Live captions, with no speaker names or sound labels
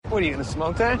What are you, gonna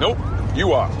smoke that? Nope,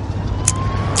 you are.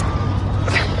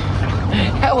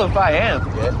 Hell if I am.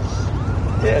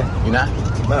 Yeah. You not?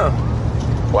 No.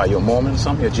 Why, you a Mormon or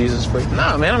something? You're Jesus freak?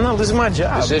 No, man, I'm not. This is my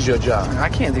job. This is your job. I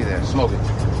can't do that. Smoke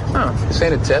it. No. This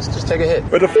ain't a test. Just take a hit.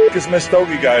 Where the f*** is Miss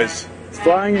Stogie, guys? It's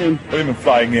flying in. What do you mean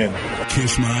flying in?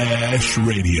 Kiss My Ash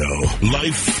Radio.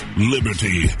 Life,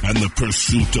 liberty, and the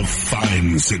pursuit of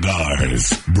fine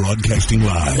cigars. Broadcasting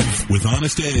live with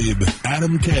Honest Abe,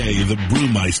 Adam K, the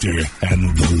Brewmeister,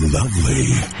 and the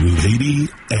lovely Lady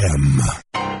M.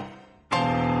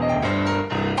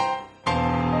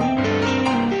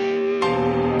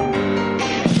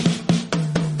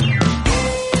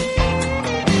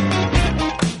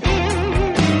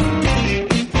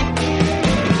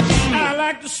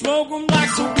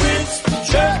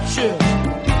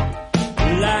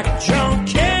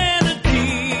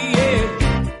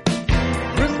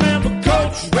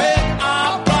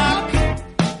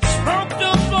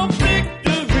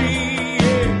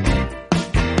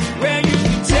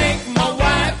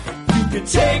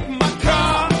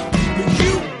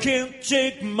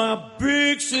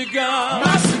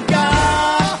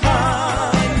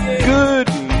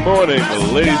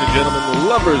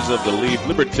 Of the lead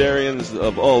libertarians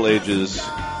of all ages,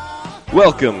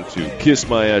 welcome to Kiss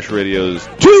My Ash Radio's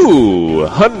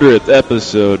 200th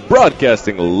episode,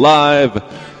 broadcasting live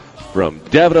from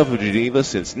Davidoff of Geneva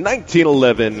since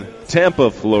 1911,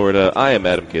 Tampa, Florida. I am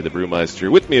Adam K, the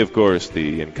Brewmeister. With me, of course,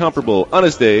 the incomparable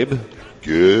Honest Abe.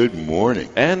 Good morning.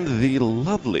 And the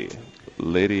lovely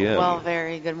Lady M. Well,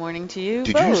 very good morning to you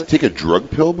Did both. you just take a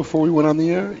drug pill before we went on the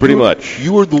air? Pretty much.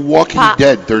 You were the Walking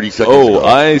Dead 30 seconds ago. Oh,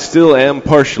 I still am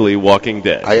partially Walking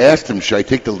Dead. I asked him, should I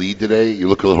take the lead today? You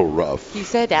look a little rough. He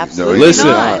said absolutely Listen,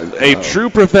 not. a true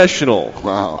professional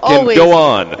Wow. can Always. go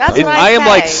on. That's what I am say.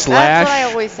 like That's what I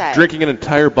always Slash say. drinking an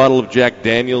entire bottle of Jack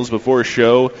Daniels before a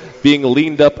show, being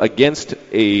leaned up against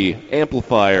a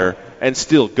amplifier, and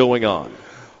still going on.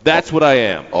 That's what I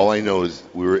am. All I know is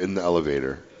we were in the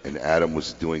elevator, and Adam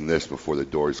was doing this before the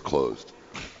doors closed.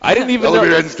 I didn't even The elevator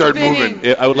know. hadn't started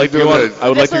moving. I would like to He's go on. doing this. I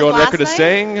would like to This go was on last record as night?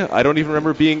 saying I don't even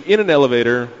remember being in an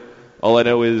elevator. All I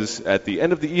know is at the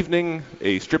end of the evening,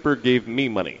 a stripper gave me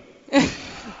money.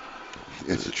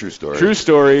 It's a true story. True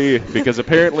story, because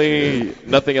apparently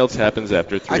nothing else happens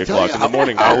after 3 I tell o'clock you, in the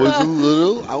morning. I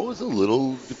was a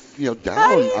little, down.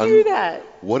 How do you do that?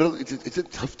 It's a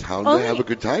tough town to have a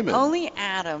good time in. Only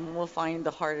Adam will find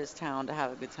the hardest town to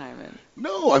have a good time in.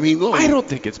 No, I mean, look. I don't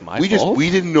think it's my we fault.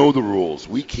 We didn't know the rules.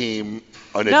 We came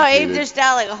uneducated. No, Abe dished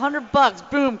out like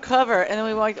 $100, boom, cover, and then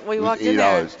we walked in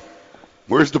there. $8.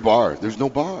 Where's the bar? There's no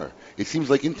bar. It seems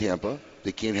like in Tampa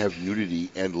they can't have nudity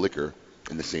and liquor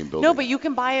in the same building. No, but you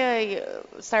can buy a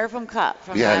styrofoam cup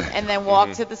from Yeah. them and then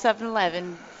walk to the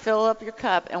 7-Eleven, fill up your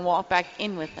cup, and walk back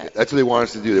in with it. That's what they want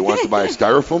us to do. They want us to buy a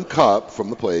styrofoam cup from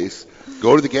the place,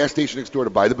 go to the gas station next door to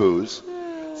buy the booze,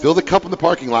 fill the cup in the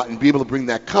parking lot, and be able to bring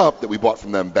that cup that we bought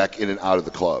from them back in and out of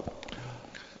the club.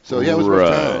 So, yeah, it was a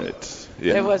rough town.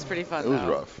 Yeah. It was pretty fun, It was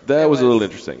though. rough. That was a little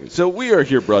interesting. So we are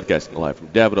here broadcasting live from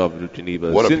Davidoff of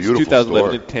Geneva What a since beautiful 2011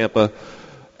 store. in Tampa.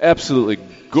 Absolutely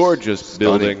gorgeous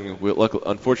Stunning. building.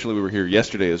 Unfortunately, we were here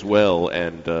yesterday as well,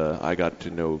 and I got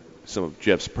to know some of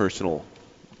Jeff's personal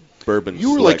bourbon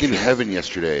You were like in selection. heaven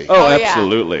yesterday. Oh, yeah.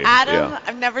 absolutely. Adam, Yeah.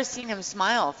 I've never seen him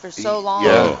smile for so long.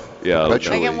 Yeah. Yeah.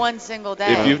 Perpetually. Like in one single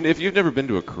day. If you've never been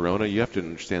to a Corona, you have to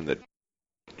understand that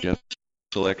Jeff's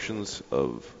selections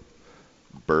of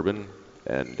bourbon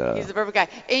and He's the perfect guy.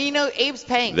 And Abe's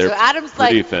paying. They're So Adam's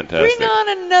pretty like, fantastic. bring on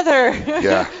another.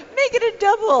 Yeah. Make it a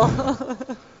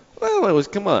double. well,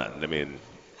 come on. I mean,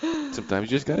 sometimes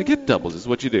you just got to get doubles. Is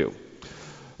what you do.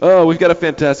 We've got a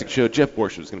fantastic show. Jeff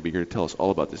Borsch is going to be here to tell us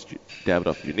all about this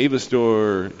Davidoff Geneva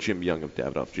store. Jim Young of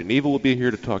Davidoff Geneva will be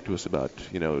here to talk to us about,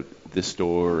 this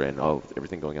store and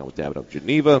everything going on with Davidoff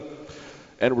Geneva.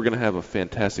 And we're going to have a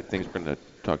fantastic thing. We're going to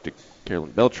talk to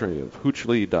Carolyn Beltray of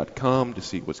Hoochly.com to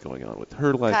see what's going on with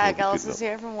her life. Tag Ellis is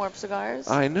here from Warp Cigars.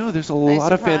 I know. There's a Nice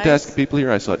lot of surprise. fantastic people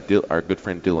here. I saw our good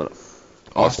friend Dylan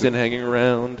Austin hanging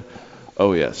around.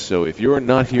 Oh, yes. So if you're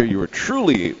not here, you are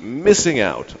truly missing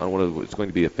out on what's going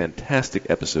to be a fantastic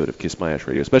episode of Kiss My Ash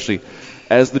Radio, especially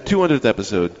as the 200th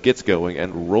episode gets going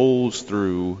and rolls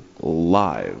through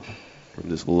live from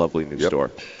this lovely new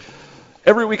store.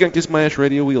 Every week on Kiss My Ash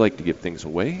Radio, we like to give things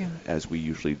away, as we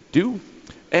usually do.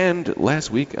 And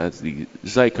last week, as the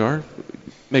Zycar,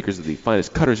 makers of the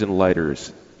finest cutters and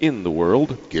lighters in the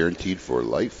world. Guaranteed for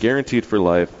life. Guaranteed for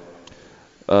life.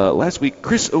 Last week,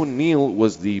 Chris O'Neill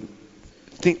was the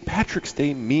St. Patrick's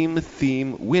Day meme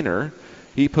theme winner.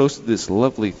 He posted this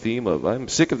lovely theme of, I'm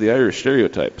sick of the Irish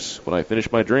stereotypes. When I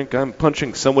finish my drink, I'm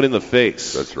punching someone in the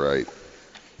face. That's right.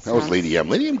 That was Lady M.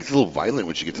 Lady M gets a little violent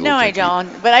when she gets a No, little I tipsy.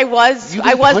 don't. But I was You've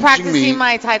been punching practicing me.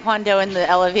 my taekwondo in the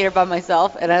elevator by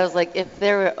myself, and I was like, if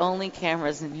there were only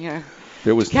cameras in here,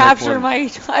 There was capture taekwondo. my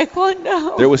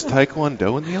taekwondo. There was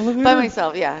taekwondo in the elevator? by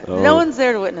myself, yeah. Oh. No one's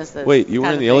there to witness this. Wait, you were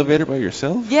kind in of the thing. elevator by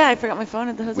yourself? Yeah, I forgot my phone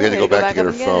at the hotel. We had to I go back to get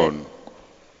up her and phone.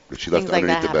 That she left Things like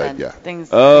underneath that the bed, happen. yeah. Things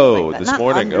Oh, like that. this Not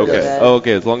morning. under the Okay. bed. Oh,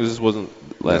 okay. As long as this wasn't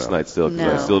last No. night still, because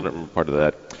I No. still don't remember part of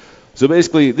that. So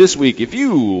basically, this week, if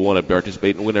you want to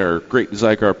participate and win our great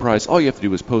Zycar prize, all you have to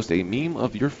do is post a meme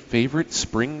of your favorite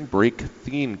spring break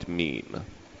themed meme.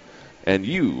 And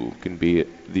you can be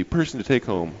the person to take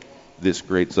home this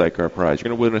great Zycar prize. You're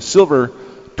going to win a silver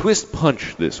twist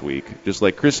punch this week, just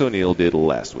like Chris O'Neill did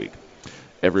last week.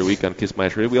 Every week on Kiss My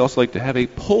Ash Radio, we also like to have a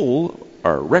poll,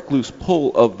 our Recluse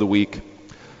poll of the week.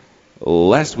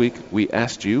 Last week, we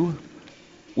asked you,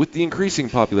 with the increasing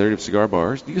popularity of cigar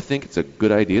bars, do you think it's a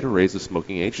good idea to raise the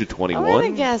smoking age to 21? I'm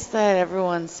going to guess that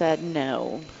everyone said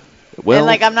no. Well, and,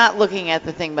 like, I'm not looking at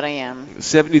the thing, but I am.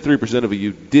 73% of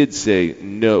you did say,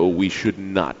 no, we should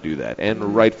not do that,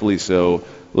 and rightfully so.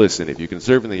 Listen, if you can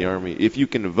serve in the Army, if you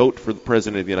can vote for the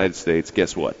President of the United States,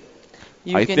 guess what?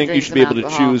 I think you drink should be some able to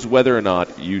alcohol. choose whether or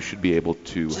not you should be able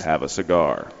to have a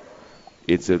cigar.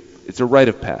 It's a rite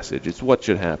of passage. It's what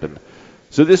should happen.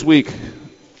 So this week,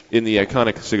 in the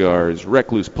Iconic Cigars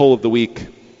Recluse Poll of the Week,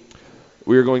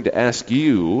 we are going to ask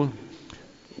you,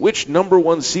 which number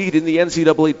one seed in the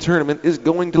NCAA tournament is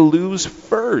going to lose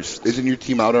first? Isn't your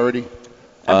team out already?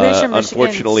 I'm pretty sure Michigan's-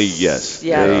 Unfortunately, yes.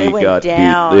 Yeah, they went got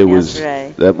down beat.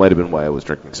 yesterday. That might have been why I was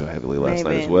drinking so heavily last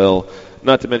night as well.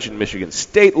 Not to mention Michigan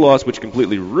State loss, which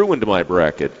completely ruined my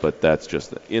bracket, but that's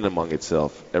just in among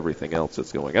itself everything else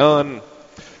that's going on.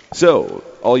 So,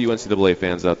 all you NCAA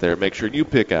fans out there, make sure you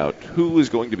pick out who is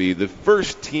going to be the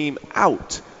first team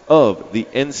out of the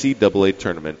NCAA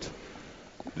tournament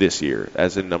this year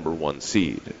as a number one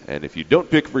seed. And if you don't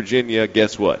pick Virginia,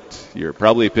 guess what? You're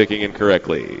probably picking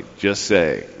incorrectly. Just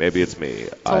say. Maybe it's me.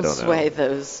 I don't know. sway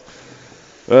those.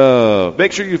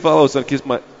 Make sure you follow us on Kiss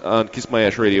My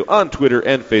Ash Radio on Twitter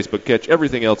and Facebook. Catch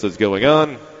everything else that's going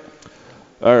on.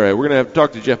 All right, we're going to have to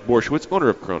talk to Jeff Borshwitz, owner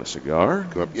of Corona Cigar.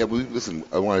 Yeah, listen,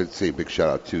 I wanted to say a big shout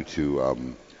out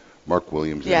to Mark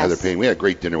Williams and Yes. Heather Payne. We had a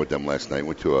great dinner with them last night.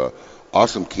 Went to a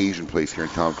awesome Cajun place here in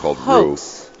town called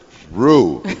Hoax.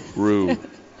 Rue. Rue.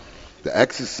 The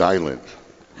X is silent.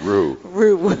 Rue.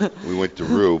 We went to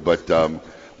Rue, but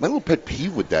my little pet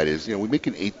peeve with that is, we make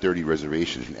an 8:30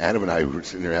 reservation, and Adam and I were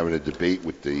sitting there having a debate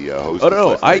with the host. Oh,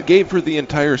 no, I gave her the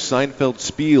entire Seinfeld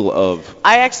spiel of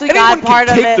I actually anyone got part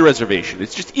can of take it. the reservation.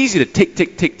 It's just easy to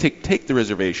take the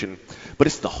reservation, but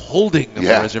it's the holding of the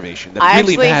reservation reservation that I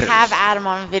really actually matters. have Adam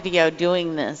on video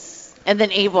doing this. And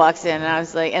then Abe walks in, and I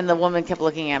was like, and the woman kept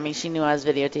looking at me. She knew I was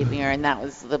videotaping her, and that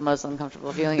was the most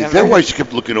uncomfortable feeling Is ever. that why she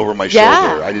kept looking over my Yeah.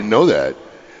 shoulder? I didn't know that.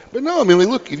 But no, I mean,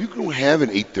 look, if you don't have an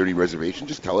 8:30 reservation,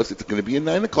 just tell us it's going to be a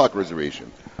 9 o'clock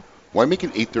reservation. Why make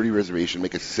an 8:30 reservation,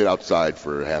 make us sit outside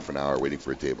for half an hour waiting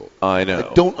for a table? I know.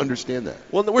 I don't understand that.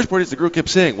 Well, and the worst part is the girl kept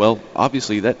saying, well,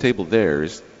 obviously that table there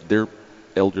they're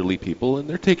elderly people, and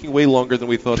they're taking way longer than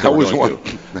we thought they That were was going one.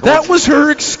 to. That was her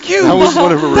excuse. That was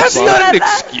one of her That's responses. not an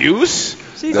excuse.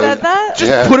 She said that? Just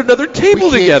Yeah. put another table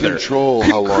we can't together. control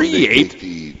how long they Create. take to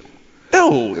eat.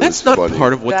 No, It that's was not funny.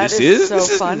 part of what That this is is. so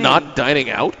This is funny. not dining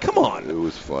out. Come on. It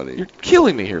was funny. You're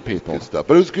killing me here, people. Good stuff.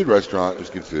 But it was a good restaurant. It was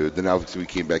good food. Then obviously we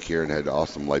came back here and had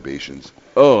awesome libations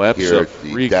Oh, here at the Davidoff of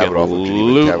Geneva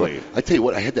absolutely. Tavern. I tell you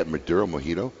what, I had that Maduro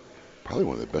mojito. Probably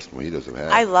one of the best mojitos I've had.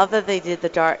 I love that they did the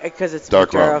dark, because it's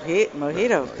Dark rum.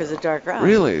 mojito, because of dark rum.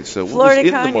 Really? So what Florida was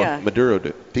in Cognac. the Maduro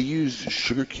do? They use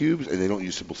sugar cubes, and they don't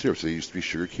use simple syrup. So they use 3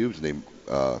 sugar cubes, and they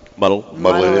Muddle.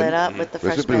 muddle it in. it up with the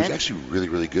fresh But it was mint. actually really,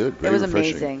 really good. Very was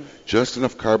refreshing. amazing. Just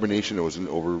enough carbonation. It wasn't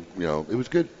over, it was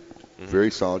good. Mm-hmm.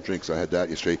 Very solid drink. So I had that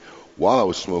yesterday while I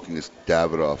was smoking this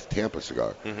Davidoff Tampa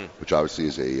cigar, Mm-hmm. which obviously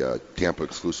is a Tampa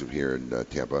exclusive here in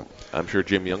Tampa. I'm sure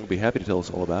Jim Young will be happy to tell us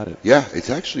all about it. Yeah, it's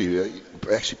actually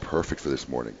perfect for this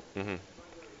morning. Mm-hmm.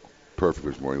 Perfect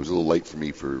for this morning. It was a little late for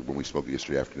me for when we smoked it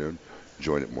yesterday afternoon.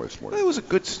 Enjoying it more this morning. It was a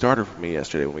good starter for me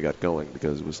yesterday when we got going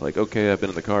because it was like, okay, I've been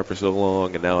in the car for so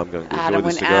long, and now I'm going to enjoy Adam, the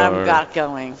when cigar. Adam got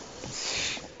going.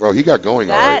 Well, he got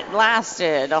going all right. That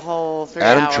lasted a whole 3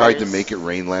 Adam hours. tried to make it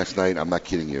rain last night. I'm not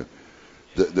kidding you.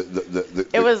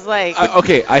 It was like...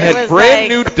 Okay, I It had was brand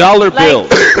new dollar like- bills.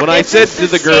 When I It said was to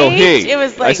the the girl, stage, hey, it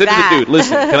was I like said that. to the dude,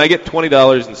 listen, can I get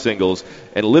 $20 in singles?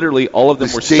 And literally all of them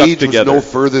the were stuck stage was together. no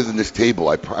further than this table.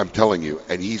 I'm telling you,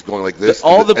 and he's going like this.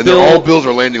 All the and bill- all bills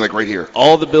are landing like right here.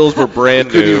 All the bills were brand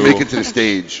Couldn't new. even make it to the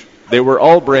stage. They were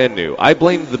all brand new. I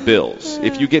blamed the bills.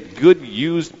 If you get good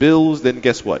used bills, then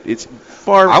guess what? It's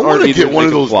far I want to easier get one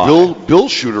of make them those fly. bill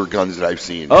shooter guns that I've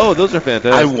seen. Oh, those are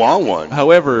fantastic. I want one.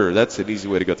 However, that's an easy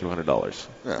way to go through $100.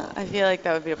 Yeah. I feel like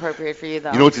that would be appropriate for you,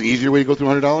 though. You know what's an easier way to go through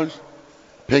 $100?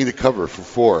 Paying the cover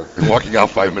for $4 and walking out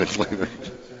 5 minutes later.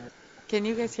 Can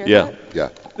you guys hear Yeah.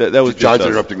 that? Yeah. That was John's just us.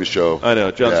 interrupting the show. I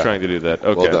know. John's Yeah. trying to do that.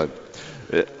 Okay. Well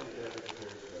done.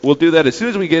 We'll do that as soon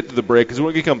as we get to the break, because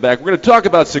when we come back, we're going to talk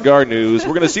about cigar news.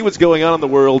 We're going to see what's going on in the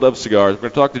world of cigars. We're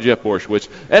going to talk to Jeff Borshwitz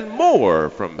and more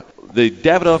from the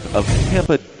Davidoff of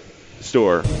Tampa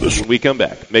store when we come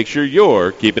back. Make sure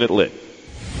you're keeping it lit.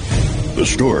 The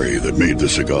story that made the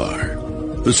cigar.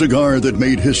 The cigar that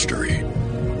made history.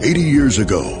 80 years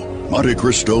ago, Monte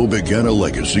Cristo began a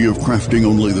legacy of crafting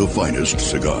only the finest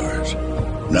cigars.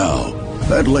 Now,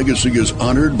 that legacy is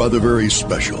honored by the very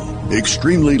special,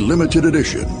 extremely limited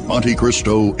edition Monte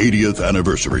Cristo 80th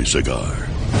Anniversary Cigar.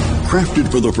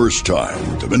 Crafted for the first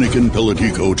time, Dominican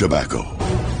Pelatico tobacco.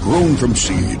 Grown from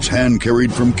seeds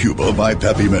hand-carried from Cuba by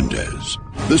Papi Mendez.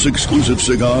 This exclusive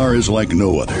cigar is like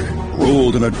no other,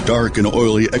 rolled in a dark and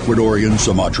oily Ecuadorian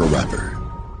Sumatra wrapper.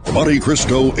 The Monte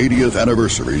Cristo 80th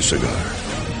Anniversary Cigar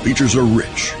features a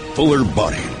rich,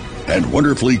 fuller-bodied, and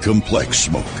wonderfully complex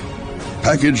smoke.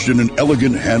 Packaged in an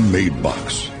elegant handmade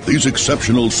box, these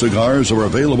exceptional cigars are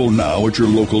available now at your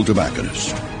local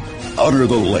tobacconist. Honor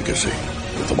the legacy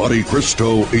with the Monte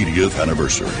Cristo 80th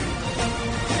Anniversary.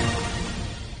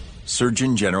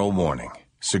 Surgeon General warning.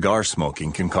 Cigar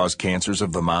smoking can cause cancers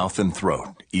of the mouth and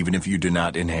throat, even if you do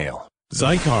not inhale.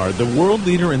 Zycar, the world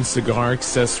leader in cigar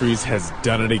accessories, has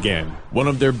done it again. One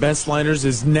of their best lighters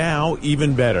is now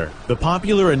even better. The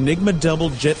popular Enigma Double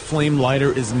Jet Flame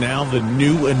lighter is now the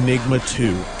new Enigma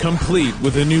 2. Complete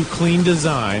with a new clean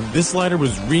design, this lighter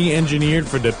was re-engineered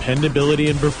for dependability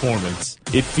and performance.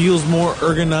 It feels more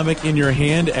ergonomic in your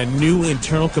hand, and new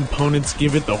internal components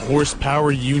give it the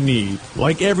horsepower you need.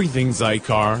 Like everything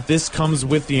Zycar, this comes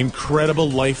with the incredible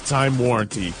lifetime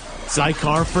warranty.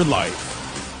 Zycar for life.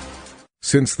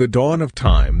 Since the dawn of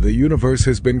time, the universe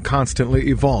has been constantly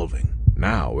evolving.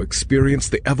 Now experience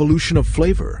the evolution of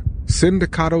flavor.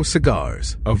 Sindicato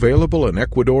Cigars, available in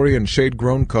Ecuadorian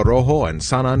shade-grown Corojo and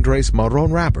San Andres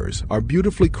Marron wrappers, are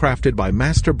beautifully crafted by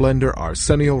master blender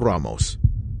Arsenio Ramos.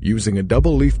 Using a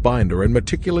double-leaf binder and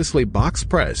meticulously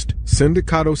box-pressed,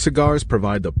 Sindicato Cigars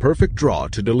provide the perfect draw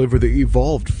to deliver the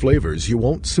evolved flavors you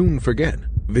won't soon forget.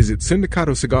 Visit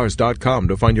SindicatoCigars.com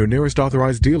to find your nearest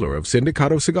authorized dealer of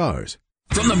Sindicato Cigars.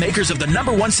 From the makers of the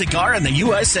 #1 cigar in the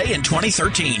USA in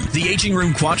 2013, the Aging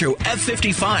Room Quattro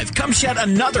F55 comes yet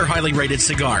another highly rated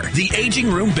cigar, the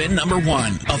Aging Room Bin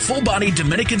 #1, a full-bodied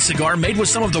Dominican cigar made with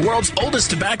some of the world's oldest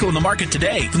tobacco in the market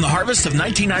today, from the harvest of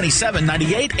 1997,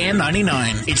 98, and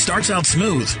 99. It starts out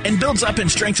smooth and builds up in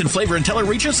strength and flavor until it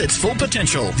reaches its full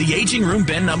potential. The Aging Room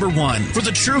Bin #1, for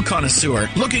the true connoisseur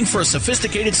looking for a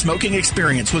sophisticated smoking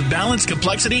experience with balance,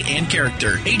 complexity, and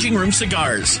character. Aging Room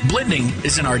Cigars. Blending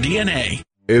is in our DNA.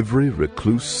 Every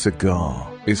Recluse cigar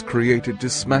is created to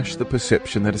smash the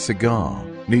perception that a cigar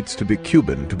needs to be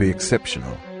Cuban to be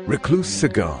exceptional. Recluse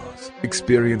cigars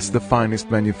experience the finest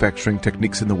manufacturing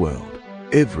techniques in the world.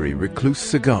 Every Recluse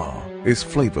cigar is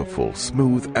flavorful,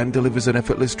 smooth, and delivers an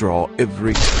effortless draw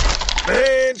every time.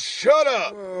 Man, shut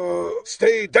up!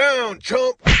 Stay down,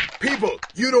 chump! People,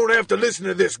 you don't have to listen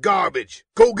to this garbage.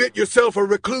 Go get yourself a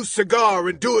Recluse cigar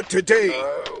and do it today.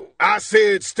 I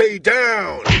said stay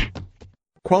down!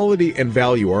 Quality and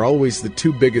value are always the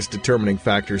two biggest determining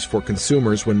factors for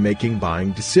consumers when making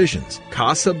buying decisions.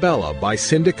 Casa Bella by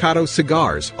Sindicato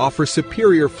Cigars offers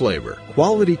superior flavor,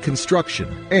 quality construction,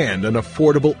 and an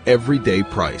affordable everyday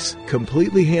price.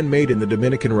 Completely handmade in the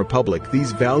Dominican Republic,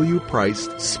 these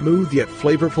value-priced, smooth yet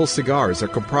flavorful cigars are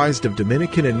comprised of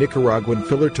Dominican and Nicaraguan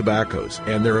filler tobaccos,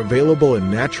 and they're available in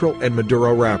natural and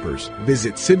Maduro wrappers.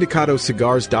 Visit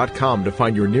SindicatoCigars.com to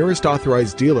find your nearest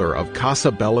authorized dealer of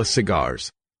Casa Bella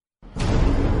cigars.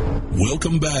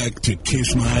 Welcome back to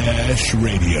Kiss My Ash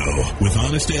Radio with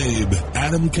Honest Abe,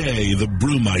 Adam K, the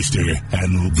Brewmeister,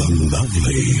 and the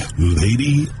lovely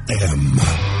Lady M.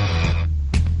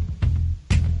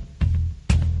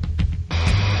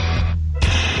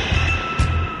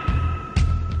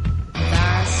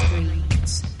 Dark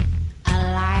streets, a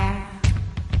liar.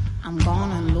 I'm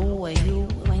gonna lure you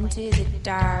into the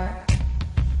dark.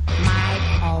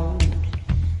 My cold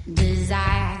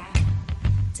desire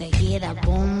to get a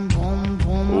boom, boom,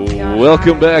 boom of your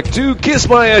Welcome back to Kiss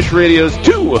My Ash Radio's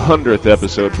 200th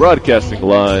episode, broadcasting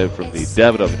live from the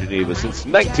Davidoff of Geneva since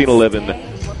 1911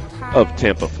 of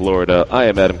Tampa, Florida. I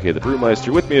am Adam K, the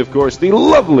Brewmeister. With me, of course, the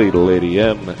lovely Lady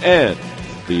M and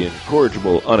the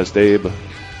incorrigible Honest Abe.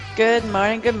 Good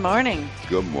morning. Good morning.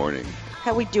 Good morning.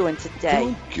 How we doing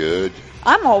today? Good.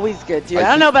 I'm always good, dude. I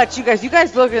don't know about you guys. You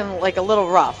guys looking like a little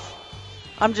rough.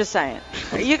 I'm just saying.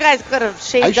 You guys could have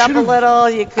shaved up a little.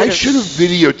 You could. I should have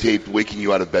videotaped waking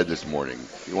you out of bed this morning.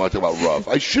 You want to talk about rough?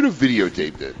 I should have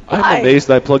videotaped it. I'm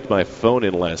amazed I plugged my phone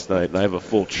in last night and I have a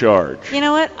full charge. You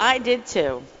know what? I did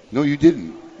too. No, you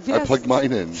didn't. Yes. I plugged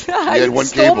mine in. You I had one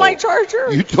stole cable. my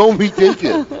charger. You told me take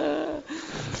it.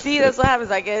 See, that's what happens.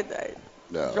 I get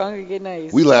No. drunk and get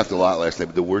nice. We laughed a lot last night,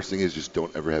 but the worst thing is just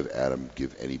don't ever have Adam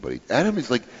give anybody. Adam is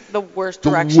like the worst the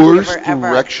direction worst giver ever.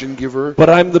 direction giver. But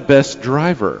I'm the best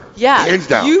driver. Yeah, Hands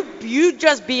down. You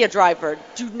just be a driver.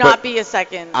 Do not be a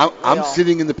second. I'm wheel.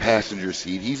 sitting in the passenger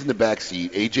seat. He's in the back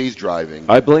seat. AJ's driving.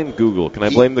 I blame Google. Can I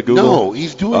blame the Google? No,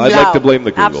 he's doing. I'd like to blame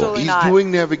the Google. Absolutely He's not.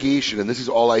 doing navigation, and this is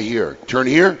all I hear. Turn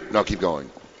here? No, keep going.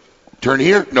 Turn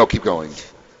here? No, keep going.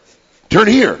 Turn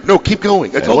here? No, keep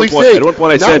going. That's all they say. At one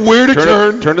point I Not said, where to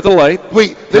turn. Turn at the light.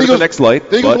 Wait, turn then he at goes, the next light.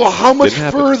 Then he goes, but well, how much didn't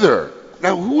happen. further?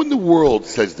 Now, who in the world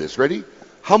says this? Ready?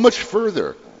 How much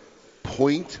further?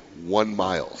 0.1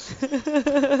 miles.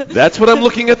 That's what I'm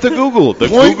looking at the Google. The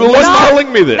Point Google is one-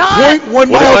 telling me this. 0.1 What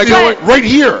am I miles going? is right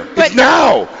here. It's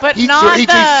now. but So not AJ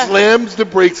the- slams the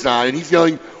brakes on, and he's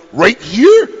yelling, right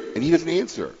here? And he doesn't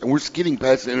answer. And we're skidding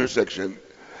past the intersection,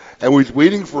 and we're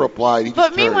waiting for a reply, and he But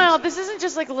just meanwhile, turns. this isn't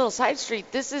just like a little side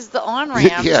street. This is the on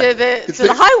ramp Yeah. to the It's to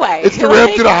the highway. it's the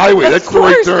ramp to the highway. Of That's the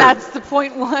right course, turn. That's the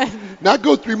point one. Not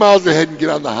go 3 miles ahead and get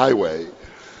on the highway.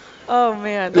 Oh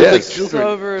man, They're that's like children.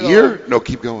 so brutal. Here? No,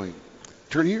 keep going.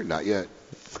 Turn here? Not yet.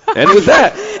 And with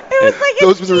that,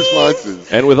 Those were the responses.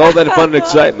 and with all that fun and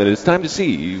excitement, it's time to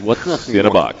see what's in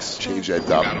a box. Change that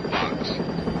top.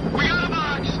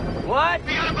 What?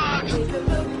 We got a box.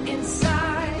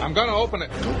 I'm gonna open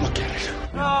it. Don't look at it.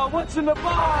 Oh, what's in the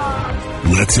box?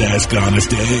 Let's ask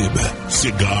Honest Abe.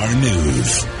 Cigar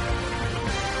News.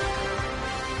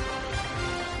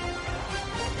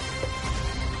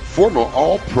 Former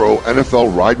All-Pro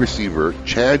NFL wide receiver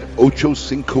Chad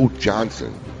Ochocinco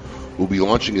Johnson will be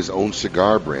launching his own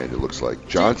cigar brand, it looks like.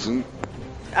 Johnson?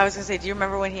 I was gonna say, do you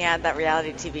remember when he had that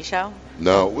reality TV show?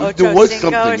 No. Ocho There was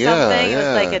Cinco something, or yeah. something? It was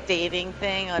yeah. like a dating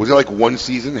thing. Was it like one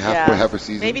season, half a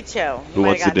season? Maybe two. Who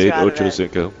wants to date Ocho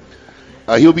Cinco?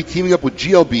 He'll be teaming up with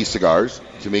GLB Cigars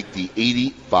to make the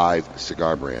 85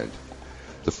 cigar brand.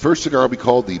 The first cigar will be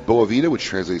called the Boa Vida, which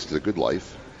translates to the Good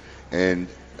Life. And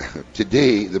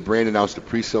today, the brand announced a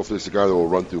pre-sale for the cigar that will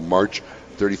run through March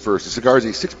 31st. The cigar is a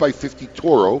 6x50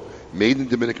 Toro made in the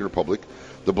Dominican Republic.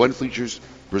 The blend features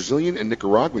Brazilian and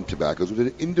Nicaraguan tobaccos with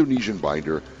an Indonesian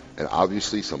binder and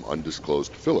obviously some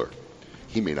undisclosed filler.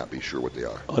 He may not be sure what they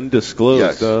are. Undisclosed.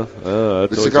 Yes. That's The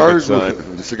always cigars, a good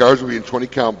sign. the cigars will be in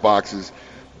 20-count boxes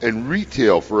and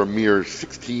retail for a mere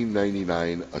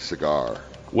 $16.99 a cigar.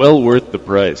 Well worth the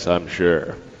price, I'm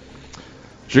sure.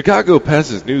 Chicago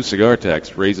passes new cigar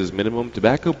tax, raises minimum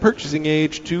tobacco purchasing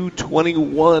age to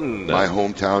 21. My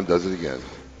hometown does it again.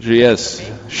 Yes,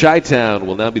 Chi-Town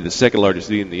will now be the second largest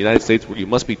city in the United States where you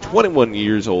must be 21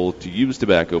 years old to use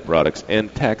tobacco products,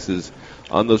 and taxes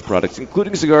on those products,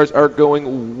 including cigars, are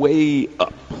going way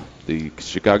up. The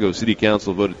Chicago City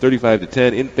Council voted 35 to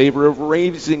 10 in favor of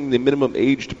raising the minimum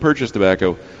age to purchase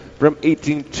tobacco from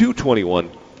 18 to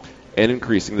 21 and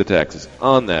increasing the taxes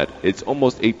on that. It's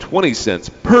almost a 20 cents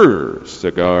per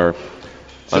cigar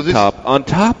on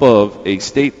top of a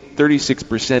state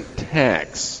 36%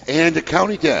 tax. And a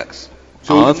county tax.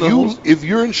 So On if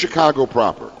you're in Chicago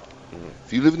proper,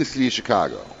 if you live in the city of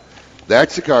Chicago,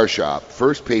 that cigar shop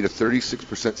first paid a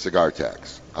 36% cigar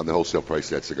tax on the wholesale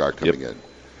price of that cigar coming in.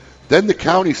 Then the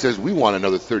county says, we want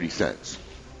another 30 cents.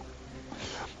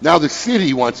 Now the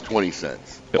city wants 20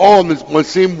 cents. All on the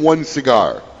same one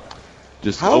cigar.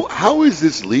 How is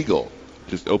this legal?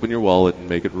 Just open your wallet and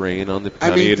make it rain on the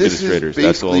county administrators.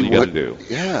 That's all you got to do.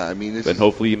 Yeah, I mean, Then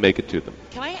hopefully you make it to them.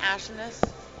 Can I ashen this?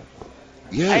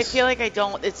 Yes. I feel like I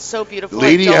don't. It's so beautiful.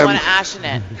 Lady I don't M- want to ashen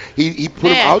it. He put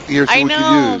them out here so I we know,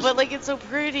 could use. but like it's so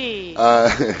pretty.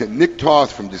 Nick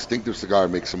Toth from Distinctive Cigar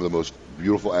makes some of the most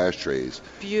beautiful ashtrays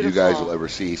you guys will ever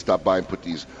see. He stopped by and put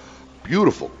these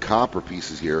beautiful copper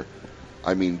pieces here.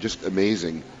 I mean, just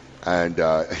amazing. And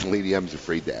Lady M's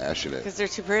afraid to ashen it. Because they're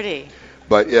too pretty.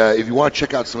 But if you want to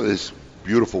check out some of this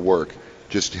beautiful work,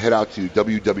 just head out to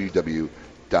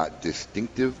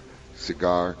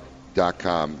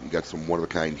www.distinctivecigar.com. You got some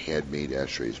one-of-a-kind handmade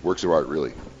ashtrays. Works of art,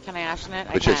 really. Can I ashen it?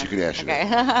 But yes, you can ashen it.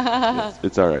 Okay.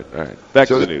 It's all right. All right. Back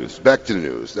to the news. Back to the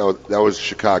news. That was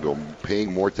Chicago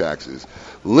paying more taxes.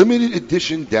 Limited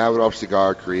edition Davidoff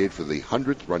cigar created for the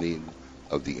 100th running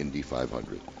of the Indy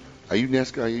 500. Are you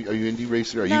NASCAR? Are you Indy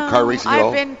racer? Are you car racing at all?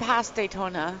 I've been past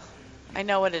Daytona. I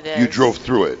know what it is. You drove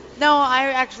through it. No,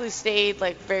 I actually stayed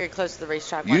like very close to the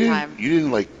racetrack You one didn't. time. You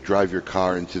didn't like drive your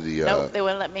car into the. Nope, they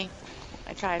wouldn't let me.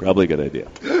 I tried. Probably a good idea.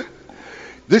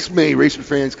 This May, racer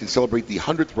fans can celebrate the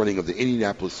 100th running of the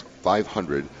Indianapolis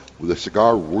 500 with a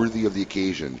cigar worthy of the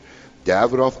occasion.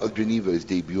 Davidoff of Geneva is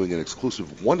debuting an exclusive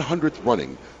 100th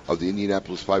running of the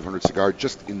Indianapolis 500 cigar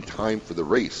just in time for the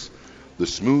race. The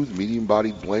smooth,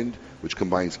 medium-bodied blend, which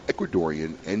combines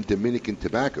Ecuadorian and Dominican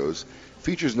tobaccos,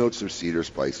 features notes of cedar,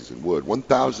 spices, and wood.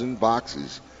 1,000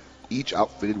 boxes, each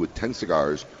outfitted with 10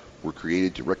 cigars, were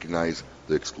created to recognize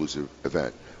the exclusive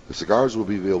event. The cigars will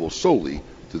be available solely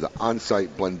through the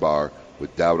on-site blend bar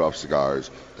with Davidoff cigars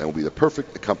and will be the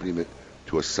perfect accompaniment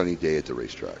to a sunny day at the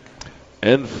racetrack.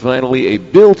 And finally, a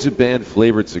bill to ban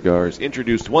flavored cigars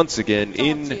introduced once again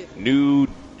in New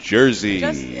Jersey.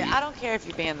 I don't care if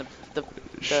you ban the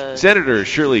Senator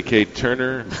Shirley K.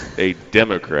 Turner, a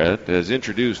Democrat, has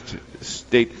introduced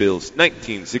State Bill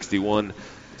 1961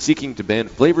 seeking to ban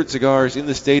flavored cigars in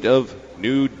the state of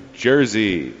New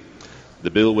Jersey. The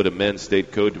bill would amend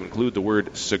state code to include the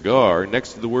word cigar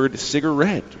next to the word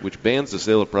cigarette, which bans the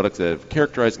sale of products that have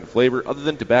characterizing flavor other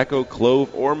than tobacco,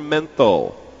 clove, or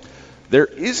menthol. There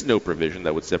is no provision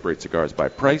that would separate cigars by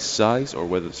price, size, or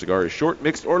whether the cigar is short,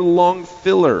 mixed, or long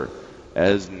filler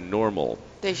as normal.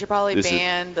 They should probably This is-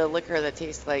 ban the liquor that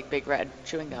tastes like Big Red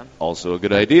chewing gum. Also a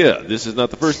good idea. This is not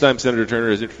the first time Senator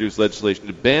Turner has introduced legislation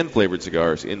to ban flavored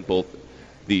cigars. In both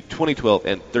the 2012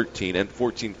 and 13 and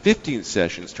 14-15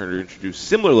 sessions, Turner introduced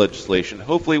similar legislation.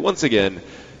 Hopefully, once again,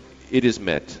 it is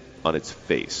met on its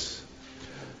face.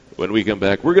 When we come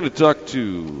back, we're going to talk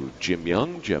to Jim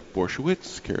Young, Jeff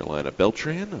Borshowitz, Carolina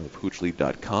Beltran of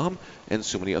Hoochly.com, and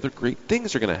so many other great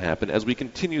things are going to happen as we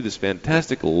continue this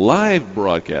fantastic live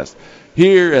broadcast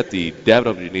here at the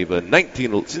Davidoff Geneva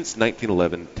since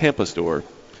 1911 Tampa store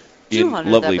in 200th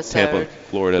lovely episode. Tampa,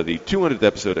 Florida, the 200th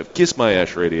episode of Kiss My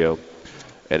Ash Radio.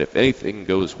 And if anything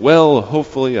goes well,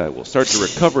 hopefully I will start to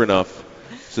recover enough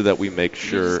so that we make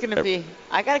sure. It's gonna be.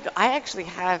 I gotta go. I actually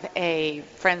have a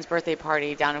friend's birthday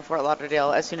party down in Fort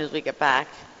Lauderdale as soon as we get back.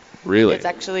 Really? It's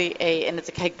actually and it's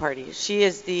a keg party. She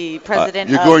is the president.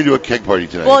 You're going to a keg party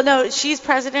tonight. Well, no, she's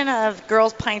president of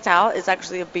Girls Pints Out. It's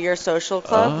actually a beer social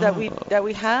club that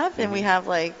we have, and we have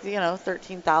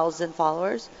 13,000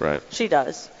 followers. Right. She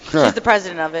does. She's the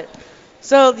president of it.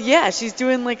 So yeah, she's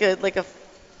doing like a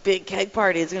big keg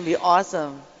party. It's gonna be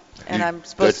awesome. And I'm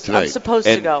supposed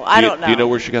to go. I don't know. Do you know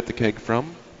where she got the keg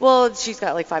from? Well, she's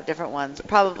got like 5 different ones.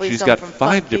 Probably She's some got from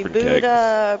 5 Funky different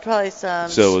Buddha, probably some.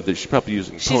 So she's probably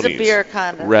using She's a ponies beer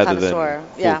rather than connoisseur.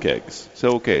 full Yeah. kegs.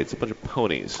 So, okay, it's a bunch of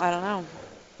ponies. I don't know.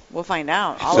 We'll find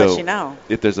out. I'll So let you know.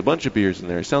 if there's a bunch of beers in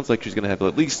there, it sounds like she's going to have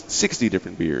at least 60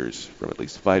 different beers from at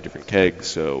least 5 different kegs.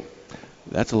 So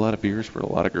that's a lot of beers for a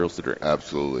lot of girls to drink.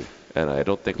 Absolutely. And I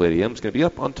don't think Lady M's going to be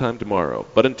up on time tomorrow.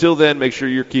 But until then, make sure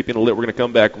you're keeping it lit. We're going to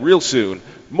come back real soon.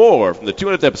 More from the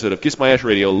 200th episode of Kiss My Ash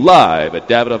Radio live at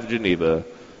Davidoff Geneva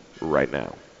right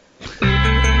now.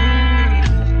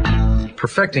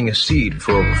 Perfecting a seed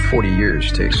for over 40 years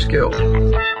takes skill.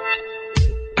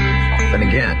 Then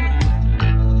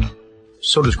again,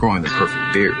 so does growing the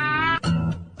perfect beer.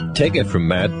 Take it from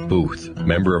Matt Booth,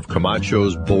 member of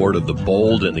Camacho's board of the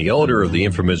Bold and the owner of the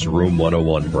infamous Room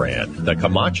 101 brand. The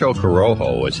Camacho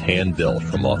Corojo is hand-built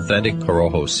from authentic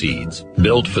Corojo seeds,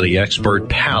 built for the expert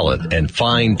palate and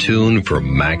fine-tuned for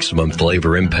maximum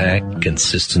flavor impact,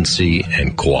 consistency,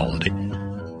 and quality.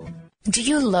 Do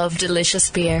you love delicious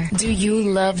beer? Do you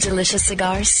love delicious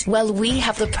cigars? Well, we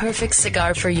have the perfect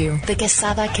cigar for you. The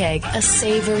Quesada Keg, a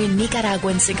savory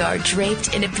Nicaraguan cigar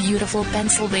draped in a beautiful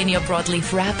Pennsylvania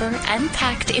broadleaf wrapper and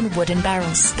packed in wooden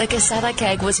barrels. The Quesada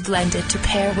Keg was blended to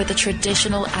pair with the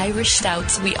traditional Irish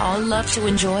stouts we all love to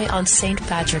enjoy on St.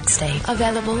 Patrick's Day.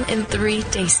 Available in 3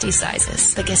 tasty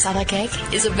sizes. The Quesada Keg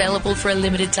is available for a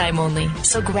limited time only,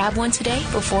 so grab one today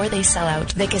before they sell out.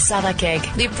 The Quesada Keg,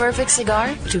 the perfect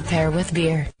cigar to pair with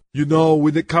beer. You know,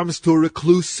 when it comes to a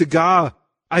Recluse cigar,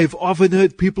 I've often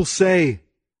heard people say,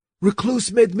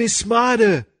 Recluse made me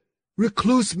smarter.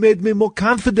 Recluse made me more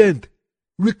confident.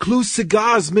 Recluse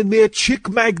cigars made me a chick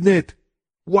magnet.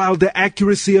 While the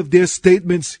accuracy of their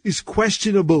statements is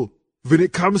questionable, when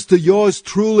it comes to yours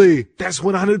truly, that's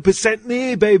 100%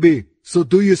 me, baby. So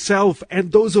do yourself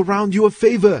and those around you a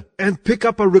favor and pick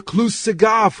up a Recluse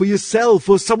cigar for yourself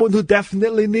or someone who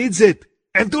definitely needs it.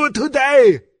 And do it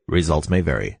today! Results may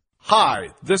vary. Hi,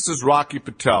 this is Rocky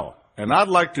Patel, and I'd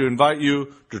like to invite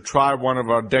you to try one of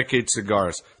our decade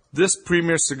cigars. This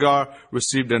premier cigar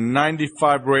received a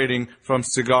 95 rating from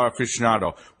Cigar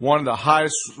Aficionado, one of the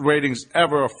highest ratings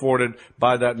ever afforded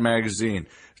by that magazine.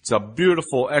 It's a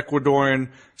beautiful Ecuadorian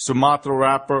Sumatra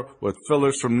wrapper with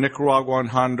fillers from Nicaragua and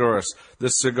Honduras.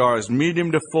 This cigar is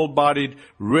medium to full-bodied,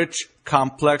 rich,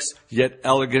 complex, yet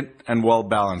elegant and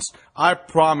well-balanced. I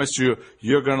promise you,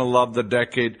 you're going to love the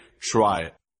decade. Try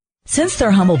it. Since their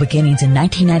humble beginnings in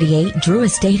 1998, Drew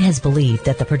Estate has believed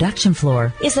that the production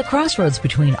floor is the crossroads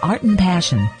between art and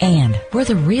passion, and where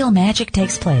the real magic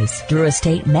takes place. Drew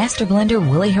Estate Master Blender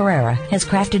Willie Herrera has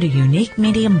crafted a unique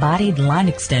medium-bodied line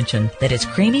extension that is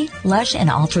creamy, lush,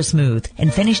 and ultra-smooth,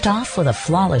 and finished off with a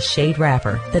flawless shade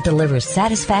wrapper that delivers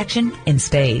satisfaction in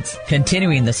spades.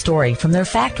 Continuing the story from their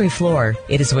factory floor,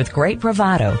 it is with great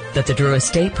bravado that the Drew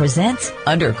Estate presents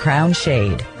Under Crown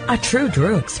Shade, a true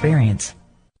Drew experience.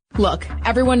 Look,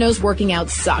 everyone knows working out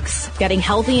sucks. Getting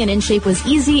healthy and in shape was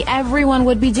easy, everyone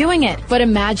would be doing it. But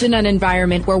imagine an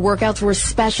environment where workouts were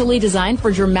specially designed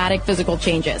for dramatic physical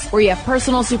changes, where you have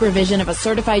personal supervision of a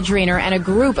certified trainer and a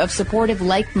group of supportive,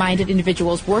 like-minded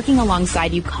individuals working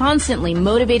alongside you, constantly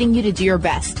motivating you to do your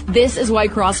best. This is why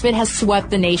CrossFit has swept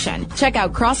the nation. Check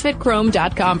out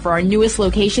CrossFitChrome.com for our newest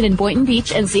location in Boynton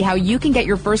Beach and see how you can get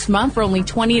your first month for only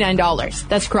 $29.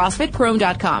 That's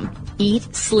CrossFitChrome.com.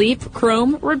 Eat, sleep,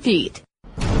 chrome, repeat.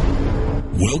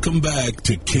 Welcome back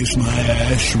to Kiss My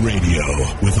Ash Radio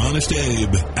with Honest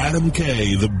Abe, Adam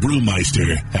K, the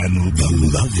Brewmeister, and the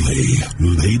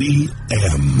lovely Lady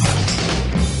M.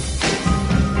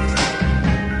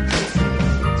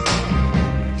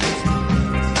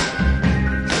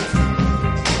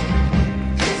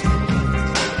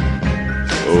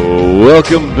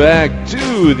 Welcome back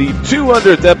to the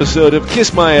 200th episode of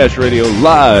Kiss My Ash Radio,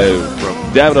 live from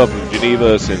Davidoff of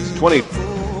Geneva since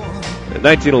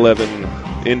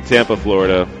 1911 in Tampa,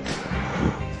 Florida.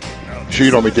 Sure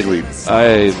you don't want me to take lead?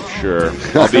 I'm sure.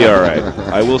 I'll be all right.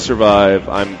 I will survive.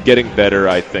 I'm getting better,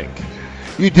 I think.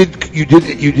 You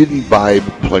didn't imbibe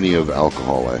plenty of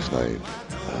alcohol last night.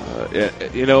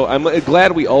 You know, I'm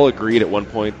glad we all agreed at one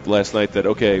point last night that,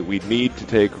 okay, we need to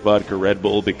take vodka Red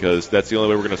Bull because that's the only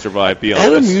way we're going to survive beyond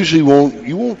Adam this. usually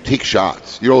won't take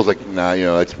shots. You're always like, nah,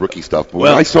 that's rookie stuff. But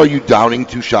when I saw you downing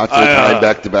 2 shots at a time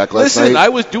back-to-back last night. Listen, I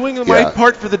was doing my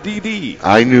part for the DD.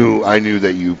 I knew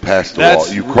that you passed the wall.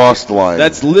 You crossed the line.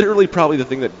 That's literally probably the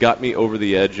thing that got me over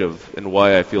the edge of and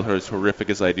why I feel as horrific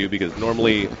as I do, because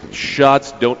normally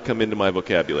shots don't come into my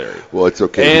vocabulary. Well, it's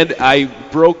okay. And I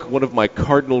broke one of my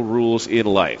cardinal rules in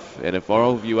life. And if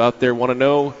all of you out there want to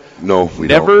know,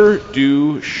 never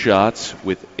do shots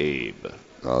with Abe.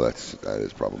 Oh, that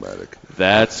is problematic.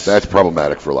 That's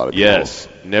problematic for a lot of people. Yes,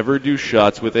 never do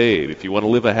shots with Abe. If you want to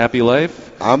live a happy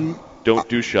life, don't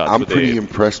do shots with Abe. I'm pretty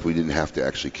impressed we didn't have to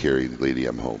actually carry Lady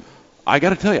M home. I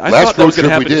got to tell you, I thought that was going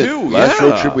to happen too. Last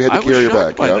road trip we had to carry her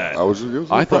back.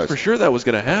 I thought for sure that was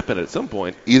going to happen at some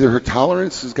point. Either her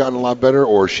tolerance has gotten a lot better,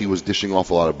 or she was dishing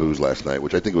off a lot of booze last night,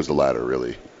 which I think was the latter,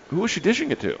 really. Who was she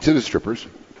dishing it to? To the strippers.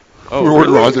 Oh, we're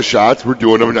ordering rounds of shots. We're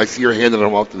doing them, and I see her handing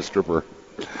them off to the stripper.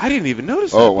 I didn't even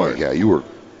notice that. Oh, well, yeah, you were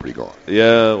pretty gone.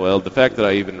 Yeah, well, the fact that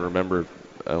I even remember,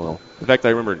 the fact that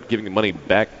I remember getting money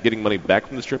back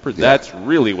from the strippers, that's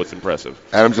really what's impressive.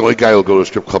 Adam's the only guy who'll go to a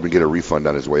strip club and get a refund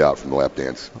on his way out from the lap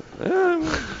dance.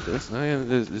 There's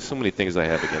so many things I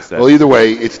have against that. Well, either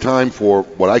way, it's time for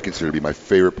what I consider to be my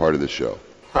favorite part of this show.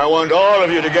 I want all of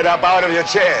you to get up out of your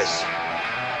chairs.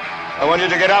 I want you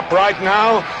to get up right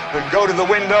now and go to the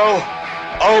window,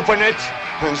 open it,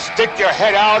 and stick your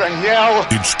head out and yell.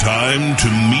 It's time to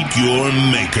meet your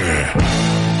maker.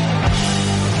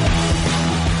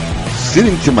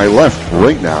 Sitting to my left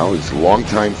right now is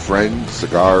longtime friend,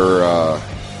 cigar, I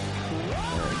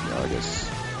guess,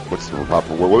 what's the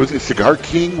proper word? What was it, Cigar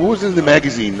King? What was it in the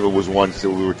magazine that was once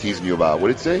that we were teasing you about? What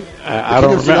did it say? I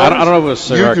don't remember. I don't know if it was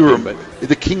Cigar King, but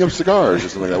the King of Cigars or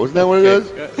something like that. Wasn't that what it is?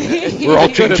 We're all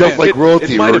treating each other like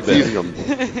royalty. We were teasing them.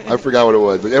 I forgot what it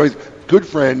was. But anyways, good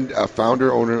friend,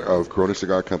 founder, owner of Corona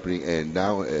Cigar Company, and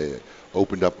now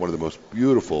opened up one of the most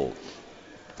beautiful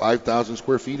 5,000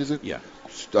 square feet, is it? Yeah.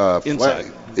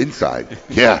 Inside.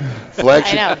 Yeah.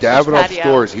 Flagship Davidoff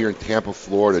stores here in Tampa,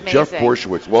 Florida. Jeff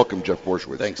Borshowitz. Welcome, Jeff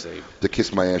Borshowitz. Thanks, Abe. To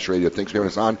Kiss My Ash Radio. Thanks for having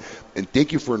us on. And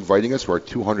thank you for inviting us to our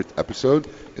 200th episode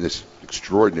in this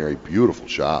extraordinary, beautiful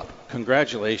shop.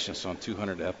 Congratulations on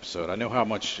 200th episode. I know how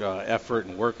much effort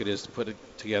and work it is to put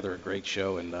together a great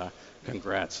show, and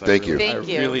congrats. Thank you. I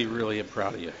really am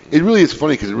proud of you. It really is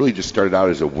funny because it really just started out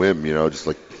as a whim, just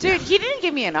like... Dude, he didn't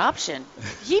give me an option.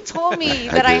 He told me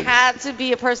that I had to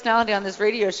be a personality on this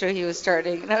radio show he was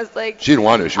starting, and I was like... She didn't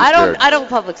want to. She was scared. I don't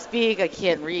public speak. I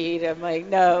can't read. I'm like,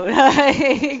 no.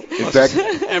 In fact,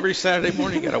 every Saturday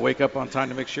morning you got to wake up on time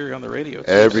to make sure you're on the radio.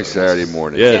 Every Saturday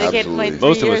morning. Yes, absolutely.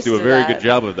 Most of us do a very good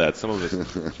job of that. Some of us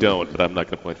don't, but I'm not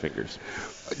going to point fingers.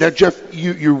 Now, Jeff,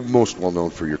 you're most well known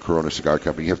for your Corona Cigar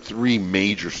Company. You have 3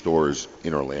 major stores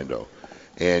in Orlando.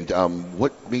 And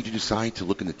what made you decide to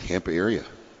look in the Tampa area?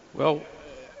 Well,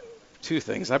 2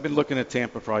 things. I've been looking at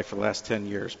Tampa probably for the last 10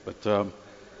 years, but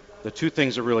the 2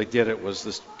 things that really did it was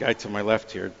this guy to my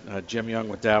left here, Jim Young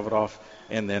with Davidoff,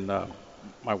 and then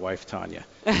my wife, Tanya.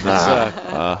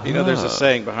 There's a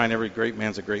saying, behind every great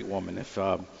man's a great woman. If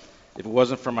it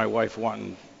wasn't for my wife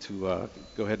wanting to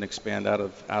go ahead and expand out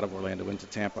of Orlando into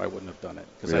Tampa, I wouldn't have done it.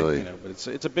 Really? But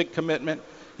it's a big commitment.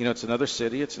 It's another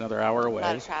city. It's another hour away. A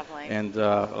lot of traveling. And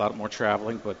a lot more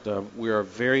traveling. But we are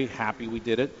very happy we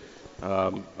did it.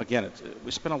 Again,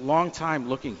 we spent a long time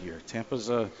looking here. Tampa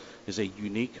is a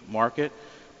unique market.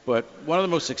 But one of the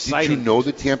most exciting... Did you know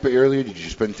the Tampa area? Did you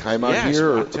spend time out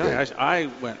here? Yes,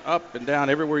 I went up and down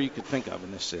everywhere you could think of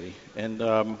in this city. And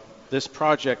this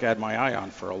project I had my eye on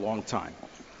for a long time.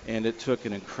 And it took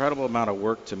an incredible amount of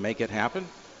work to make it happen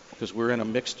because we're in a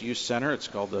mixed-use center. It's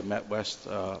called the Met West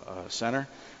Center,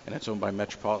 and it's owned by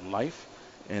Metropolitan Life.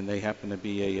 And they happen to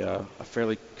be a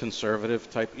fairly conservative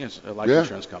type life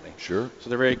insurance company. Sure. So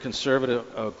they're a very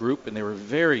conservative group, and they were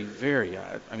very, very,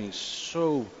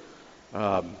 so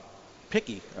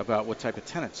picky about what type of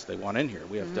tenants they want in here.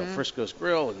 We have Del Frisco's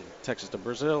Grill and Texas de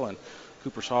Brazil and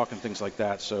Cooper's Hawk and things like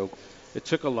that. So it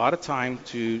took a lot of time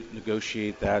to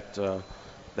negotiate that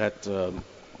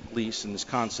lease and this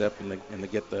concept and to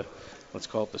get the, let's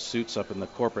call it the suits up in the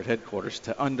corporate headquarters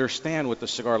to understand what the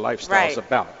cigar lifestyle is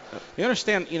about. You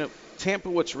understand, Tampa,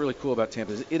 what's really cool about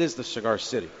Tampa is it is the cigar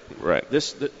city. Right.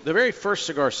 The very first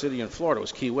cigar city in Florida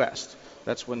was Key West.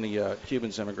 That's when the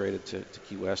Cubans immigrated to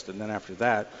Key West. And then after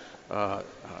that,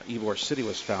 Ybor City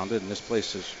was founded, and this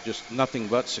place is just nothing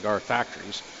but cigar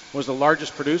factories. It was the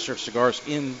largest producer of cigars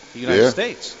in the United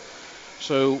States.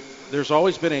 So there's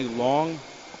always been a long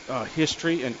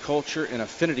history and culture and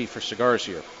affinity for cigars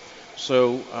here.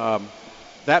 So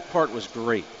that part was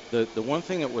great. The one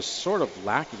thing that was sort of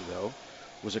lacking, though,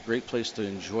 was a great place to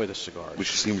enjoy the cigars.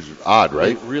 Which seems odd,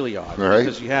 right? Really odd. Right.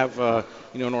 Because you have,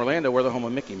 in Orlando, we're the home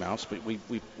of Mickey Mouse, but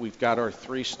we've got our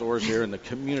 3 stores here, and the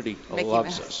community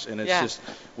loves us. And it's just,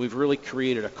 we've really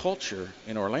created a culture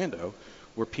in Orlando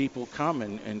where people come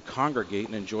and congregate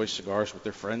and enjoy cigars with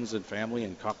their friends and family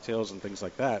and cocktails and things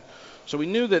like that. So we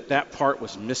knew that part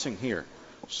was missing here.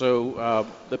 So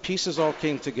the pieces all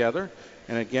came together.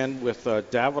 And again, with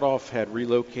Davidoff had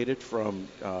relocated from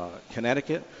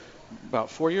Connecticut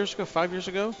about 5 years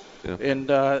ago. Yeah.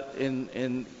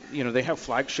 And they have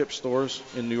flagship stores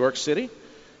in New York City,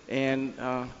 and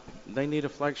they need a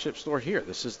flagship store here.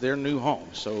 This is their new home.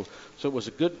 So it was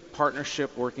a good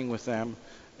partnership working with them.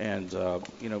 And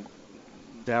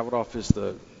Davidoff is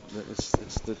the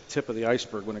tip of the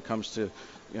iceberg when it comes to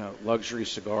luxury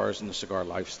cigars and the cigar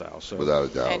lifestyle. So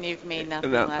without a doubt. And you've made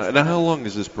nothing Now, how long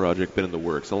has this project been in the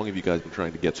works? How long have you guys been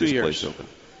trying to get this place open?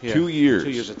 Yeah, 2 years. 2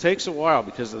 years. It takes a while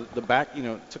because the back,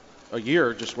 it took a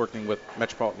year just working with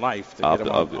Metropolitan Life to get them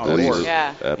on board.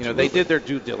 Yeah. They did their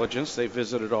due diligence. They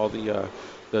visited all the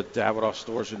Davidoff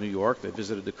stores in New York. They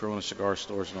visited the Corona Cigar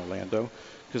stores in Orlando.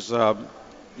 Because,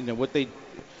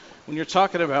 when you're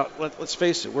talking about, let's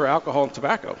face it, we're alcohol and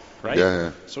tobacco, right?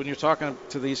 Yeah. So when you're talking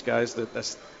to these guys,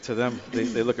 that's to them,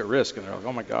 they look at risk and they're like,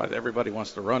 oh my God, everybody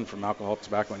wants to run from alcohol,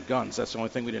 tobacco, and guns. That's the only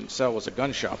thing we didn't sell was a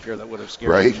gun shop here that would have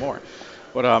scared them more.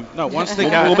 But no, once they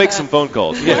got... We'll make some phone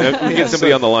calls. We'll get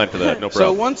somebody on the line for that. No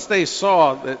problem. So once they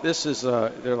saw that this is,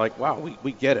 they're like, wow,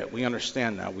 we get it. We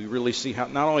understand now. We really see how,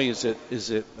 not only is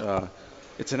it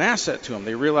it's an asset to them.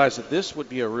 They realize that this would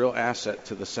be a real asset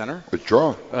to the center. A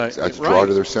draw. That's a draw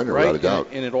to their center, without a doubt.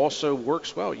 And it also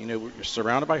works well. You're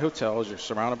surrounded by hotels. You're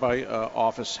surrounded by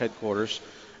office headquarters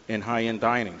and high-end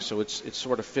dining. So it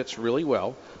sort of fits really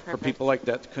well for people like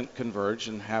that to converge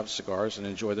and have cigars and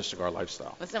enjoy the cigar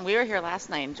lifestyle. Listen, we were here last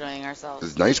night enjoying ourselves.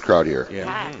 There's a nice crowd here.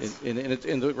 Yeah,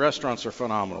 and the restaurants are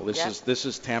phenomenal. This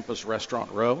is Tampa's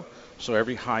Restaurant Row. So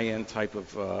every high-end type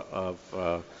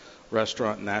of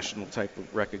restaurant, national type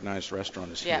of recognized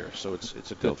restaurant is here. So it's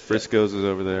a good Del Frisco's is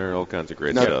over there, all kinds of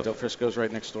great stuff. Del Frisco's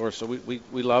right next door. So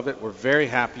we love it. We're very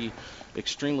happy,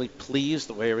 extremely pleased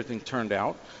the way everything turned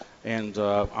out. And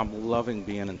I'm loving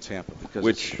being in Tampa.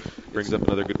 Which brings up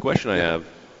another good question I have.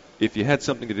 If you had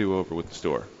something to do over with the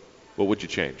store, what would you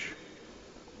change?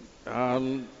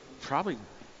 Probably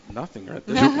nothing right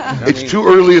this It's too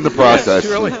early in the process. It's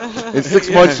too early. In 6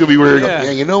 months, you'll be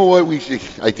wearing you know what?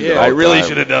 I really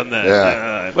should have done that.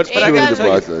 Yeah. But I got to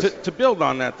tell you, to build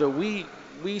on that, though,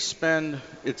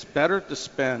 it's better to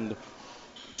spend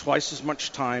twice as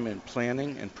much time in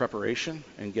planning and preparation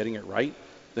and getting it right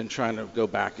than trying to go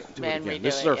back and do it again.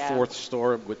 This is our 4th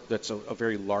store that's a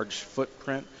very large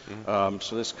footprint.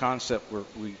 So this concept,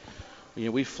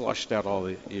 We flushed out all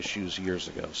the issues years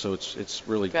ago, so it's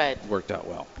really worked out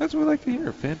well. That's what we like to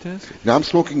hear. Fantastic. Now I'm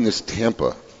smoking this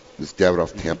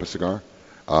Davidoff Tampa cigar.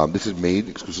 This is made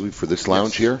exclusively for this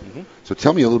lounge here. Mm-hmm. So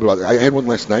tell me a little bit about it. I had one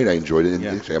last night. I enjoyed it, and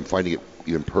actually I'm finding it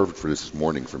even perfect for this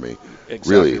morning for me.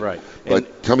 Exactly really. Right.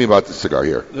 But tell me about the cigar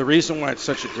here. The reason why it's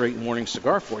such a great morning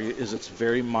cigar for you is it's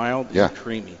very mild and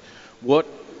creamy. One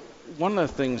of the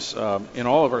things in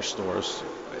all of our stores,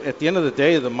 at the end of the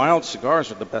day, the mild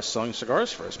cigars are the best-selling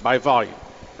cigars for us by volume,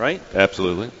 right?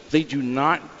 Absolutely. They do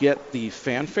not get the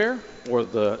fanfare or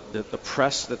the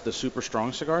press that the super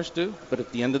strong cigars do, but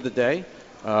at the end of the day,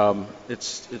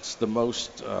 it's the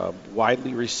most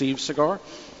widely received cigar.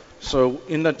 So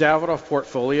in the Davidoff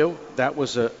portfolio, that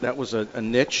was a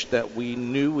niche that we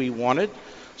knew we wanted.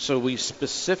 So we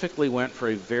specifically went for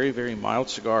a very, very mild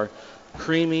cigar,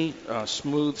 creamy,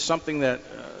 smooth, something that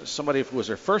somebody, if it was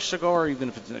their first cigar, or even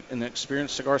if it's an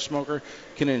experienced cigar smoker,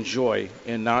 can enjoy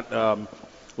and not.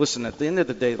 Listen, at the end of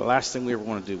the day, the last thing we ever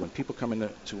want to do when people come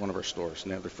into one of our stores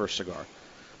and they have their first cigar,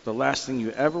 the last thing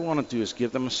you ever want to do is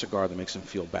give them a cigar that makes them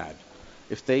feel bad.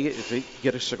 If they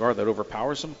get a cigar that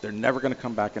overpowers them, they're never going to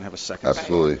come back and have a second.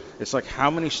 Absolutely. Cigar. It's like how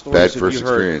many stories have you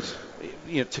heard?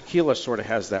 Experience. Tequila sort of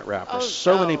has that rap. There's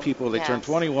many people, they turn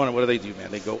 21, and what do,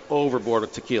 man? They go overboard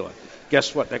with tequila.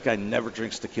 Guess what? That guy never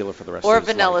drinks tequila for the rest of his life.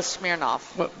 Or vanilla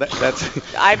Smirnoff. Well,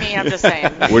 that's. I mean, I'm just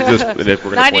saying. We're going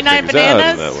to 99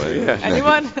 bananas. That way. Yeah.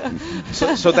 Anyone?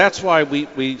 So that's why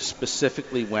we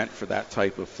specifically went for that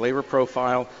type of flavor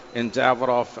profile. And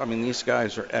Davidoff, I mean, these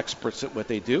guys are experts at what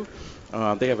they do.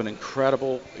 They have an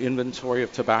incredible inventory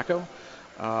of tobacco,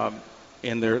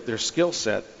 and their skill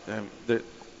set.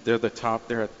 They're at the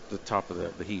top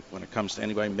of the heap when it comes to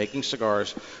anybody making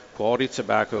cigars, quality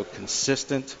tobacco,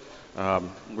 consistent.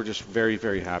 We're just very,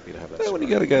 very happy to have that. When you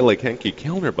got a guy like Henke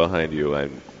Kellner behind you,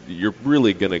 you're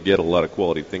really going to get a lot of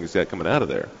quality things coming out of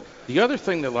there. The other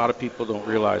thing that a lot of people don't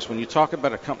realize when you talk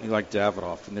about a company like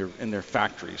Davidoff and their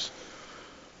factories,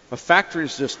 a factory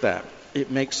is just that. It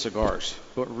makes cigars,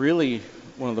 but really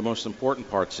one of the most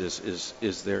important parts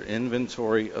is their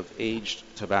inventory of aged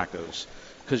tobaccos.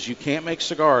 Because you can't make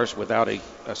cigars without a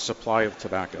supply of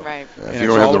tobacco. Right. If you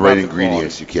don't have the right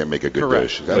ingredients, you can't make a good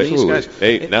dish. Absolutely.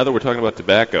 Hey, now that we're talking about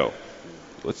tobacco,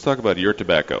 let's talk about your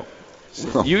tobacco.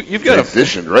 You've got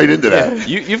transitioned right into that.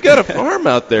 You've got a farm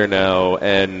out there now,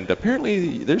 and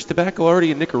apparently there's tobacco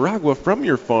already in Nicaragua from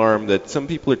your farm that some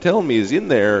people are telling me is in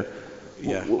there.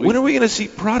 Yeah. When are we going to see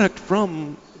product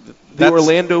from the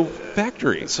Orlando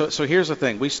factory? So here's the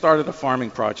thing. We started a farming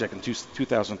project in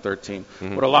 2013.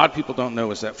 Mm-hmm. What a lot of people don't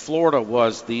know is that Florida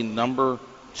was the number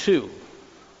 2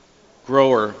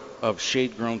 grower of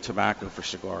shade-grown tobacco for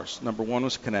cigars. Number 1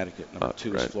 was Connecticut. Number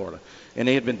 2 was Florida. And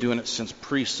they had been doing it since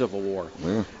pre-Civil War.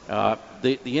 Yeah.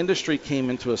 The industry came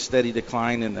into a steady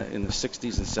decline in the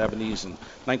 60s and 70s, and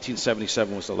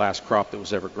 1977 was the last crop that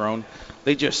was ever grown.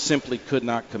 They just simply could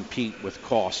not compete with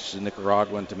costs in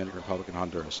Nicaragua and Dominican Republic and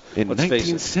Honduras. In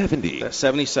 1970?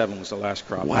 77 was the last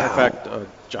crop. Wow. Matter of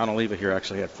fact, John Oliva here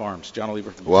actually had farms. John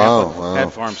Oliva from Tampa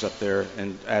had farms up there,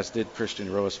 and as did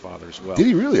Christian Roa's father as well. Did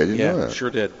he really? I didn't know that. Yeah, sure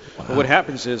did. Wow. But what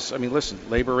happens is, I mean, listen,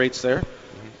 labor rates there,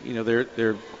 they're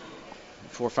 $4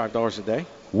 or $5 a day.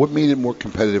 What made it more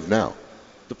competitive now?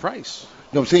 The price.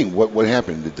 No, I'm saying what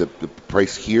happened? Did the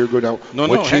price here go down? No.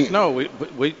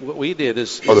 What we did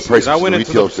is the price of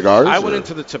retail cigars? I went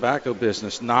into the tobacco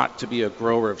business not to be a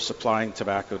grower of supplying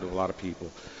tobacco to a lot of people.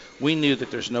 We knew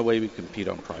that there's no way we compete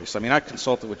on price. I mean, I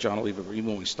consulted with John Oliva even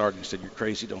when we started. He said, "You're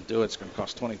crazy, don't do it. It's going to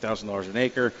cost $20,000 an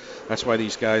acre." That's why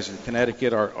these guys in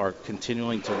Connecticut are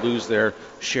continuing to lose their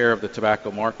share of the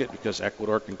tobacco market because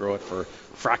Ecuador can grow it for a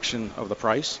fraction of the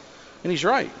price. And he's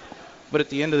right. But at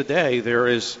the end of the day, there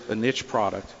is a niche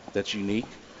product that's unique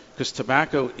because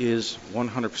tobacco is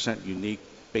 100% unique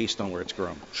based on where it's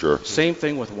grown. Sure. Same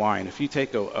thing with wine. If you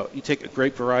take a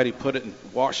grape variety, put it in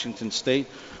Washington State,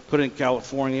 put it in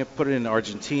California, put it in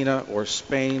Argentina or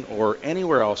Spain or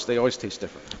anywhere else, they always taste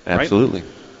different. Absolutely. Right?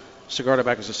 Cigar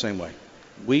tobacco is the same way.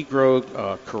 We grow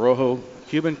Corojo,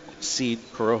 Cuban seed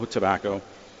Corojo tobacco.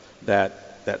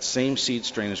 That same seed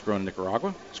strain is grown in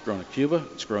Nicaragua, it's grown in Cuba,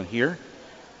 it's grown here.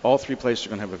 All 3 places are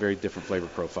going to have a very different flavor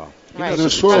profile. Right.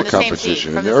 There's soil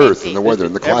composition and the earth and the weather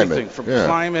and the climate. Everything from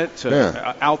climate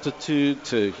to altitude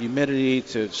to humidity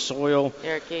to soil.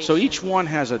 Irrigation. So each one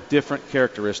has a different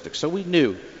characteristic. So we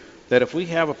knew that if we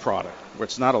have a product where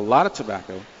it's not a lot of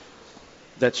tobacco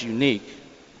that's unique,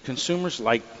 consumers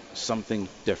like something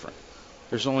different.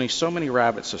 There's only so many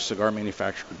rabbits a cigar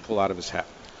manufacturer can pull out of his hat.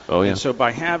 Oh, yeah. And so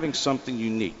by having something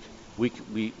unique,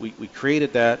 we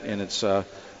created that, and it's an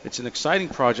exciting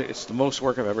project. It's the most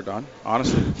work I've ever done,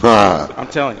 honestly. I'm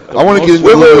telling you. I want to get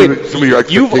into some of your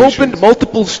expectations. You've opened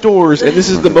multiple stores, and this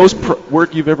is the most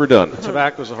work you've ever done.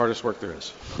 Tobacco is the hardest work there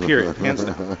is. Period. Hands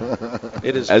down.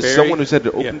 It is. As someone who's had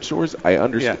to open stores, I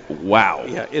understand. Yeah. Wow.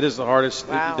 Yeah, it is the hardest.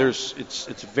 Wow.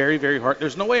 It's very, very hard.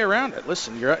 There's no way around it.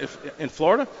 Listen, in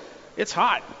Florida, it's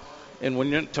hot, and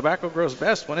when tobacco grows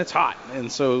best when it's hot,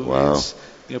 and so it's.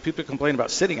 People complain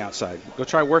about sitting outside. Go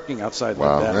try working outside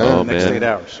like that for the next 8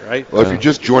 hours, right? Well, if you're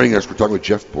just joining us, we're talking with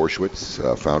Jeff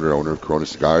Borshwitz, founder and owner of Corona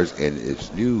Cigars, and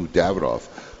its new Davidoff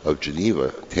of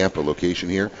Geneva, Tampa location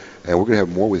here. And we're going to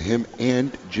have more with him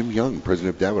and Jim Young,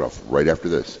 president of Davidoff, right after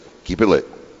this. Keep it lit.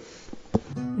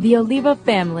 The Oliva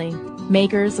family,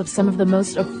 makers of some of the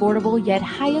most affordable yet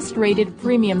highest rated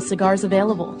premium cigars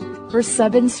available. For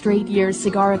 7 straight years,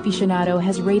 Cigar Aficionado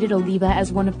has rated Oliva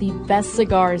as one of the best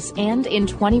cigars, and in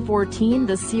 2014,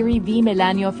 the Serie V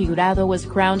Melanio Figurado was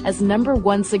crowned as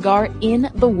 #1 cigar in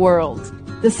the world.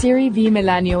 The Serie V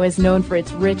Melanio is known for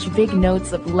its rich, big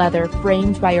notes of leather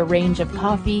framed by a range of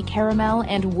coffee, caramel,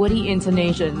 and woody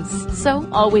intonations. So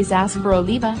always ask for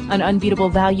Oliva, an unbeatable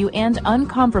value and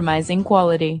uncompromising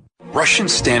quality. Russian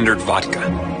standard vodka.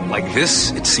 Like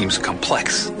this, it seems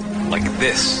complex. Like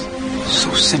this,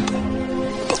 so simple.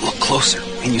 But look closer,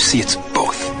 and you see it's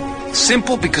both.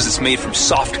 Simple because it's made from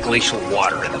soft glacial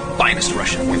water and the finest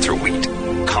Russian winter wheat.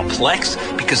 Complex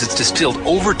because it's distilled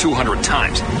over 200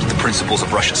 times with the principles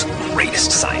of Russia's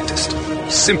greatest scientist.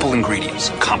 Simple ingredients,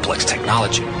 complex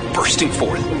technology, bursting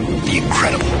forth the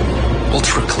incredible.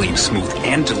 Ultra clean, smooth,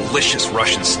 and delicious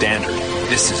Russian standard.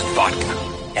 This is vodka,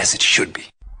 as it should be.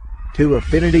 To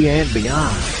affinity and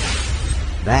beyond.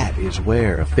 That is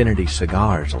where Affinity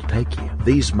Cigars will take you.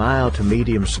 These mild to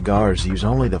medium cigars use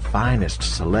only the finest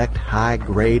select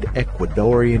high-grade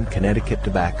Ecuadorian Connecticut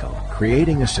tobacco,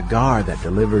 creating a cigar that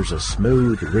delivers a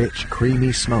smooth, rich,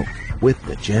 creamy smoke with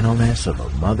the gentleness of a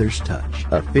mother's touch.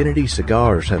 Affinity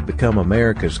Cigars have become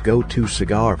America's go-to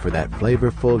cigar for that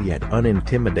flavorful yet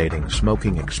unintimidating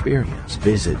smoking experience.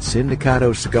 Visit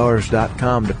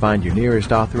syndicatocigars.com to find your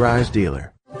nearest authorized dealer.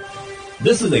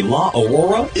 This is a La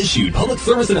Aurora issued public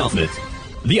service announcement.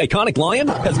 The iconic lion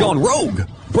has gone rogue.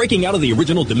 Breaking out of the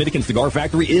original Dominican cigar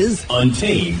factory is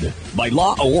Untamed by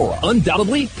La Aurora.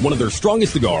 Undoubtedly, one of their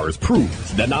strongest cigars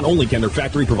proves that not only can their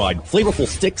factory provide flavorful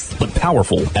sticks, but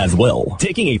powerful as well.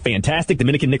 Taking a fantastic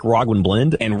Dominican Nicaraguan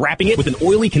blend and wrapping it with an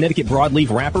oily Connecticut broadleaf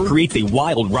wrapper creates a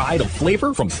wild ride of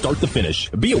flavor from start to finish.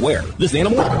 Be aware, this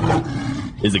animal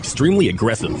is extremely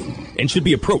aggressive and should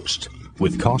be approached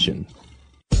with caution.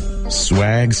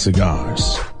 Swag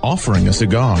Cigars, offering a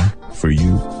cigar for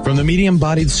you. From the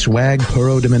medium-bodied Swag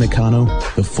Puro Dominicano,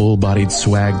 the full-bodied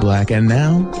Swag Black, and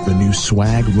now the new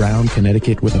Swag Round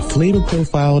Connecticut with a flavor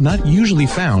profile not usually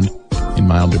found in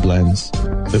milder blends.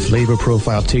 The flavor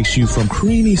profile takes you from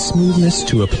creamy smoothness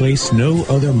to a place no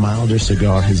other milder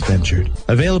cigar has ventured.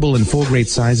 Available in full-grade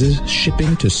sizes,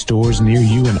 shipping to stores near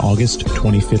you in August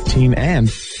 2015, and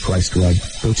priced right.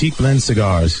 Boutique Blend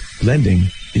Cigars.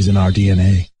 Blending is in our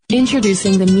DNA.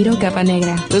 Introducing the Miro Capa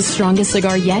Negra, the strongest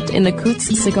cigar yet in the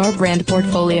Coots cigar brand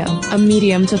portfolio. A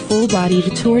medium to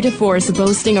full-bodied tour de force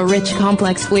boasting a rich,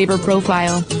 complex flavor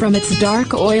profile. From its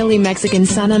dark, oily Mexican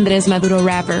San Andres Maduro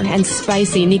wrapper and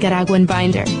spicy Nicaraguan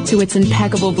binder to its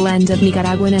impeccable blend of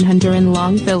Nicaraguan and Honduran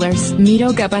long fillers,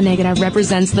 Miro Capa Negra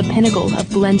represents the pinnacle of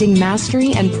blending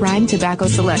mastery and prime tobacco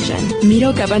selection.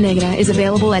 Miro Capa Negra is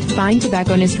available at fine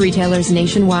tobacconist retailers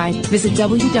nationwide. Visit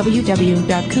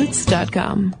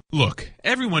www.coots.com. Look,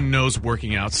 everyone knows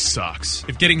working out sucks.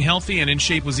 If getting healthy and in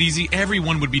shape was easy,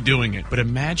 everyone would be doing it. But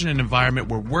imagine an environment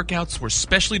where workouts were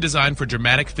specially designed for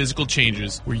dramatic physical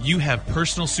changes, where you have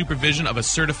personal supervision of a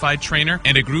certified trainer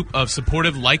and a group of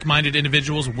supportive, like-minded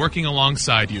individuals working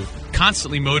alongside you,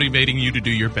 constantly motivating you to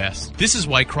do your best. This is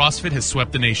why CrossFit has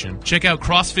swept the nation. Check out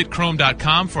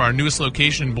CrossFitChrome.com for our newest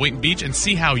location in Boynton Beach and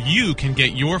see how you can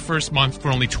get your first month for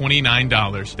only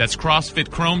 $29. That's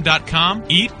CrossFitChrome.com.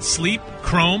 Eat, sleep,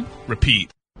 Chrome,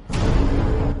 repeat.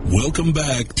 Welcome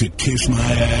back to Kiss My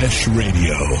Ash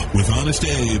Radio with Honest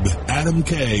Abe, Adam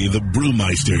K, the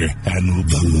Brewmeister, and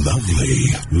the lovely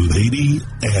Lady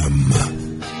M.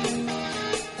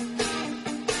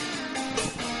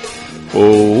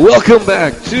 Welcome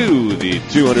back to the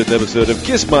 200th episode of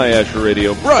Kiss My Ash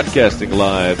Radio, broadcasting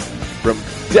live from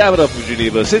Davidoff of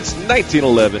Geneva since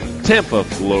 1911, Tampa,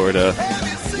 Florida.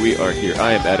 We are here.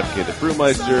 I am Adam K, the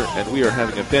Brewmeister, and we are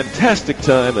having a fantastic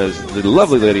time as the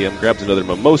lovely Lady M grabs another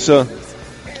mimosa,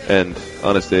 and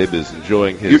Honest Abe is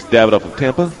enjoying his Davidoff of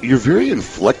Tampa. You're very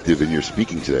inflective in your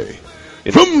speaking today.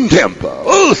 From Tampa,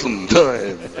 awesome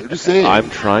time. I'm just saying.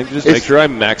 I'm trying to just make sure I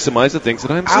maximize the things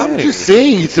that I'm saying. I'm just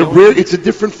saying it's a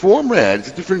different format. It's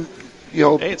a different,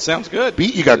 Hey, it sounds good.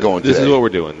 Beat you got going This today. is what we're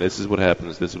doing. This is what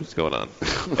happens. This is what's going on.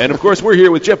 And, of course, we're here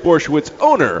with Jeff Borshowitz,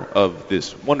 owner of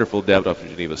this wonderful Davidoff of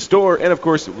Geneva store. And, of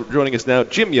course, joining us now,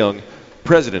 Jim Young,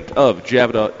 president of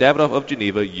Davidoff of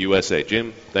Geneva, USA.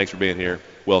 Jim, thanks for being here.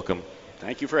 Welcome.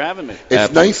 Thank you for having me.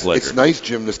 It's nice. Pleasure. It's nice,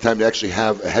 Jim, this time to actually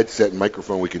have a headset and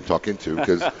microphone we can talk into,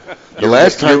 because the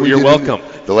last time you're welcome.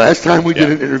 The last time we did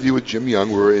an interview with Jim Young,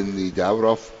 we were in the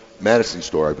Davidoff Madison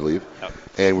store, I believe,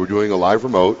 and we're doing a live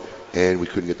remote, and we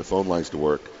couldn't get the phone lines to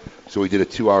work, so we did a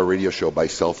 2-hour radio show by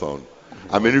cell phone.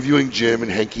 I'm interviewing Jim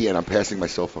and Henke, and I'm passing my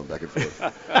cell phone back and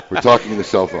forth. We're talking in the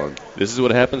cell phone. This is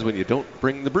what happens when you don't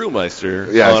bring the Brewmeister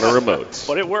on a remote.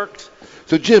 But it worked.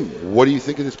 So, Jim, what do you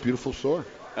think of this beautiful store?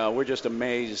 We're just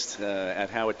amazed at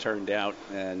how it turned out,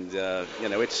 and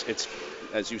it's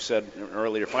as you said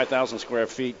earlier, 5,000 square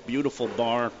feet, beautiful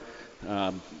bar,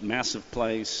 massive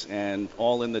place, and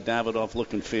all in the Davidoff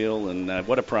look and feel. And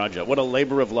what a project! What a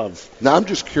labor of love. Now, I'm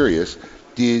just curious.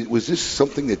 Was this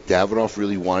something that Davidoff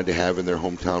really wanted to have in their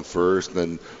hometown first, and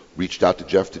then reached out to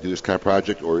Jeff to do this kind of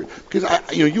project? Or because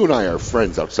you and I are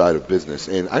friends outside of business,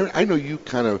 and I know you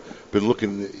kind of been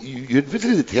looking. You had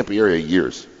visited the Tampa area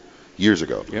years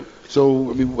ago. Yep. So,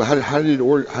 I mean, how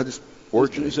this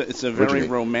originate? It's a very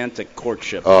romantic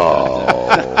courtship.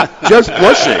 Oh, just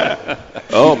blushing.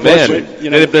 Oh, man.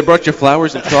 They brought you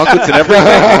flowers and chocolates and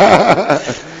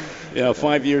everything?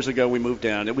 5 years ago we moved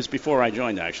down. It was before I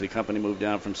joined, actually. The company moved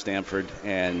down from Stanford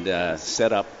and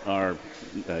set up our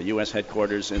U.S.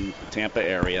 headquarters in the Tampa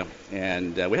area.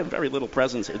 And we had very little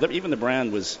presence here. Even the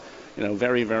brand was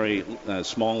very, very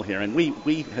small here. And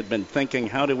we had been thinking,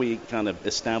 how do we kind of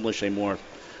establish a more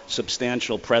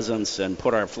substantial presence and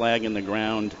put our flag in the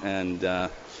ground? And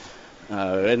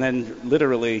then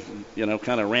literally,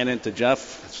 kind of ran into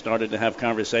Jeff, started to have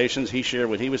conversations. He shared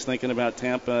what he was thinking about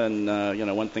Tampa, and,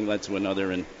 one thing led to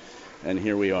another, and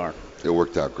here we are. It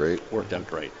worked out great.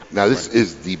 Now, this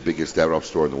is the biggest Davidoff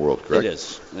store in the world, correct? It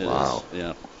is. Wow.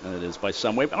 Yeah, it is by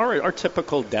some way. Our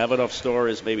typical Davidoff store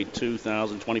is maybe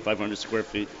 2,000, 2,500 square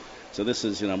feet. So this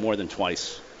is, more than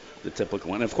twice the typical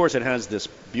one. And of course, it has this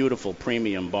beautiful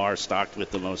premium bar stocked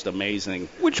with the most amazing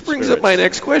Which brings spirits. up my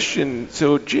next question.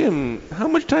 So, Jim, how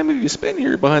much time have you spent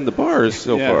here behind the bars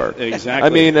so far? Exactly. I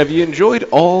mean, have you enjoyed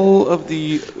all of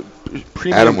the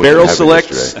premium barrel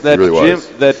selects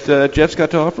that Jeff's got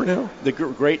to offer now? The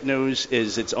great news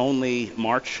is it's only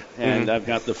March, and I've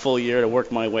got the full year to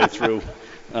work my way through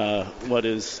what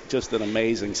is just an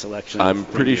amazing selection. I'm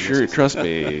pretty sure, trust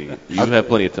me, you have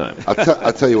plenty of time.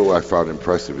 I'll tell you what I found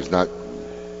impressive is not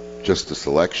just the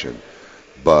selection,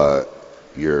 but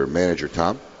your manager,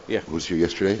 Tom, who was here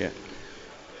yesterday. Yeah.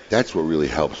 That's what really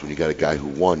helps when you got a guy who,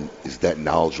 one, is that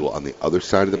knowledgeable on the other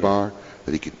side of the bar,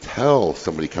 that he could tell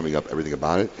somebody coming up everything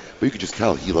about it, but you could just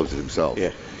tell he loves it himself.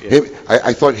 Yeah.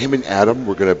 I thought him and Adam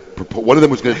were going to one of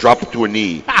them was going to drop to a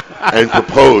knee and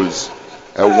propose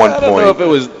at one point. I don't know if it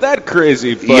was that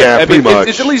crazy, but pretty much.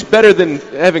 It's at least better than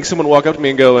having someone walk up to me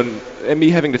and go, and me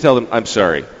having to tell them, I'm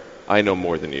sorry, I know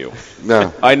more than you.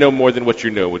 No. I know more than what you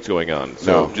know what's going on.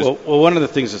 So Well, one of the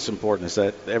things that's important is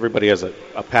that everybody has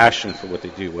a passion for what they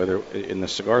do, whether in the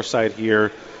cigar side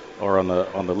here or on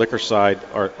the liquor side.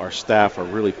 Our staff are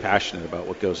really passionate about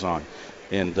what goes on.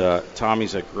 And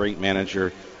Tommy's a great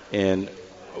manager. And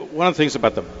one of the things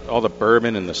about all the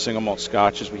bourbon and the single malt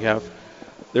scotches we have,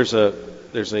 there's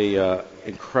a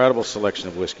incredible selection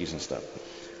of whiskeys and stuff.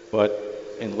 But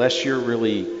unless you're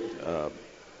really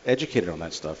educated on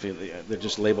that stuff, they're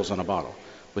just labels on a bottle.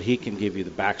 But he can give you the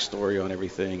backstory on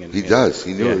everything. And he does.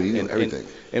 He knew everything.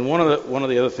 And one of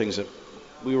the other things that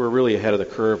we were really ahead of the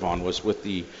curve on was with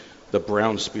the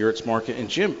brown spirits market. And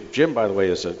Jim, by the way,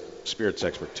 is a spirits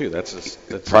expert too. That's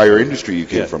prior industry you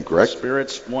came from, correct?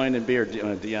 Spirits, wine, and beer,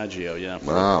 Diageo, yeah.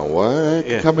 Wow, what?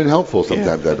 Yeah. Come in helpful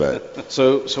sometimes, I bet.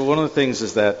 So one of the things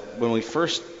is that when we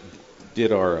first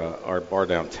did our bar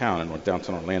downtown in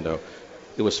downtown Orlando,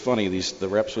 it was funny. The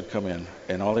reps would come in,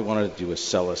 and all they wanted to do was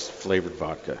sell us flavored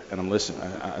vodka. And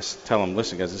I tell them,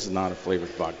 listen, guys, this is not a flavored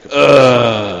vodka.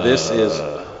 This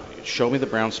is. Show me the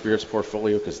brown spirits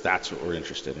portfolio, because that's what we're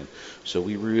interested in. So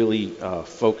we really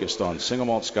focused on single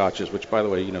malt scotches, which, by the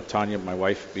way, Tanya, my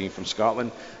wife, being from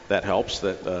Scotland, that helps.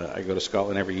 That I go to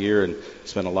Scotland every year and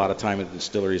spend a lot of time in the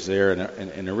distilleries there,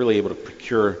 and are really able to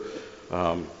procure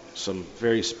some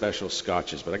very special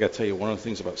scotches. But I got to tell you, one of the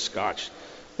things about Scotch,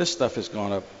 this stuff has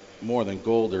gone up more than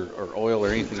gold or oil or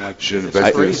anything like that. Should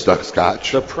invest in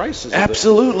Scotch. The prices.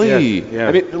 Absolutely. Yeah.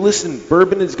 I mean, listen,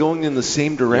 bourbon is going in the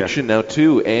same direction now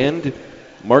too, and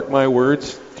mark my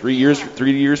words,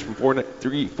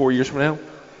 4 years from now?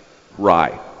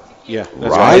 Rye. Yeah,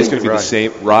 rye is going to be the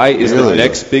same. Rye is the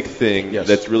next big thing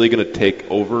that's really going to take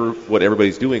over what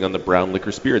everybody's doing on the brown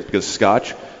liquor spirits, because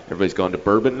Scotch, everybody's gone to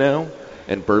bourbon now,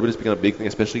 and bourbon has become a big thing,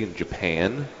 especially in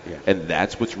Japan, and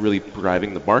that's what's really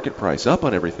driving the market price up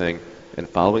on everything. And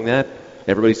following that,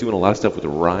 everybody's doing a lot of stuff with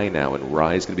rye now, and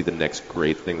rye is going to be the next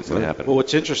great thing that's going to happen. Well,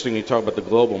 what's interesting, you talk about the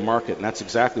global market, and that's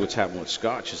exactly what's happening with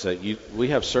Scotch, is that we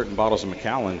have certain bottles of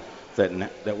Macallan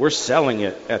that we're selling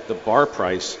it at the bar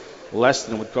price less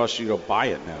than it would cost you to buy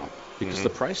it now, because the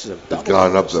prices have doubled. It's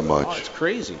gone up that much. Oh, it's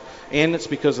crazy. And it's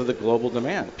because of the global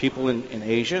demand. People in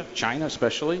Asia, China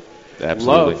especially,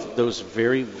 love those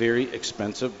very, very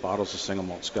expensive bottles of single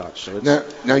malt Scotch. So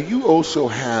it's now you also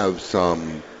have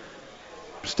some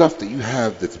stuff that you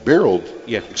have that's barreled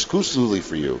exclusively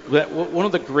for you. One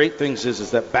of the great things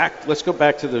is that let's go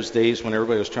back to those days when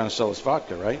everybody was trying to sell us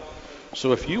vodka, right?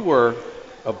 So if you were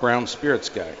a brown spirits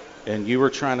guy and you were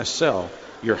trying to sell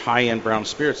your high-end brown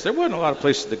spirits, there wasn't a lot of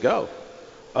places to go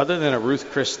other than a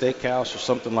Ruth Chris Steakhouse or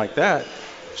something like that.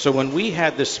 So when we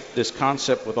had this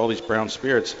concept with all these brown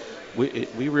spirits,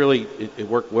 it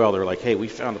worked well. They were like, hey, we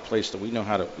found a place that we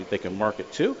know they can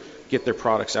market to, get their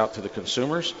products out to the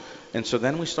consumers. And so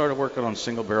then we started working on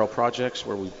single barrel projects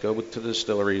where we go to the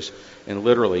distilleries and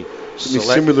literally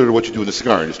similar to what you do in the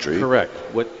cigar industry. Correct.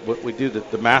 What we do,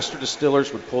 the master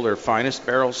distillers would pull their finest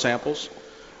barrel samples,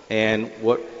 and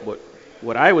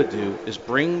what I would do is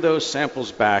bring those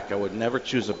samples back. I would never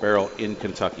choose a barrel in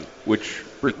Kentucky. Which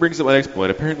brings up my next point.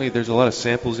 Apparently, there's a lot of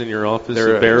samples in your office.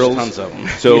 There are barrels. Tons of them.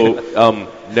 So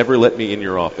never let me in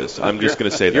your office. I'm just going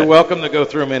to say that. You're welcome to go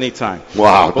through them anytime.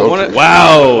 Wow.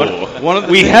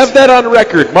 We have that on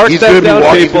record. Mark that down,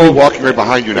 people. He's going to be walking right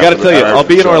behind you now. I got to tell you, I'll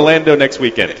be in Orlando next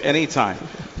weekend. Anytime.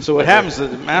 So what happens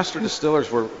is the master distillers,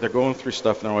 they're going through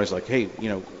stuff, and they're always like, hey,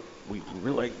 you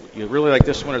really like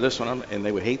this one or this one? And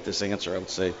they would hate this answer. I would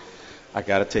say, I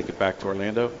got to take it back to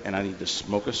Orlando, and I need to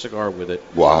smoke a cigar with it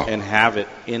and have it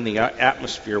in the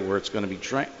atmosphere where it's going to be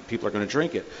people are going to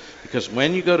drink it. Because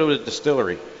when you go to a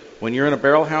distillery, when you're in a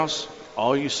barrel house,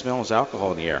 all you smell is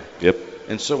alcohol in the air. Yep.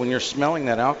 And so when you're smelling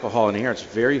that alcohol in the air, it's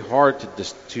very hard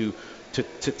to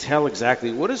tell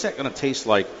exactly what is that going to taste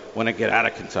like when I get out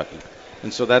of Kentucky.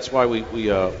 And so that's why we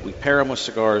pair them with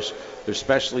cigars. They're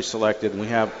specially selected, and we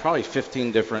have probably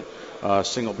 15 different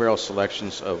single barrel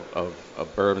selections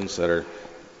of bourbons they're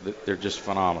just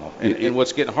phenomenal. And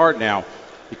what's getting hard now,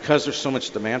 because there's so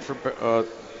much demand for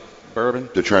bourbon,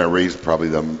 they're trying to raise probably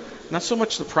them. Not so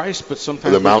much the price, but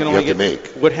sometimes the amount we can only you have to make.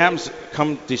 What happens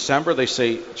come December? They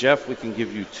say, Jeff, we can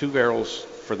give you 2 barrels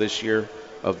for this year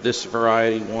of this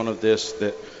variety, one of this.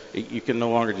 That you can no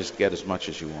longer just get as much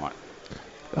as you want.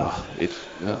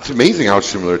 It's amazing how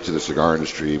similar to the cigar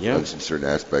industry in certain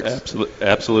aspects.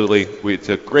 Absolutely. It's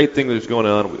a great thing that's going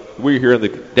on. We're here in the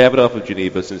Davidoff of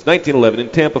Geneva since 1911 in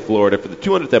Tampa, Florida for the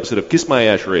 200th episode of Kiss My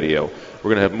Ash Radio.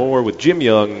 We're going to have more with Jim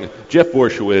Young, Jeff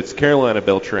Borshowitz, Carolina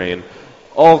Beltrain,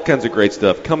 all kinds of great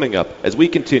stuff coming up as we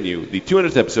continue the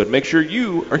 200th episode. Make sure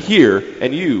you are here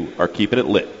and you are keeping it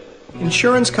lit.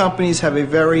 Insurance companies have a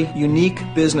very unique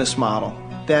business model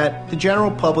that the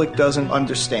general public doesn't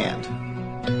understand.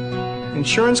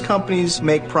 Insurance companies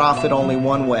make profit only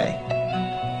one way,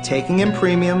 taking in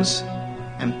premiums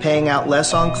and paying out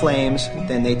less on claims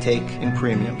than they take in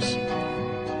premiums.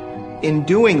 In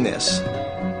doing this,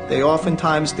 they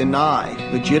oftentimes deny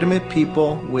legitimate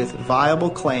people with viable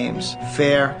claims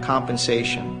fair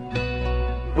compensation.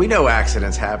 We know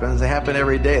accidents happen. They happen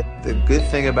every day. The good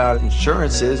thing about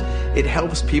insurance is it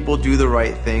helps people do the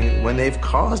right thing when they've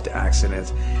caused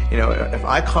accidents. If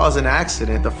I cause an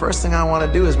accident, the first thing I want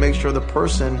to do is make sure the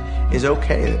person is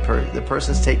okay, the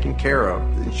person's taken care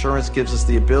of. The insurance gives us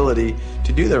the ability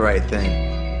to do the right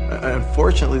thing.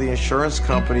 Unfortunately, the insurance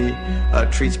company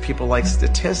treats people like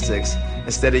statistics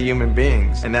instead of human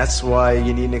beings. And that's why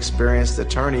you need an experienced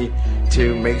attorney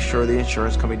to make sure the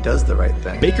insurance company does the right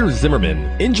thing. Baker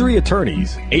Zimmerman, Injury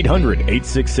Attorneys,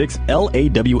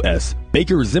 800-866-LAWS,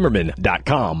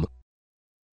 BakerZimmerman.com.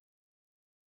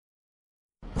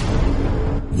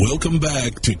 Welcome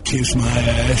back to Kiss My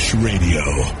Ash Radio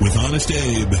with Honest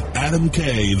Abe, Adam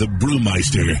K, the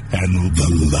Brewmeister, and the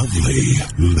lovely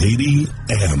Lady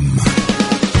M.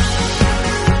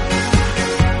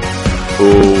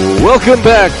 Welcome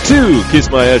back to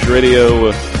Kiss My Ash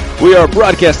Radio. We are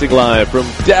broadcasting live from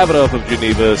Davidoff of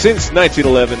Geneva since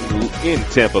 1911 in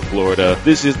Tampa, Florida.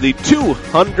 This is the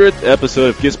 200th episode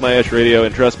of Kiss My Ash Radio,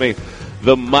 and trust me,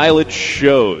 the mileage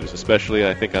shows, especially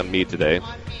I think on me today.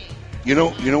 You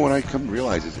know what I come to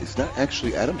realize is it's not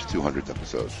actually Adam's 200th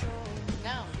episode.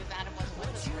 No, because Adam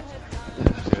wasn't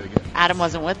with us. Adam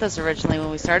wasn't with us originally when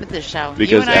we started this show.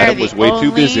 Because Adam was way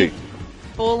too busy.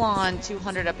 Full-on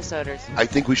 200 episoders. I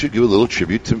think we should give a little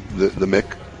tribute to the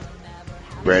Mick.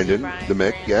 Brandon, the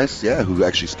Mick, yes, yeah, who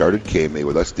actually started KMA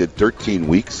with us, did 13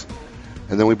 weeks,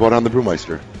 and then we brought on the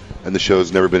Brewmeister, and the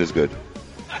show's never been as good.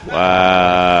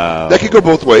 Wow. That could go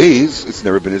both ways. It's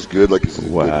never been as good like it's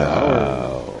good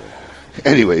now.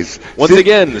 Anyways. Once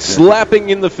again, slapping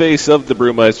in the face of the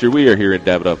Brewmeister, we are here in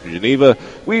Davidoff, Geneva.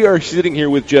 We are sitting here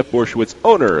with Jeff Borysiewicz,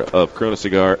 owner of Corona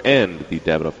Cigar and the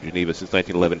Davidoff, Geneva since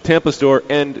 1911 Tampa store,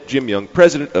 and Jim Young,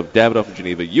 president of Davidoff,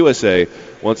 Geneva, USA.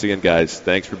 Once again, guys,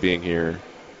 thanks for being here.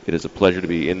 It is a pleasure to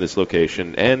be in this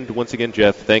location. And once again,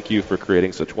 Jeff, thank you for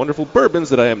creating such wonderful bourbons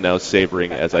that I am now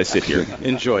savoring as I sit here.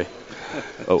 Enjoy.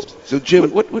 Oh, so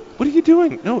Jim, what are you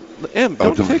doing? No, Em,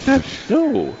 don't take that.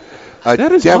 No,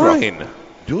 that is mine.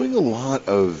 Doing a lot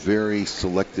of very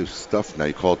selective stuff now.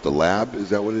 You call it the lab, is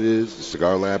that what it is? The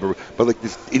cigar lab, but like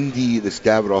this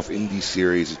Davidoff indie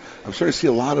series. I'm starting to see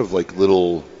a lot of like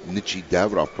little niche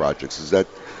Davidoff projects. Is that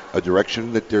a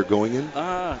direction that they're going in?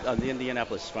 On the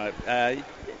Indianapolis 5.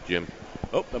 Jim.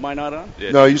 Oh, am I not on?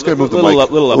 No, you just got to move the mic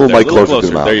a little mic closer to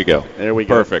the mouth. There you go. There we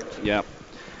go. Perfect. Yeah.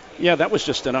 Yeah, that was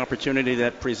just an opportunity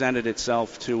that presented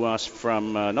itself to us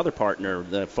from another partner,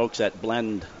 the folks at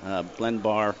Blend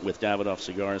Bar with Davidoff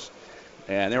Cigars.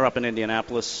 And they're up in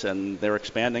Indianapolis, and they're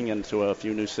expanding into a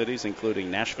few new cities, including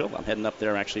Nashville. I'm heading up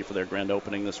there, actually, for their grand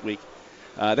opening this week.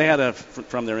 They had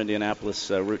from their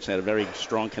Indianapolis roots, had a very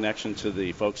strong connection to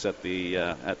the folks at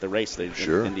the race, the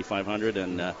Indy 500,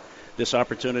 and this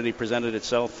opportunity presented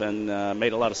itself and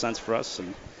made a lot of sense for us.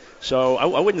 And so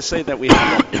I wouldn't say that we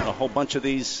have a whole bunch of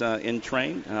these in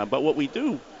train, but what we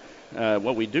do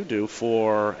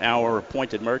for our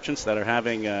appointed merchants that are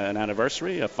having an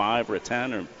anniversary, a 5 or a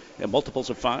 10 or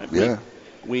multiples of 5,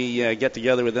 we get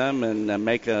together with them and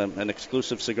make an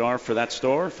exclusive cigar for that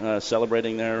store,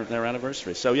 celebrating their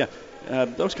anniversary. So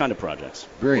those kind of projects.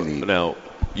 Very neat. Now,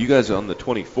 you guys on the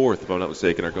 24th, if I'm not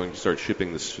mistaken, are going to start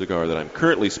shipping the cigar that I'm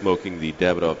currently smoking, the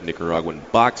Davidoff Nicaraguan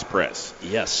Box Press.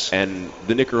 Yes. And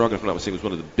the Nicaraguan, if I'm not mistaken, was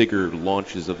one of the bigger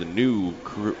launches of the new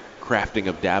crafting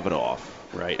of Davidoff.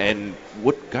 Right. And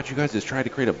what got you guys to try to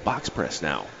create a box press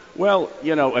now? Well,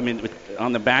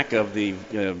 on the back of the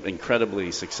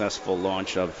incredibly successful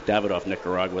launch of Davidoff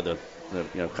Nicaragua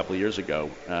a couple of years ago,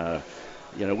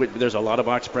 there's a lot of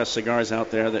box press cigars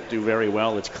out there that do very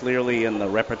well. It's clearly in the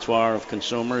repertoire of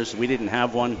consumers. We didn't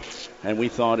have one, and we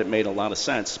thought it made a lot of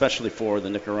sense, especially for the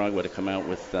Nicaragua to come out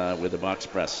with the box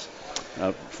press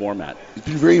format. It's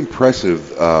been very impressive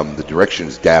the direction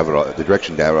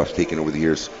Davidoff's taken over the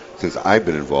years since I've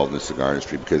been involved in the cigar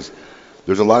industry, because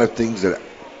there's a lot of things that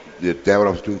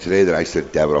Davidoff's doing today that I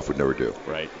said Davidoff would never do.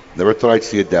 Right. Never thought I'd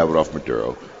see a Davidoff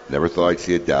Maduro. Never thought I'd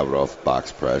see a Davidoff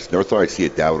box press. Never thought I'd see a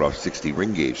Davidoff 60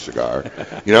 ring gauge cigar.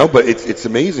 But it's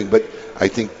amazing. But I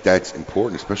think that's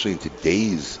important, especially in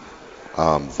today's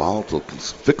volatile,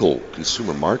 fickle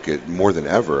consumer market more than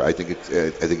ever. I think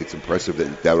it's impressive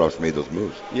that Davidoff's made those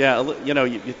moves. Yeah,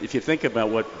 if you think about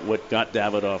what got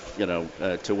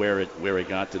Davidoff, to where it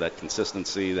got to, that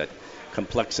consistency, that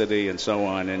complexity, and so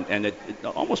on, and it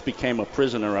almost became a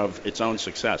prisoner of its own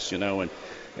success,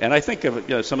 And I think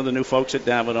some of the new folks at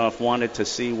Davidoff wanted to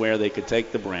see where they could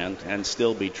take the brand and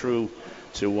still be true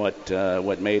to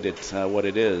what made it what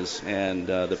it is. And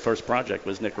the first project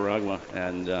was Nicaragua,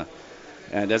 and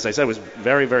as I said, it was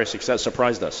very, very successful.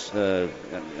 Surprised us.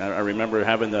 I remember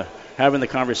having the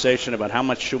conversation about how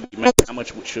much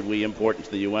should we import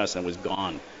into the U.S. and it was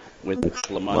gone within a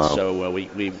couple of months. Wow. So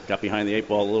we got behind the 8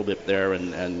 ball a little bit there,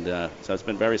 and so it's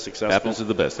been very successful. Happens to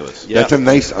the best of us. Yeah. That's a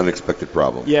nice unexpected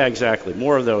problem. Yeah, exactly.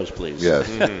 More of those, please. Yes.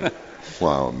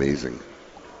 Wow, amazing.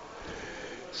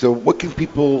 So what can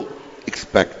people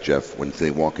expect, Jeff, when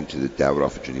they walk into the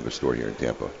Davidoff Geneva store here in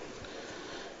Tampa?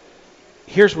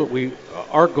 Here's what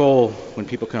our goal when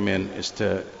people come in is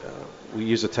we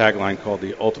use a tagline called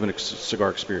the Ultimate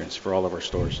Cigar Experience for all of our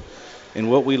stores.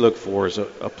 And what we look for is a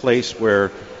place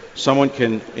where someone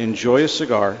can enjoy a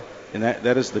cigar, and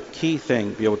that is the key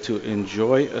thing, be able to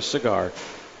enjoy a cigar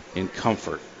in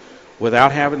comfort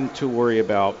without having to worry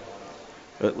about,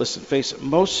 listen, face it,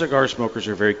 most cigar smokers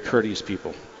are very courteous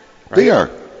people. Right? They are.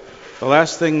 The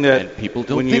last thing that... And people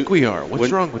don't think we are.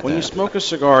 What's wrong with that? When you smoke a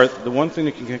cigar, the one thing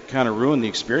that can kind of ruin the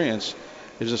experience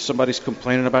is if somebody's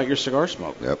complaining about your cigar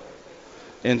smoke. Yep.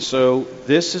 And so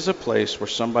this is a place where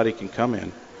somebody can come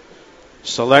in,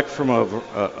 select from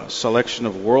a selection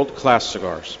of world-class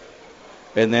cigars,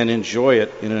 and then enjoy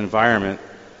it in an environment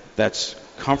that's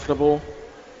comfortable,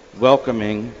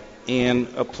 welcoming, and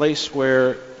a place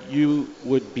where you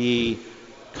would be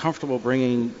comfortable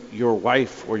bringing your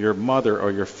wife or your mother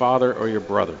or your father or your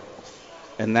brother.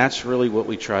 And that's really what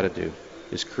we try to do,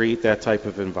 is create that type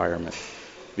of environment.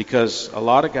 Because a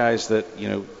lot of guys that,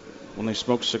 when they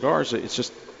smoke cigars, it's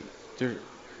just,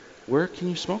 where can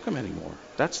you smoke them anymore?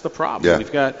 That's the problem. Yeah.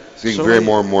 We've got seeing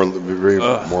more and more.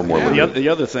 The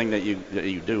other thing that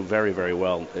you do very, very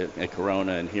well at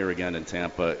Corona and here again in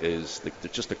Tampa is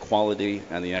just the quality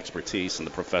and the expertise and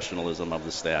the professionalism of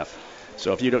the staff.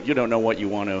 So if you don't know what you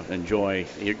want to enjoy,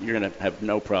 you're going to have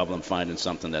no problem finding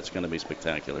something that's going to be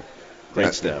spectacular.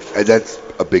 Great staff. And that's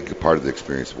a big part of the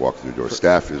experience of walking through the door.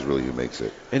 Staff is really who makes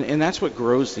it. And that's what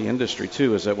grows the industry,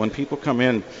 too, is that when people come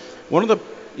in, one of the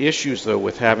issues, though,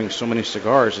 with having so many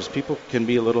cigars is people can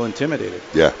be a little intimidated.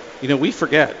 Yeah. We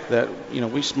forget that,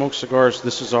 we smoke cigars.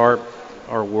 This is our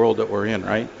world that we're in,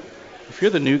 right? If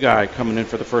you're the new guy coming in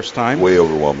for the first time. Way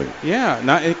overwhelming.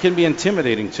 Yeah. It can be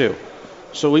intimidating, too.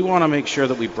 So we want to make sure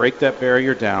that we break that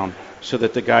barrier down so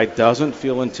that the guy doesn't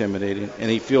feel intimidated and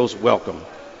he feels welcome.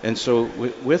 And so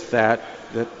with that,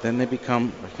 then they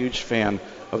become a huge fan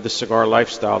of the cigar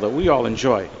lifestyle that we all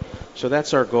enjoy. So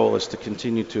that's our goal, is to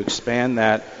continue to expand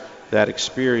that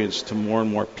experience to more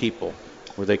and more people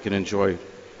where they can enjoy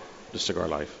the cigar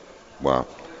life. Wow.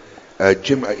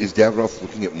 Jim, is Davidoff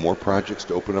looking at more projects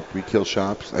to open up retail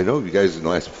shops? I know you guys in the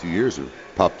last few years have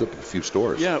popped up a few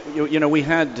stores. Yeah,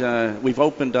 we've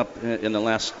opened up in the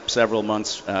last several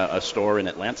months a store in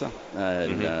Atlanta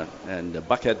and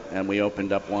Buckhead, and we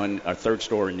opened up our third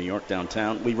store in New York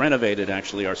downtown. We renovated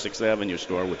actually our 6th Avenue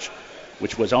store,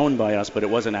 which was owned by us, but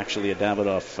it wasn't actually a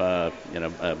Davidoff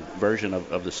version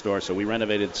of the store. So we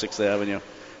renovated 6th Avenue.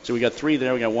 So we got 3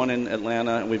 there. We got 1 in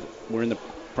Atlanta, and we're in the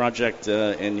project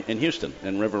in Houston,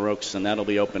 in River Oaks, and that'll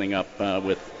be opening up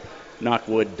with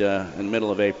Knockwood in the middle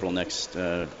of April next,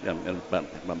 in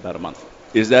about a month.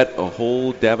 Is that a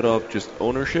whole Davidoff just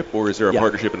ownership, or is there a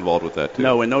partnership involved with that too?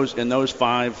 No, in those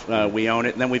 5 we own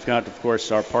it. And then we've got, of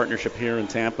course, our partnership here in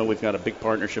Tampa. We've got a big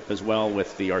partnership as well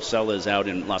with the Arcellas out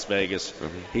in Las Vegas.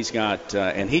 Mm-hmm. He's got,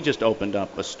 and he just opened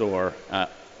up a store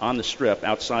on the Strip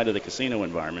outside of the casino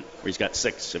environment, where he's got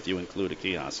 6 if you include a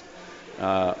kiosk.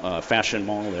 Fashion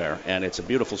mall there, and it's a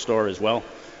beautiful store as well.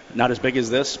 Not as big as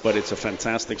this, but it's a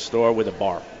fantastic store with a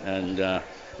bar,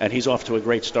 and he's off to a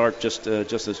great start, just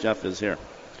as Jeff is here.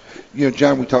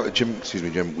 Jim,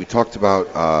 we talked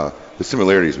about the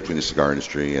similarities between the cigar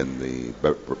industry and the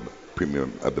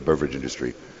the beverage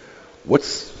industry.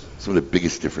 What's some of the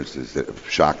biggest differences that have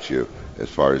shocked you as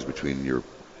far as between your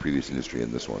previous industry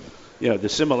and this one? The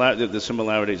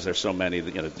similarities, there's so many,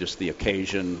 just the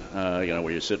occasion,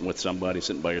 where you're sitting with somebody,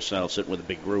 sitting by yourself, sitting with a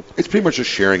big group. It's pretty much a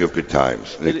sharing of good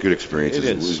times and good experiences.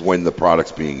 It is when the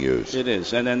product's being used. It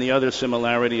is. And then the other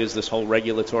similarity is this whole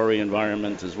regulatory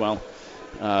environment as well.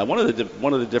 One of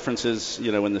the differences,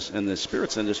 in the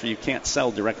spirits industry, you can't sell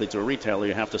directly to a retailer.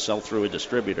 You have to sell through a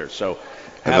distributor. So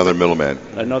another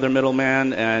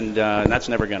middleman, and that's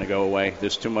never going to go away.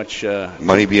 There's too much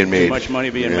money being made. Too much money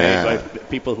being made by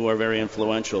people who are very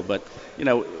influential. But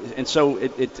and so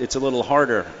it's a little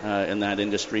harder in that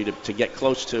industry to get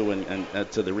close to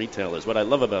and to the retailers. What I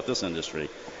love about this industry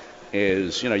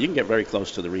is, you can get very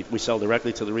close to we sell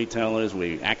directly to the retailers.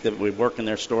 We work in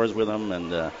their stores with them,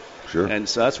 and sure. And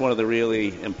so that's one of the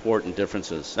really important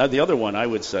differences. The other one I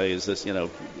would say is this,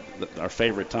 our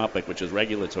favorite topic, which is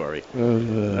regulatory.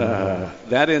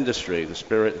 That industry,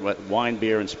 the wine,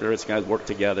 beer, and spirits guys work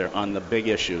together on the big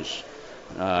issues,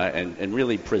 and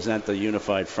really present a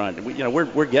unified front.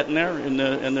 We're getting there in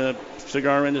the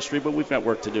cigar industry, but we've got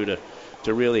work to do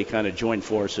to really kind of join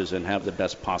forces and have the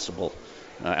best possible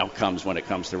outcomes when it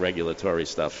comes to regulatory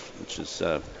stuff, which is.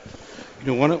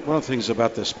 One of the things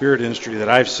about the spirit industry that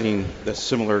I've seen that's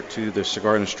similar to the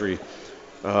cigar industry,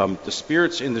 the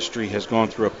spirits industry has gone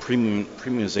through a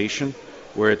premiumization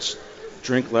where it's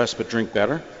drink less but drink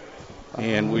better.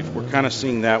 And we're kind of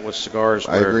seeing that with cigars.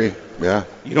 Where I agree, yeah.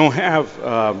 You don't have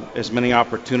as many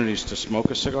opportunities to smoke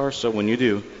a cigar, so when you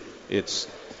do, it's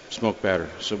smoke better.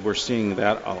 So we're seeing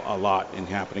that a lot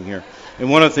happening here. And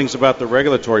one of the things about the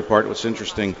regulatory part, what's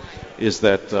interesting, is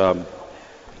that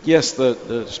yes,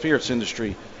 the spirits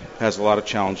industry has a lot of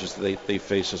challenges that they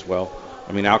face as well.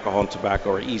 I mean, alcohol and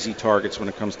tobacco are easy targets when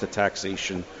it comes to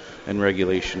taxation and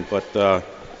regulation, but the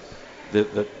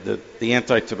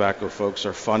anti-tobacco folks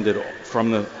are funded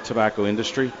from the tobacco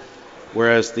industry,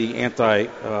 whereas the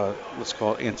anti-alcohol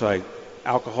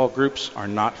groups are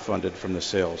not funded from the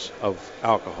sales of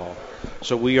alcohol.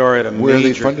 So we are at a Where are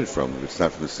they funded from? It's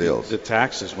not from the sales. The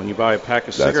taxes. When you buy a pack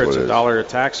of cigarettes, $1 of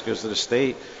tax goes to the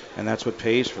state. and that's what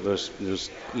pays for those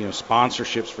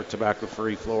sponsorships for Tobacco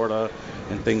Free Florida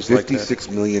and things like that.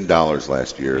 $56 million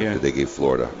last year that they gave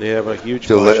Florida. They have a huge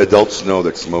to let adults know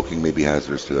that smoking may be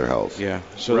hazardous to their health. Yeah,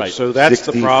 so that's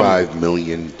the problem. $65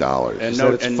 million.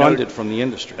 And it's funded from the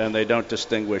industry. And they don't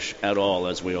distinguish at all,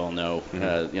 as we all know.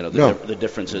 The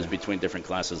differences between different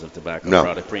classes of tobacco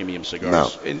product, premium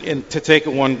cigars. And to take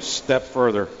it one step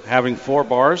further, having 4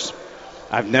 bars,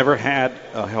 I've never had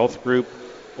a health group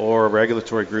or a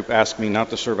regulatory group ask me not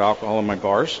to serve alcohol in my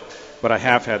bars, but I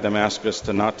have had them ask us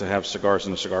not to have cigars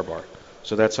in a cigar bar.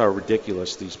 So that's how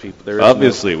ridiculous these people.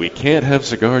 Obviously, we can't have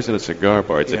cigars in a cigar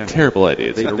bar. It's a terrible idea.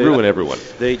 It's going to ruin everyone.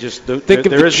 They just think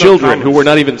of the children who we're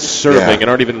not even serving and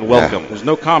aren't even welcome. There's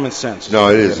no common sense. No,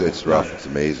 it is. It's rough. It's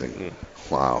amazing.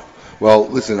 Wow. Well,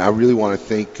 listen, I really want to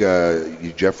thank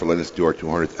you, Jeff, for letting us do our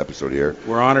 200th episode here.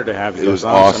 We're honored to have you. It was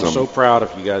awesome. I'm so proud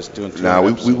of you guys doing 200 Now,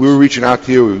 we were reaching out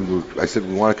to you. I said,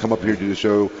 we want to come up here and do the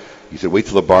show. You said, wait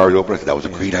till the bar is open. I said, that was a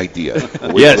great idea.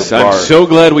 Yes, I'm so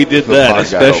glad we did that,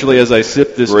 especially as I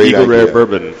sip this Eagle Rare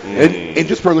bourbon. And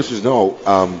just for our listeners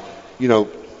know,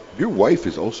 your wife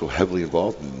is also heavily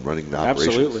involved in running the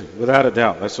operations. Absolutely, without a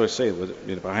doubt. That's what I say.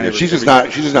 She's just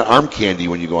not arm candy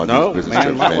when you go on these business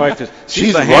trips. My wife is.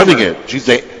 She's running it. She's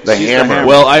the hammer.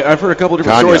 Well, I've heard a couple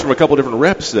different stories from a couple different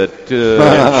reps that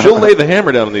she'll lay the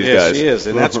hammer down on these guys. She is,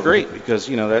 and that's great because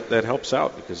that helps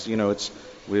out because we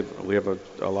have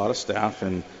a lot of staff,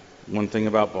 and one thing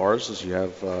about bars is you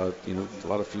have a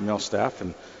lot of female staff,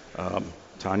 and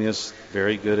Tanya's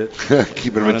very good at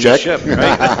keeping them in check. The ship,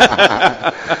 right?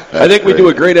 I think we do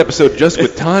a great episode just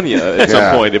with Tanya at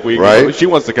some point if she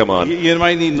wants to come on. You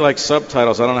might need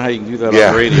subtitles. I don't know how you can do that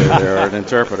on radio there or an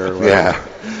interpreter.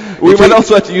 We might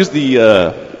also have to use the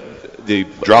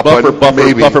drop buffer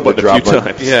button a few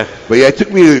times. Yeah. But it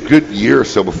took me a good year or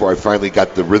so before I finally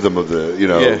got the rhythm of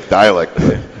the dialect.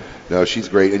 No, she's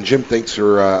great. And Jim, thanks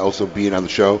for also being on the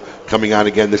show, coming on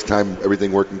again this time.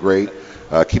 Everything working great.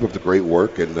 Keep up the great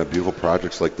work and beautiful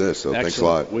projects like this. So Excellent. Thanks a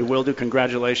lot. We will do.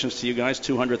 Congratulations to you guys,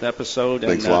 200th episode.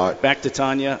 Thanks and, a lot. Back to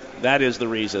Tanya. That is the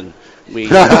reason we.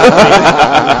 It's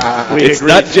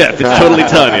not Jeff. It's totally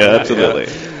Tanya. Absolutely.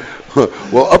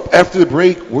 Well, up after the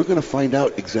break, we're going to find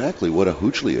out exactly what a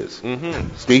hoochly is.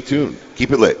 Mm-hmm. Stay tuned.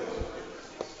 Keep it lit.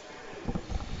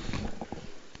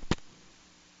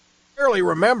 Barely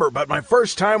remember, but my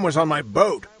first time was on my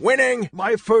boat. Winning!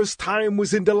 My first time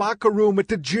was in the locker room at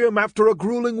the gym after a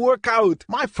grueling workout.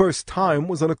 My first time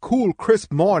was on a cool,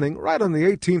 crisp morning right on the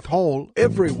 18th hole.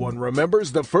 Everyone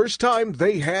remembers the first time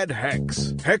they had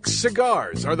Hex. Hex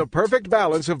cigars are the perfect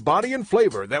balance of body and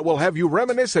flavor that will have you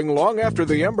reminiscing long after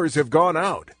the embers have gone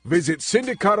out. Visit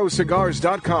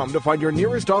syndicatocigars.com to find your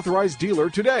nearest authorized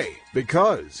dealer today,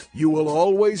 because you will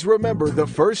always remember the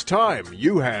first time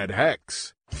you had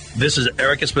Hex. This is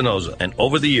Eric Espinoza, and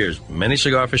over the years, many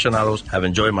cigar aficionados have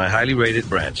enjoyed my highly rated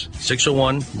brands.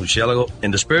 601, Murcielago.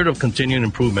 In the spirit of continuing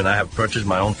improvement, I have purchased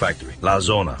my own factory, La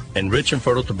Zona, in rich and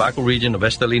fertile tobacco region of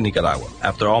Esteli, Nicaragua.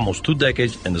 After almost 2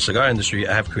 decades in the cigar industry,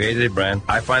 I have created a brand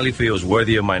I finally feel is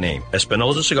worthy of my name.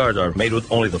 Espinoza cigars are made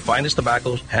with only the finest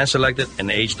tobaccos, hand-selected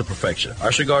and aged to perfection.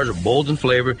 Our cigars are bold in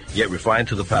flavor, yet refined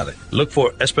to the palate. Look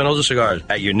for Espinoza cigars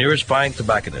at your nearest fine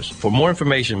tobacconist. For more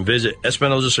information, visit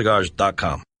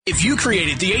EspinozaCigars.com. If you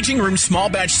created the Aging Room Small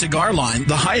Batch Cigar line,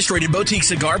 the highest-rated boutique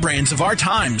cigar brands of our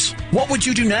times, what would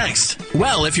you do next?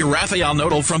 Well, if you're Rafael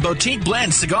Nodal from Boutique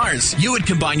Blend Cigars, you would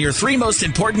combine your 3 most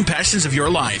important passions of your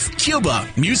life, Cuba,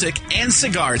 music, and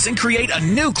cigars, and create a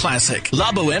new classic,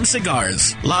 La Boheme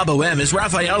Cigars. La Boheme is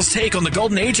Rafael's take on the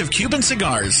golden age of Cuban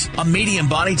cigars. A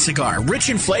medium-bodied cigar, rich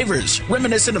in flavors,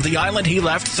 reminiscent of the island he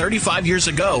left 35 years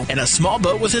ago in a small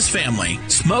boat with his family.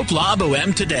 Smoke La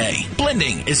Boheme today.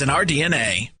 Blending is in our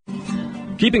DNA.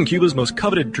 Keeping Cuba's most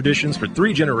coveted traditions for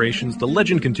 3 generations, the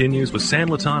legend continues with San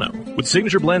Lotano. With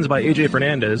signature blends by A.J.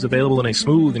 Fernandez available in a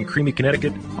smooth and creamy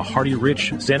Connecticut, a hearty,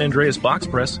 rich San Andreas box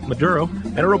press, Maduro,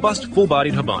 and a robust,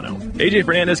 full-bodied Habano. A.J.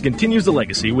 Fernandez continues the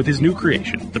legacy with his new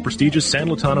creation, the prestigious San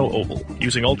Lotano Oval.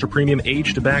 Using ultra-premium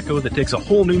aged tobacco that takes a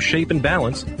whole new shape and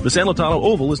balance, the San Lotano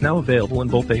Oval is now available in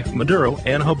both a Maduro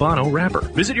and Habano wrapper.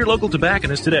 Visit your local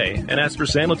tobacconist today and ask for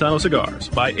San Lotano Cigars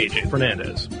by A.J.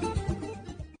 Fernandez.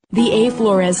 The A.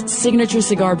 Flores signature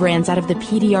cigar brands out of the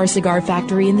PDR Cigar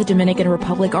Factory in the Dominican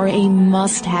Republic are a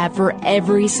must-have for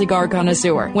every cigar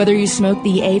connoisseur. Whether you smoke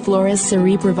the A. Flores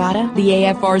Seri Privada, the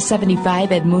AFR 75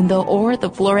 Edmundo, or the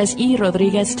Flores E.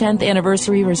 Rodriguez 10th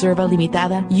Anniversary Reserva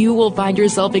Limitada, you will find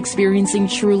yourself experiencing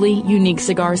truly unique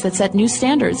cigars that set new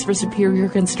standards for superior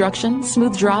construction,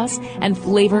 smooth draws, and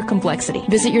flavor complexity.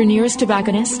 Visit your nearest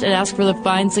tobacconist and ask for the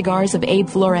fine cigars of Abe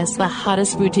Flores, the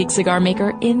hottest boutique cigar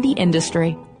maker in the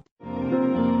industry.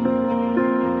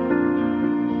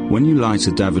 When you light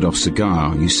a Davidoff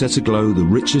cigar, you set aglow the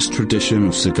richest tradition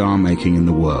of cigar making in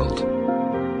the world.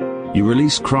 You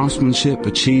release craftsmanship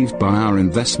achieved by our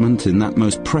investment in that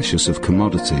most precious of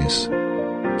commodities,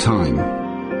 time.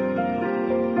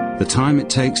 The time it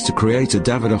takes to create a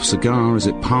Davidoff cigar as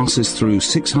it passes through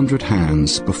 600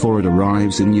 hands before it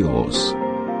arrives in yours.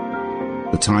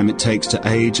 The time it takes to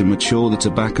age and mature the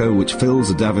tobacco which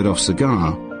fills a Davidoff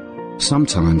cigar,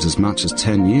 sometimes as much as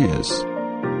 10 years.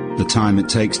 The time it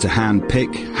takes to hand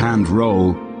pick, hand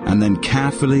roll, and then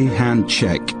carefully hand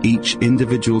check each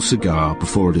individual cigar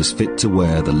before it is fit to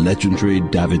wear the legendary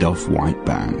Davidoff white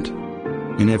band.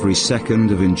 In every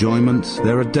second of enjoyment,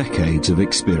 there are decades of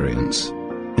experience.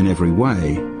 In every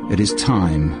way, it is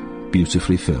time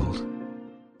beautifully filled.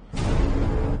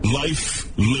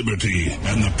 Life, liberty,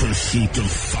 and the pursuit of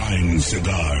fine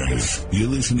cigars. You're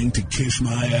listening to Kiss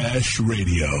My Ash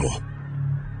Radio.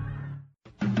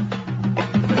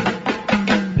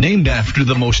 Named after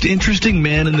the most interesting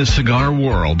man in the cigar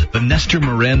world, the Nestor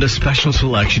Miranda Special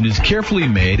Selection is carefully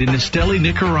made in Esteli,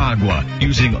 Nicaragua,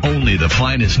 using only the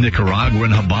finest Nicaraguan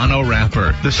Habano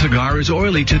wrapper. The cigar is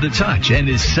oily to the touch and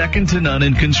is second to none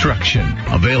in construction.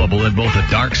 Available in both a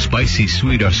dark, spicy,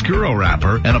 sweet Oscuro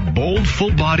wrapper and a bold,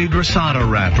 full-bodied Rosado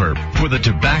wrapper. For the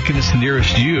tobacconist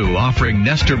nearest you offering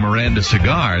Nestor Miranda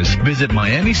cigars, visit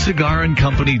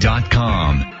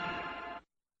MiamiCigarAndCompany.com.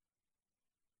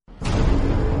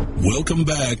 Welcome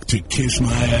back to Kiss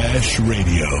My Ash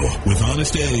Radio with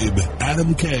Honest Abe,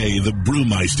 Adam K, the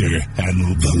Brewmeister,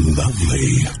 and the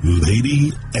lovely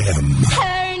Lady M.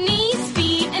 Her knees,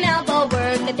 feet, and elbow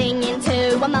work the thing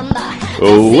into a mamba.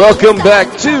 Welcome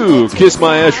back to Kiss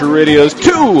My Ash Radio's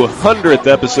 200th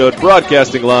episode,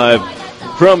 broadcasting live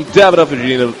from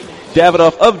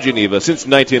Davidoff of Geneva since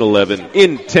 1911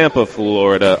 in Tampa,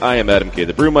 Florida. I am Adam K,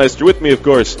 the Brewmeister. With me, of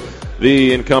course,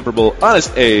 the incomparable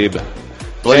Honest Abe.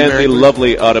 And the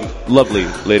lovely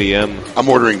Lady M. I'm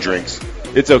ordering drinks.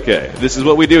 It's okay. This is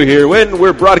what we do here when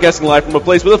we're broadcasting live from a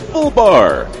place with a full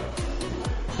bar.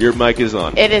 Your mic is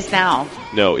on. It is now.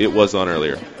 No, it was on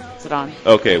earlier. Is it on?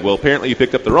 Okay, well, apparently you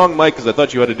picked up the wrong mic because I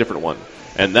thought you had a different one.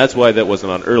 And that's why that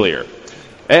wasn't on earlier.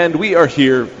 And we are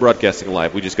here broadcasting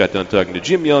live. We just got done talking to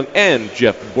Jim Young and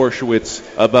Jeff Borshowitz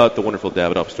about the wonderful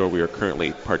Davidoff store we are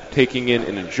currently partaking in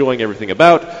and enjoying everything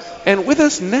about. And with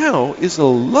us now is a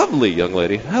lovely young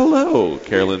lady. Hello,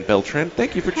 Carolyn Beltran.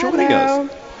 Thank you for joining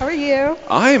us. How are you?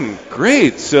 I'm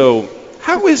great. So,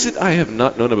 how is it I have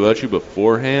not known about you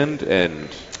beforehand? And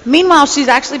meanwhile, she's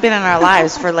actually been in our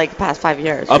lives for like the past 5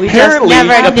 years. Apparently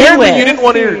you didn't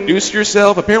want to introduce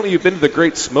yourself. Apparently you've been to the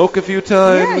Great Smoke a few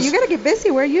times. Yeah, you got to get busy.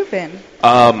 Where you been?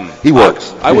 He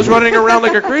works. I was running around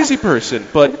like a crazy person,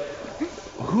 but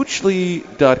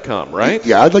Hoochly.com, right?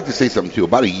 Yeah, I'd like to say something too.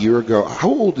 About a year ago, how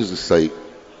old is the site?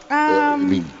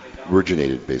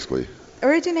 Originated basically.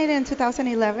 Originated in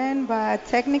 2011, but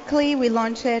technically we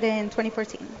launched it in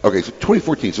 2014. Okay, so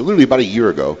 2014. So literally about a year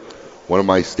ago, one of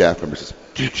my staff members says,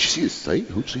 "Dude, did you see his site,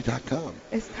 Hoochly.com?"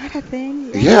 Is that a thing?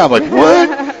 Yeah, I'm like,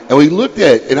 what? And we looked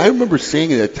at it, and I remember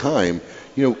saying at that time,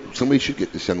 somebody should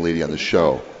get this young lady on the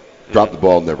show. Drop the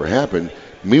ball, never happened.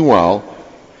 Meanwhile,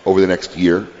 over the next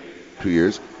year, 2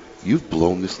 years, you've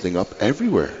blown this thing up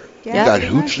everywhere. Yeah, you got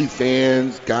Hoochly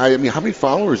fans, guy. I mean, how many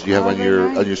followers do you have on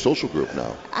your social group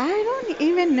now? I don't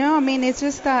even know. I mean, it's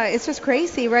just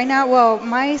crazy right now. Well,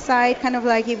 my site kind of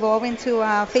like evolved into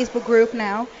a Facebook group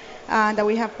now. That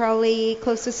we have probably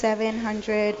close to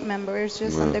 700 members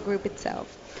just on the group itself.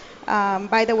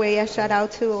 By the way, a shout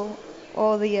out to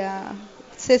all the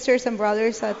sisters and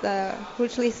brothers at the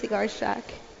Hoochly Cigar Shack.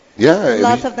 Yeah.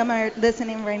 Lots of them are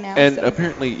listening right now. And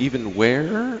apparently even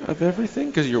wear of everything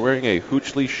because you're wearing a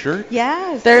Hoochly shirt?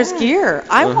 Yes. There's gear.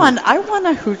 I want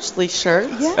a Hoochly shirt.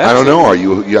 Yeah. I don't know. Are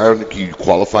you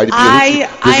qualified to be a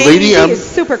Hoochly? Lady M is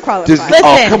super qualified. Listen,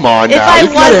 oh, come on now.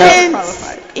 If I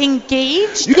wasn't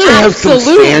engaged, you gotta have some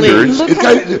standards.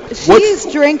 She's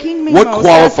drinking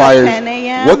mimosas at 10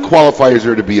 a.m. What qualifies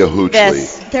her to be a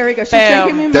Hoochly? There we go. She's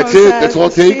drinking mimosas. That's it? That's all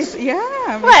it takes?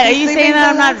 What, are you saying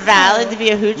that I'm not valid to be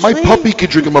a Hoochly? My puppy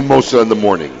could drink a mimosa in the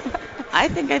morning. I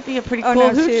think I'd be a pretty cool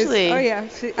Hoochly. Oh, yeah.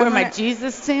 Wear my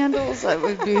Jesus sandals. I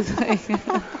would be like...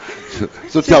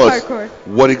 So tell us,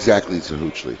 what exactly is a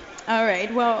Hoochly? All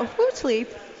right. Well, Hoochly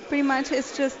pretty much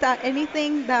is just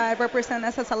anything that represents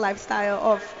us as a lifestyle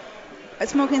of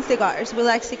smoking cigars. We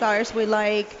like cigars. We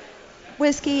like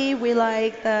whiskey. We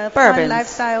like the fun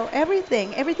lifestyle.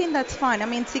 Everything that's fun. I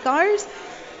mean, cigars...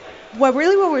 What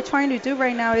we're trying to do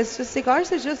right now is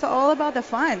cigars is just all about the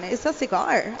fun. It's a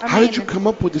cigar. How did you come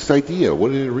up with this idea?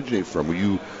 What did it originate from? Were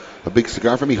you a big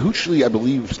cigar family. Huchli, I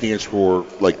believe, stands for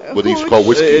like what they used to call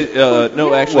whiskey.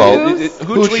 No, actually,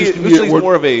 Huchli is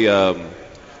more of a.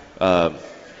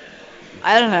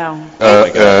 I don't know.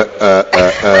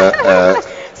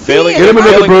 Failing, get him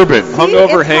another bourbon.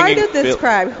 Hungover, it's hanging. Hard to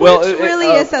describe. Well, really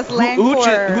is a slang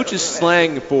Hooch is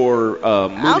slang for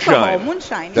moonshine. Alcohol,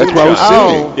 moonshine. That's what I was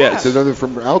saying. Yeah, it's another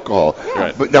from alcohol. Yeah.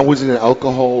 Right. But now, was it an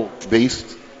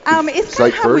alcohol-based it's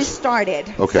kind of how we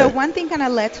started. Okay. So one thing kind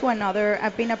of led to another.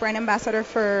 I've been a brand ambassador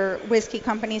for whiskey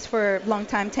companies for a long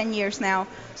time, 10 years now.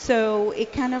 So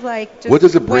it kind of like just what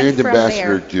does a brand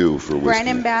ambassador do for whiskey? Brand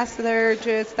ambassador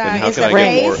just is the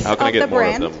face of the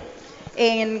brand.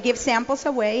 And give samples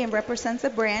away and represents the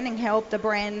brand and help the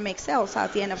brand make sales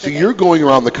at the end of the day. So you're going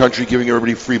around the country giving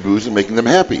everybody free booze and making them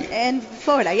happy. In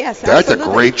Florida, yes. That's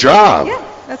absolutely. a great job. Yeah,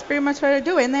 that's pretty much what I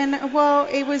do. And then, well,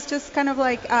 it was just kind of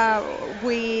like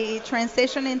we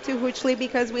transitioned into Huchli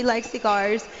because we like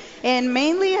cigars. And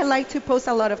mainly I like to post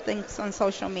a lot of things on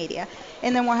social media.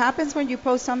 And then what happens when you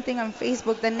post something on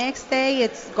Facebook, the next day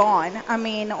it's gone. I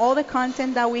mean, all the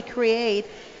content that we create,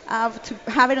 to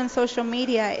have it on social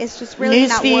media is just really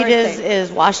not worth it. Newsfeed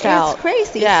is washed out. It's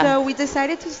crazy. Yeah. So we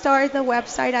decided to start the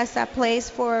website as a place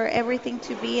for everything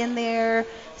to be in there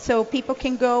so people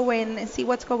can go and see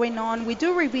what's going on. We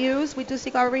do reviews. We do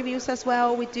cigar reviews as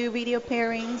well. We do video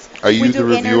pairings. Are you the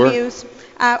reviewer? Interviews.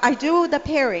 I do the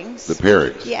pairings. The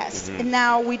pairings. Yes. And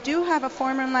now we do have a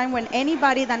form online when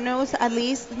anybody that knows at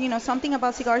least, something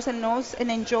about cigars and knows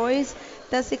and enjoys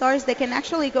the cigars, they can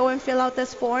actually go and fill out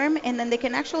this form, and then they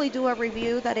can actually do a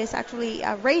review that is actually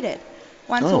rated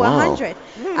 1 to 100.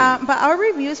 But our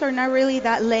reviews are not really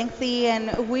that lengthy,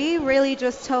 and we really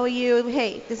just tell you,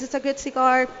 hey, this is a good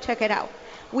cigar, check it out.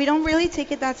 We don't really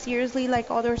take it that seriously like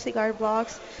other cigar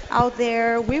blogs out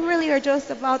there. We really are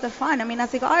just about the fun. I mean, a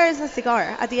cigar is a cigar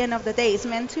at the end of the day. It's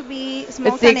meant to be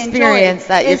smoked and enjoyed. It's the experience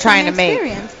that you're trying to make.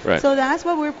 Right. So that's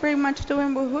what we're pretty much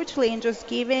doing with Huchli, and just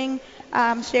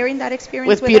sharing that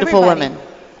experience with beautiful everybody. women.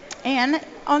 And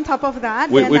on top of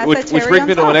that, which brings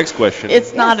me to my next question.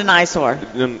 It's not an eyesore.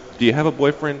 Do you have a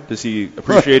boyfriend? Does he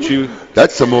appreciate you?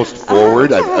 That's the most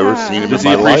forward I've ever seen him in my life. Does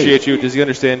he appreciate you? Does he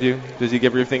understand you? Does he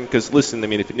give everything? Because listen, I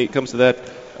mean, if it comes to that,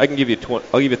 I can give you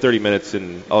I'll give you 30 minutes,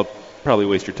 and I'll probably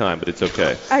waste your time, but it's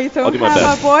okay. I don't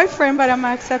have a boyfriend, but I'm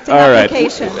accepting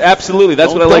applications. Absolutely,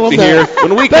 that's what I like to hear.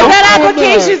 But that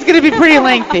application is going to be pretty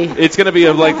lengthy. It's going to be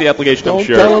a lengthy application, I'm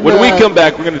sure. When we come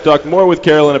back, we're going to talk more with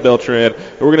Carolina Beltran,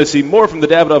 and we're going to see more from the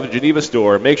Davidoff of Geneva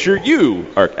store. Make sure you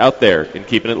are out there and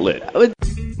keeping it lit.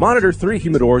 Monitor 3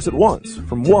 humidors at once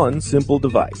from one simple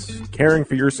device. Caring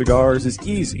for your cigars is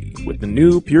easy with the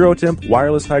new PuroTemp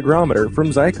wireless hygrometer from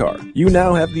Zycar. You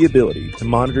now have the ability to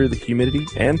monitor the humidity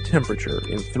and temperature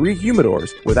in 3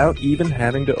 humidors without even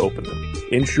having to open them.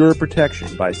 Ensure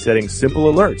protection by setting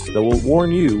simple alerts that will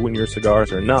warn you when your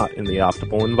cigars are not in the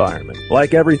optimal environment.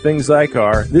 Like everything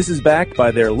Zycar, this is backed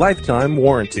by their lifetime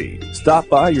warranty. Stop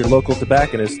by your local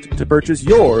tobacconist to purchase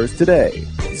yours today.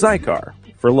 Zycar,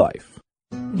 for life.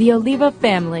 The Oliva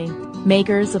family,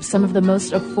 makers of some of the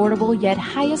most affordable yet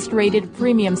highest rated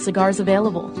premium cigars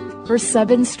available. For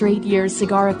 7 straight years,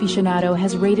 Cigar Aficionado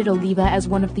has rated Oliva as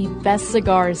one of the best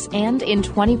cigars, and in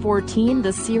 2014,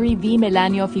 the Serie V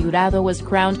Melanio Figurado was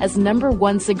crowned as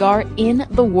 #1 cigar in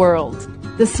the world.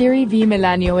 The Serie V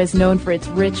Melanio is known for its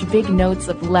rich, big notes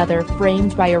of leather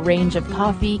framed by a range of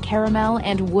coffee, caramel,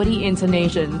 and woody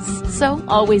intonations. So,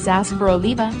 always ask for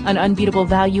Oliva, an unbeatable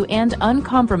value and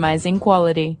uncompromising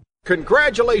quality.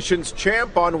 Congratulations,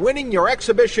 champ, on winning your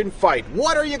exhibition fight.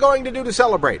 What are you going to do to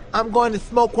celebrate? I'm going to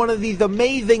smoke one of these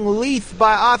amazing Leaf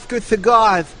by Oscar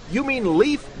cigars. You mean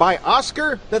Leaf by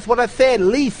Oscar? That's what I said,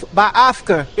 Leaf by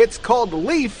Oscar. It's called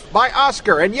Leaf by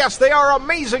Oscar, and yes, they are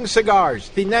amazing cigars.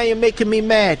 See, now you're making me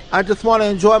mad. I just want to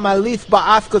enjoy my Leaf by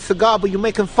Oscar cigar, but you're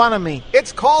making fun of me.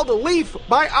 It's called Leaf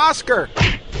by Oscar.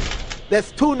 That's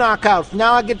 2 knockouts.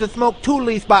 Now I get to smoke 2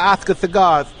 Leaf by Oscar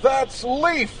cigars. That's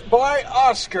Leaf by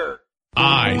Oscar.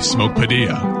 I smoke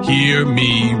Padilla. Hear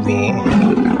me roar.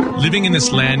 Living in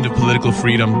this land of political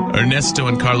freedom, Ernesto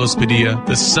and Carlos Padilla,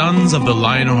 the sons of the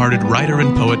lion-hearted writer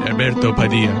and poet Alberto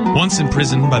Padilla, once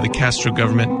imprisoned by the Castro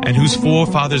government and whose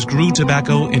forefathers grew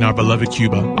tobacco in our beloved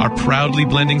Cuba, are proudly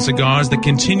blending cigars that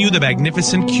continue the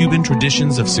magnificent Cuban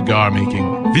traditions of cigar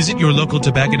making. Visit your local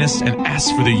tobacconist and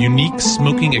ask for the unique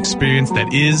smoking experience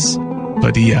that is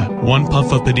Padilla. 1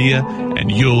 puff of Padilla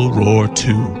and you'll roar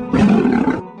too.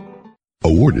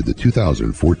 Awarded the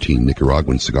 2014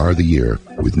 Nicaraguan Cigar of the Year,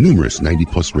 With numerous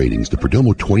 90-plus ratings, the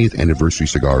Perdomo 20th Anniversary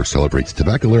Cigar celebrates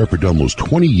Tabacalera Perdomo's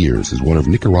 20 years as one of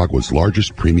Nicaragua's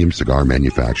largest premium cigar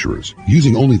manufacturers.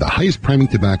 Using only the highest priming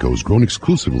tobaccos grown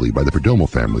exclusively by the Perdomo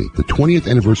family, the 20th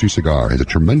Anniversary Cigar has a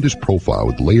tremendous profile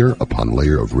with layer upon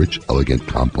layer of rich, elegant,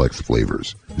 complex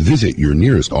flavors. Visit your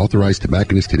nearest authorized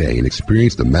tobacconist today and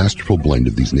experience the masterful blend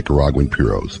of these Nicaraguan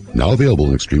puros. Now available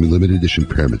in extremely limited edition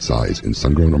pyramid size in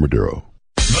sun-grown or Maduro.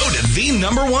 Voted the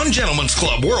 #1 gentleman's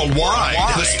club worldwide.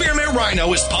 The Spearmint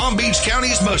Rhino is Palm Beach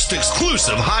County's most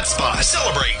exclusive hotspot.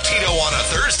 Celebrate Tito on a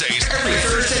Thursdays, every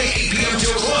Thursday, 8 p.m.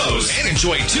 till close. And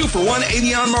enjoy 2-for-1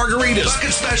 Avion margaritas,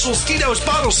 bucket specials, Tito's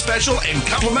bottle special, and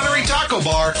complimentary taco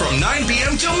bar from 9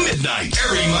 p.m. till midnight.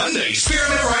 Every Monday,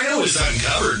 Spearmint Rhino is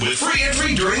uncovered with free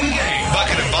entry during the game.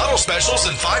 Bucket and bottle specials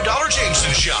and $5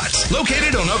 Jameson shots.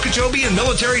 Located on Okeechobee and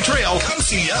Military Trail, come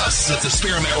see us at the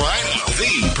Spearmint Rhino,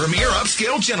 the premier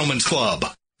upscale gentleman's club.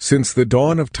 Since the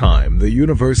dawn of time, the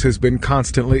universe has been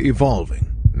constantly evolving.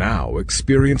 Now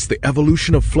experience the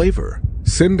evolution of flavor.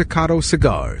 Sindicato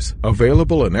cigars,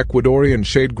 available in Ecuadorian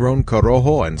shade-grown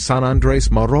Corojo and San Andres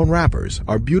Marron wrappers,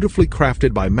 are beautifully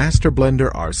crafted by master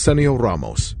blender Arsenio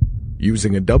Ramos.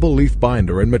 Using a double leaf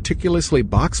binder and meticulously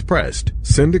box-pressed,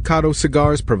 Sindicato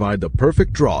cigars provide the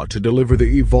perfect draw to deliver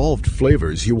the evolved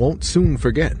flavors you won't soon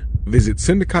forget. Visit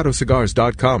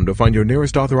syndicatocigars.com to find your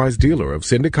nearest authorized dealer of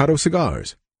Sindicato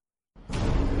cigars.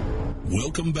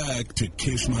 Welcome back to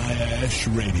Kiss My Ash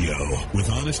Radio with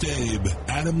Honest Abe,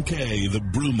 Adam K, the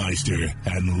Brewmeister,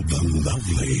 and the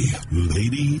lovely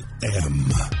Lady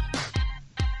M.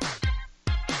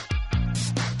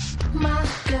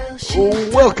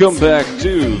 Welcome back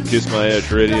to Kiss My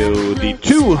Ash Radio, the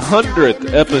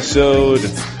 200th episode.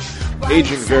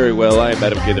 Aging very well. I am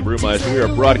Adam K, the Brewmeister. We are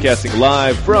broadcasting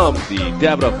live from the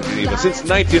Davidoff in Geneva since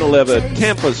 1911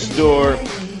 Tampa store.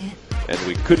 And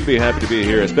we couldn't be happy to be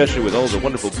here, especially with all the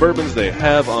wonderful bourbons they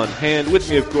have on hand. With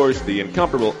me, of course, the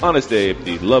incomparable Honest Abe,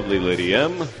 the lovely Lady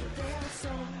M.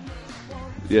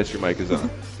 Yes, your mic is on.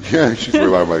 Yeah, she's worried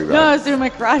about her mic. No, I was doing my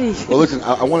karate. Well, listen,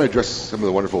 I want to address some of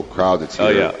the wonderful crowd that's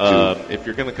here. Oh, yeah. If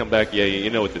you're going to come back, you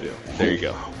know what to do. There you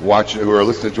go. Who are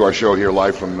listening to our show here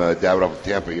live from Davidoff,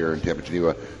 Tampa here in Tampa,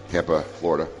 Geneva, Tampa,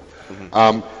 Florida.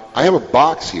 Mm-hmm. I have a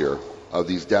box here of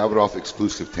these Davidoff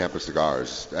exclusive Tampa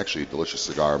cigars. Actually, a delicious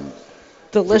cigar.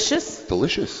 Delicious?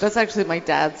 Delicious. That's actually my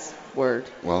dad's word.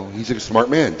 Well, he's a smart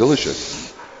man.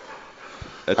 Delicious.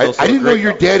 I didn't know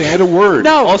your dad had a word.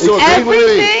 No, also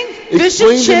everything, fish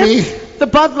and chips, the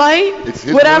Bud Light,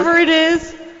 whatever it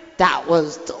is, that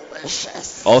was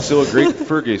delicious. Also a great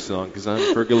Fergie song, because I'm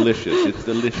Fergalicious. It's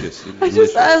delicious.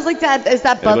 I was like, Dad, is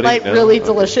that Bud Light really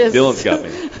delicious? Dylan's got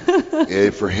me.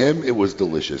 For him, it was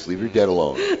delicious. Leave your dad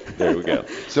alone. There we go.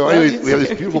 So anyways, we have this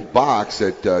beautiful box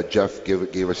that Jeff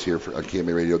gave us here on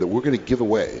KMA Radio that we're going to give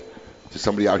away to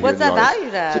somebody out here in the audience. What's that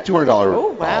valued at? It's a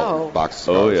 $200 box of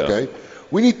cigars, okay?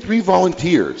 We need 3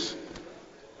 volunteers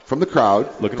from the crowd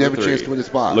to have a chance to win this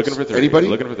box. Looking for 3. Anybody?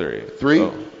 Looking for 3. 3?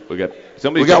 Oh, we got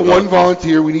somebody. We got 1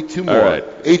 volunteer. We need 2 more. All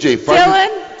right. AJ,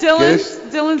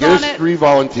 Dylan's get on us it. 3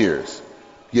 volunteers.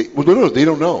 Yeah, well, no, they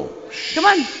don't know. Come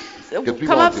on.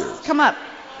 Come up.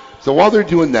 So while they're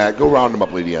doing that, go round them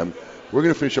up, Lady M. We're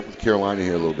going to finish up with Carolina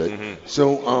here a little bit. Mm-hmm.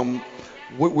 So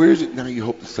where is it now you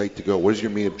hope the site to go? What is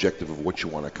your main objective of what you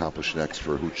want to accomplish next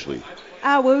for Hoochly?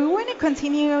 Well, we want to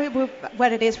continue with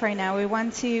what it is right now. We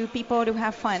want people to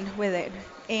have fun with it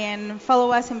and follow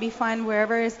us and be fun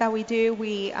wherever it is that we do.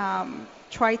 We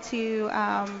try to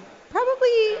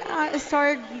probably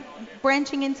start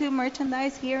branching into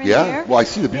merchandise here and there. Yeah, well, I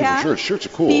see the beautiful shirts. Shirts are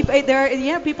cool.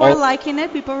 People are liking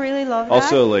it. People really love that.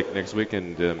 Also, like next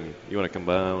weekend, you want to come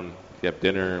down? You have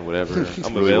dinner and whatever.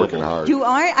 I'm really available. Working hard. You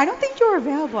are? I don't think you're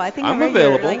available. I think I'm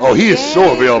available. Like he is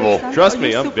so available. Trust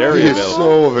me, I'm very available. He is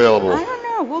so available. I don't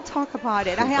know. We'll talk about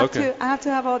it. I have to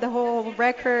have all the whole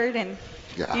record and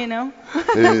you know.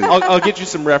 I'll get you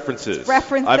some references.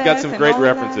 I've got some great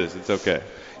references. It's okay.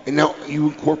 And now you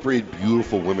incorporate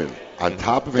beautiful women on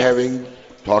top of talking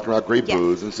about great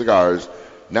booze and cigars.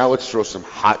 Now let's throw some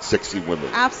hot, sexy women.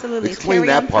 Absolutely. Explain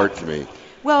that part to me.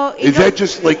 Well, is that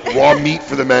just like raw meat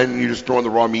for the men? You're just throwing the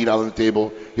raw meat out on the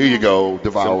table. Here you go,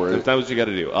 devour it. Sometimes you got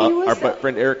to do. Our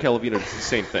friend Eric Calavino does the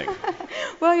same thing.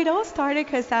 Well, it all started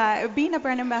because being a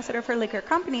brand ambassador for liquor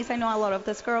companies, I know a lot of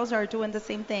those girls are doing the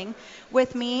same thing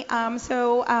with me. And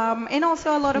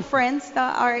also a lot of friends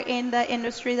that are in the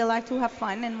industry that like to have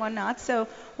fun and whatnot. So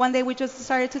one day we just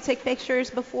started to take pictures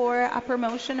before a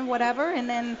promotion and whatever, and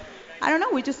then I don't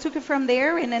know, we just took it from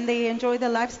there, and then they enjoy the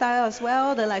lifestyle as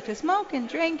well. They like to smoke and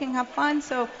drink and have fun,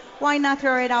 so why not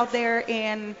throw it out there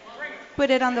and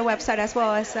put it on the website as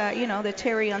well as, the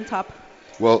cherry on top.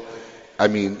 Well, I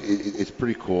mean, it's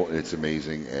pretty cool and it's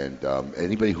amazing. And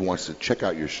anybody who wants to check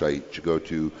out your site should go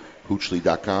to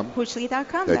Hoochly.com.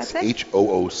 Hoochly.com, that's it.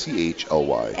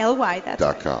 Hoochly. L-Y,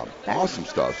 that's .com. Right. Awesome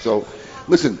stuff. So,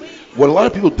 listen, what a lot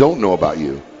of people don't know about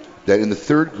you, that in the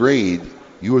 3rd grade,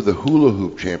 you were the hula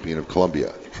hoop champion of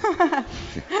Columbia.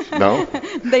 No?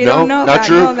 They don't know not that.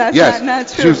 True? No, that's yes. not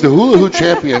true. She was the hula hoop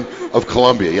champion of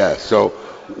Columbia, yes. So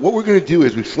what we're going to do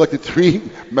is we've selected 3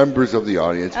 members of the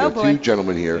audience. We have 2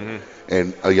 gentlemen here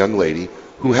and a young lady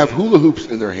who have hula hoops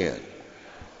in their hand.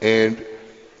 And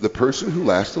the person who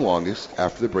lasts the longest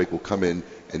after the break will come in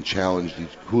and challenge the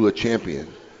hula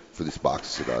champion for this box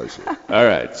of cigars here. All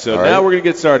right, so now we're going to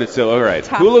get started. So, all right,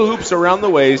 hula hoops around the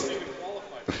waist.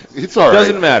 It's all right.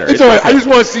 Doesn't matter. It's all right. I just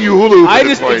want to see you hula hoop at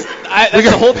this point. That's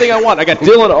the whole thing I want. I got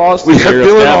Dylan Austin. We have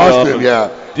Dylan Austin, yeah.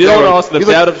 Dylan Austin, the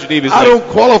Dad of Geneva. I don't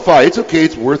qualify. It's okay.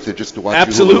 It's worth it just to watch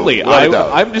Absolutely. you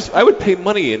hula hoop. I would pay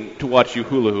money to watch you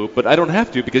hula hoop, but I don't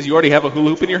have to because you already have a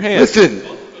hula hoop in your hand. Listen.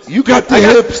 You got the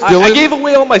hips, Dylan. I gave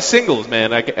away all my singles,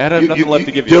 man. I had nothing left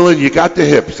to give you. Dylan, you got the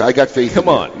hips. I got faith in you. Come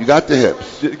on. You got the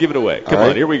hips. Give it away. Come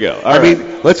on, here we go. I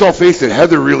mean, let's all face it.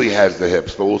 Heather really has the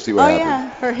hips, but we'll see what happens. Yeah,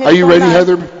 her hips. Are you ready,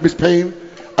 Heather, Miss Payne?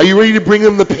 Are you ready to bring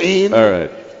them the pain? All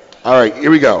right. All right,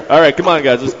 here we go. All right, come on,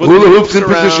 guys. Let's put hula the hoops in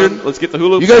around. position. Let's get the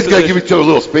hula hoops You guys in got to position. give each other a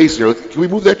little space here. Can we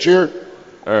move that chair?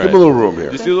 All right. Give them a little room here.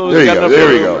 Just do a little, there you go.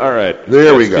 There we go. All right.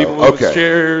 There we People go. move Okay.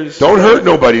 Chairs. Don't hurt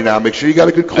nobody now. Make sure you got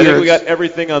a good clearance. I think we got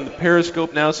everything on the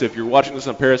Periscope now, so if you're watching this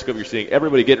on Periscope, you're seeing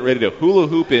everybody getting ready to hula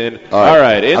hoop in. All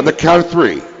right. On the count of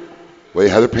 3.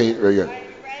 Wait, Heather Payne. Right here.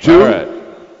 2, All right.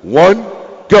 1,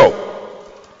 go.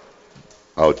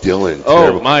 Oh, Dylan. Oh,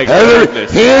 terrible. my Heather,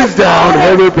 goodness. hands down,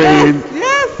 Heather Payne.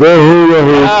 Yes. The hula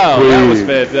hoop Wow, queen. that was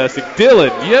fantastic.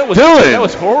 Dylan, that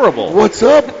was horrible. What's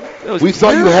up? We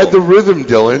thought you had the rhythm,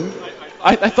 Dylan.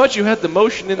 I thought you had the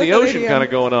motion in the ocean kind of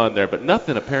going on there, but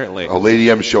nothing apparently. Oh, Lady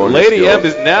M's showing Lady M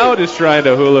is now just trying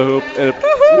to hula hoop. And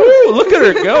look at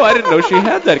her go. I didn't know she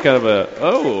had that kind of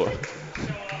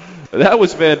that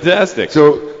was fantastic.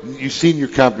 So you've seen your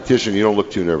competition. You don't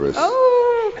look too nervous.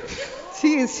 Oh,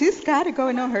 she's got it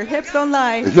going on. Her hips don't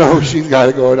lie. No, she's got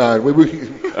it going on. We want to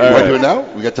do it now?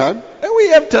 We got time? We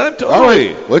have time, totally. All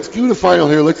right, let's do the final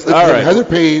here. Let's have Heather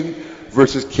Payne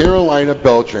versus Carolina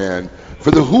Beltran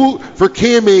for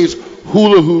KMA's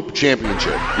Hula Hoop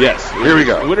Championship. Yes. Here we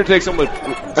go. The winner takes someone.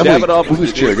 Emily, move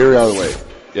this chair. Get her out of the way.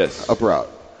 Yes. Up or out.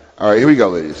 All right, here we go,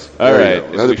 ladies. All right.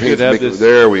 Heather Payne's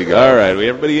there we go. All right, we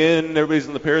everybody in. Everybody's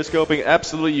in the Periscoping.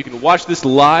 Absolutely, you can watch this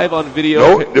live on video.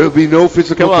 No, there'll be no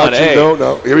physical touching. Hey.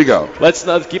 No. Here we go. Let's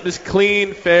keep this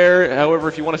clean, fair. However,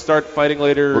 if you want to start fighting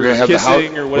later, we're gonna have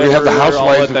kissing or whatever, we're gonna have the Housewives of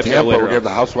I'll let that Tampa. go later We're gonna have the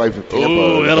Housewives of Tampa.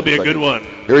 Oh, that'll be a good one.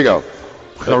 Here we go.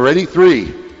 All ready?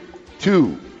 3,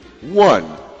 2,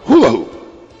 1. Hula hoop.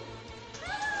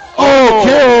 Oh,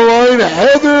 Carolina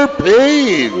Heather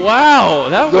Payne. Wow,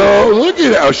 look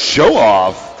at that show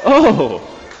off. Oh,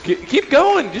 keep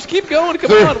going. Just keep going.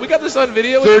 Come on, we got this on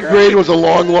video. 3rd grade was a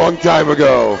long, long time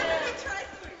ago.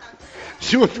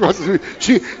 Carolina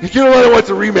wants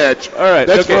a rematch. All right,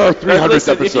 that's for our 300th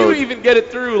listen, episode. If you even get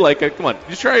it through, come on,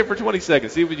 just try it for 20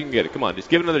 seconds. See if you can get it. Come on, just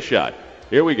give it another shot.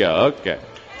 Here we go. Okay.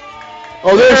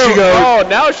 Oh, there she goes. Oh,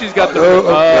 now she's got the.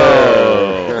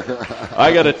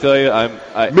 I got to tell you,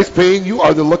 Miss Payne, you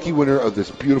are the lucky winner of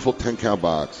this beautiful 10-count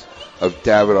box of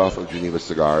Davidoff of Geneva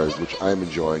cigars, which I'm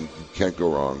enjoying. You can't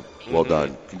go wrong. Well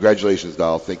done. Congratulations,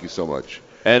 doll. Thank you so much.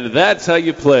 And that's how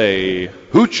you play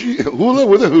hula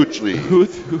with a hoochly.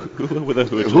 Hula with a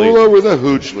hoochly. Hula with a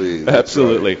hoochly.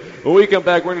 Absolutely. Right. When we come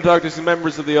back, we're going to talk to some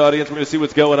members of the audience. We're going to see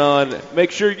what's going on. Make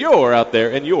sure you're out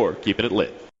there and you're keeping it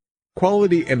lit.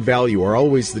 Quality and value are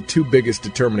always the 2 biggest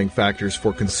determining factors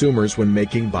for consumers when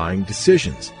making buying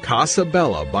decisions. Casa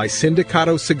Bella by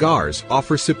Sindicato Cigars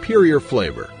offers superior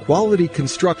flavor, quality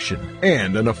construction,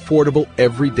 and an affordable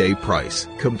everyday price.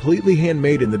 Completely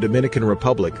handmade in the Dominican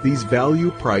Republic, these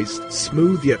value-priced,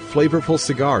 smooth yet flavorful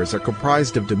cigars are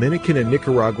comprised of Dominican and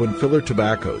Nicaraguan filler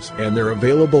tobaccos, and they're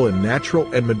available in natural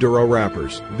and Maduro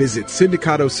wrappers. Visit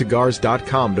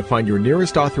SindicatoCigars.com to find your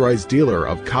nearest authorized dealer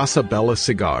of Casa Bella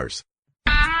cigars.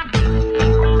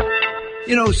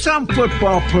 You know, some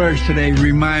football players today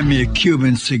remind me of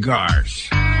Cuban cigars.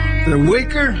 They're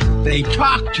weaker, they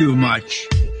talk too much,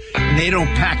 and they don't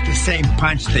pack the same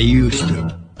punch they used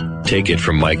to. Take it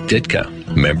from Mike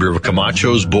Ditka, member of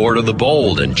Camacho's Board of the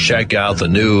Bold, and check out the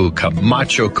new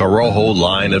Camacho Corojo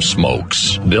line of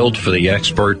smokes. Built for the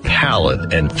expert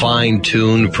palate and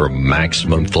fine-tuned for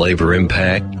maximum flavor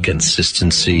impact,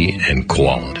 consistency, and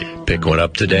quality. Pick one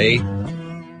up today.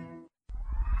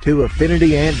 To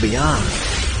affinity and beyond.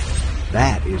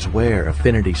 That is where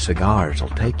Affinity Cigars will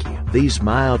take you. These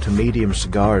mild to medium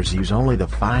cigars use only the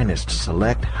finest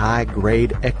select high-grade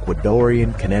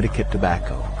Ecuadorian Connecticut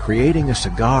tobacco, creating a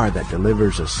cigar that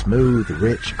delivers a smooth,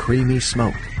 rich, creamy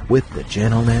smoke with the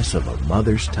gentleness of a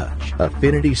mother's touch.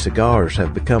 Affinity Cigars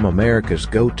have become America's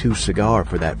go-to cigar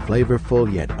for that flavorful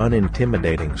yet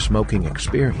unintimidating smoking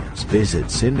experience. Visit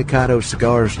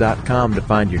syndicatocigars.com to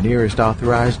find your nearest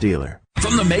authorized dealer.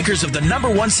 From the makers of the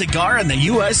 #1 cigar in the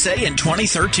USA in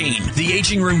 2013, the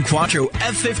Aging Room Quattro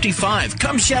F55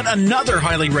 comes yet another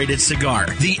highly rated cigar,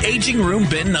 the Aging Room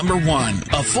Bin #1,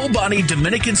 a full-bodied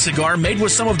Dominican cigar made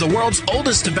with some of the world's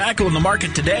oldest tobacco in the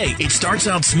market today. It starts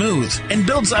out smooth and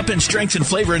builds up in strength and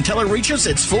flavor until it reaches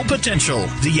its full potential.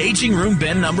 The Aging Room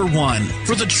Bin #1,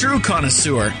 for the true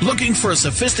connoisseur looking for a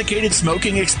sophisticated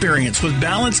smoking experience with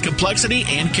balance, complexity,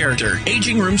 and character.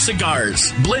 Aging Room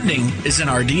Cigars. Blending is in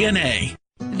our DNA.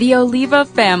 The Oliva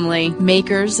family,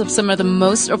 makers of some of the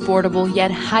most affordable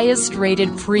yet highest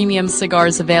rated premium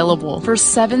cigars available. For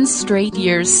 7 straight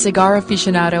years, Cigar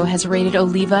Aficionado has rated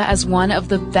Oliva as one of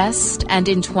the best, and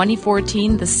in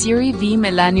 2014, the Serie V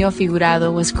Melanio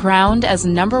Figurado was crowned as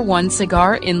 #1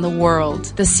 cigar in the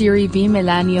world. The Serie V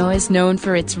Melanio is known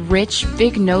for its rich,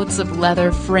 big notes of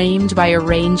leather framed by a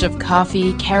range of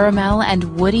coffee, caramel,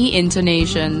 and woody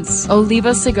intonations.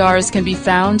 Oliva cigars can be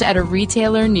found at a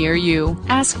retailer near you.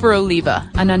 Ask for Oliva,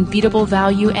 an unbeatable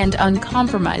value and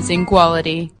uncompromising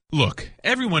quality. Look,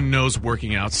 everyone knows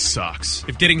working out sucks.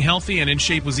 If getting healthy and in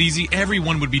shape was easy,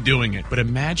 everyone would be doing it. But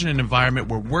imagine an environment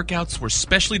where workouts were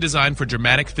specially designed for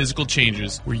dramatic physical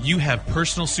changes, where you have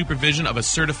personal supervision of a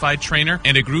certified trainer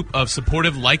and a group of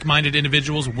supportive, like-minded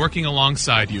individuals working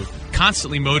alongside you,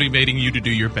 constantly motivating you to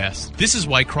do your best. This is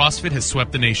why CrossFit has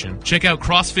swept the nation. Check out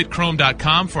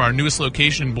CrossFitChrome.com for our newest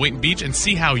location in Boynton Beach and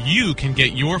see how you can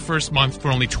get your first month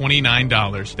for only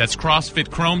 $29. That's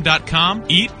CrossFitChrome.com.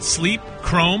 Eat, sleep,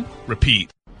 Chrome,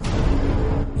 repeat.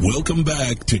 Welcome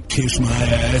back to Kiss My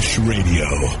Ash Radio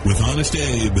with Honest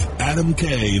Abe, Adam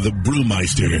K, the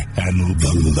Brewmeister, and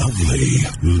the lovely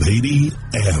Lady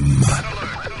M.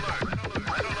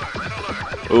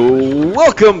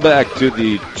 Welcome back to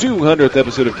the 200th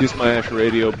episode of Kiss My Ash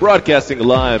Radio, broadcasting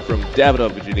live from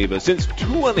Davidoff, Geneva since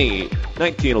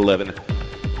 1911.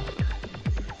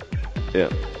 Yeah,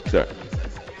 sorry.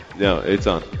 No, it's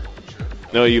on.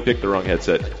 No, you picked the wrong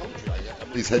headset.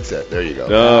 Somebody's headset. There you go.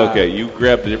 Oh, okay, you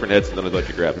grabbed a different headset than I thought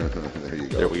you grabbed. There you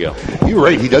go. There we go. You're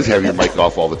right. He does have your mic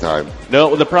off all the time.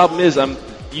 No, the problem is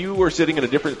you were sitting in a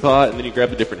different spot, and then you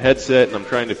grabbed a different headset, and I'm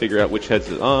trying to figure out which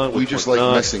headset's on. We just like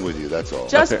messing with you. That's all.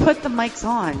 Just put the mics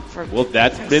on. Well,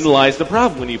 then lies the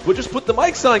problem. When you just put the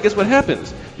mics on, guess what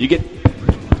happens? You get.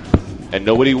 And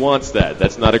nobody wants that.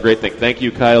 That's not a great thing. Thank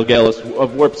you, Kyle Gallus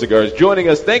of Warp Cigars, joining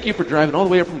us. Thank you for driving all the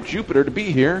way up from Jupiter to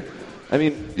be here. I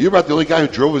mean, you're about the only guy who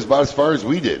drove about as far as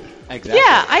we did. Exactly.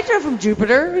 Yeah, I drove from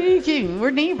Jupiter. What are you kidding?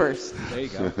 We're neighbors. There you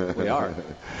go. We are.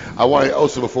 I want to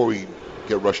also, before we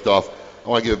get rushed off, I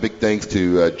want to give a big thanks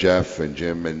to Jeff and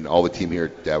Jim and all the team here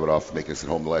at Davidoff for making us at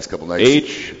home the last couple nights.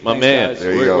 H, my man. Guys.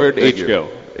 There you go. Where'd H go?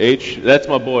 H, that's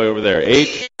my boy over there.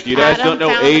 H, you guys don't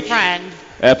know H? Friend.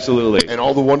 Absolutely. And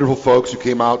all the wonderful folks who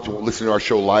came out to listen to our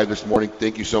show live this morning,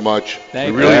 thank you so much. We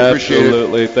really appreciate it.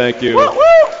 Absolutely, thank you. Woo, woo.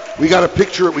 We got a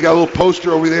picture, we got a little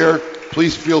poster over there.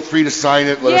 Please feel free to sign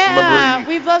it. Let us remember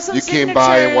we'd love some you signatures. Came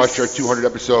by and watched our 200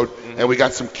 episode, and we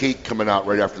got some cake coming out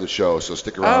right after the show, so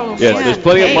stick around. Yes, there's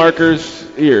plenty of markers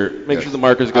here. Make sure the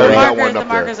markers go up. The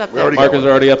markers up there. Markers are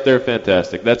already up there.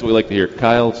 Fantastic. That's what we like to hear.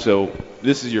 Kyle, so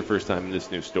this is your first time in this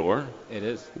new store. It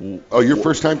is. Oh, your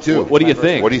first time too? What do you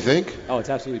think? What do you think? Oh, it's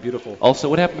absolutely beautiful. Also,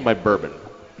 what happened to my bourbon?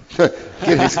 He's going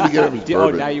to get him his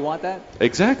bourbon. Oh, now you want that?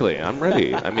 Exactly. I'm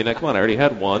ready. I mean, come on. I already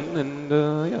had one, and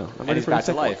I'm ready for back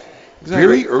to the life. Exactly.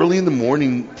 Very early in the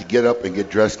morning to get up and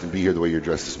get dressed and be here the way you're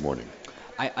dressed this morning.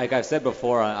 Like I've said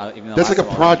before, even though that's like a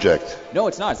project. No,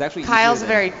 it's not. It's actually Kyle's a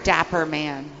very dapper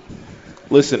man.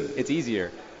 Listen, it's easier.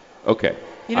 Okay.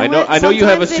 You know I know you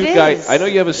have a suit guy. I know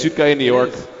you have a suit guy in New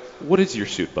York. Is. What is your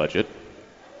suit budget?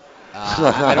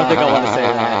 I don't think I want to say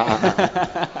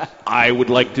that. I would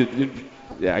like to.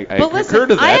 Yeah, I but concur listen,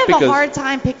 to that I have because a hard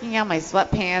time picking out my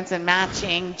sweatpants and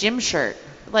matching gym shirt.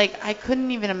 Like, I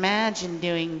couldn't even imagine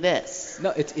doing this.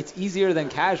 No, it's easier than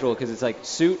casual because it's like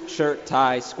suit, shirt,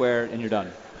 tie, square, and you're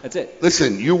done. That's it.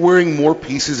 Listen, you're wearing more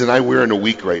pieces than I wear in a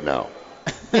week right now.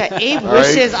 Yeah, Abe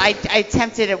wishes I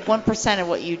attempted at 1% of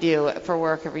what you do for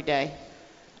work every day.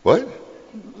 What?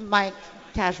 My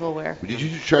casual wear. Did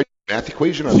you try the math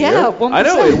equation on yeah, there? 1%. I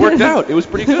know, it worked out. It was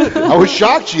pretty good. I was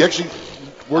shocked she actually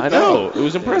worked out. I know, it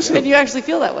was impressive. And you actually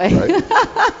feel that way.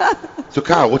 Right. So,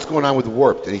 Kyle, what's going on with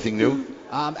Warped? Anything new?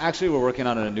 Actually, we're working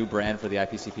on a new brand for the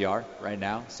IPCPR right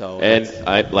now. So. And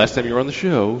last time you were on the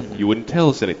show, you wouldn't tell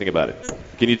us anything about it.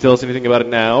 Can you tell us anything about it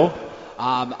now?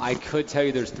 I could tell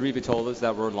you there's 3 Vitolas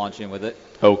that we're launching with it.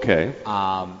 Okay.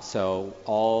 So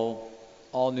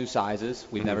all new sizes.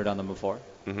 We've never done them before.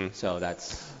 So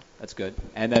that's good.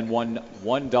 And then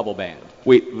one double band.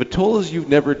 Wait, Vitolas you've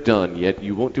never done, yet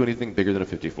you won't do anything bigger than a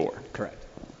 54. Correct.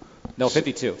 No,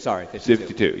 52. Sorry, 52.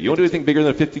 52. You won't do anything bigger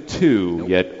than a 52,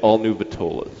 yet all new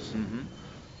Vitolas.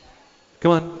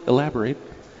 Come on, elaborate.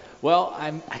 Well,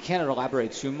 I can't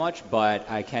elaborate too much, but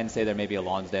I can say there may be a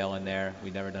Lonsdale in there.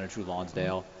 We've never done a true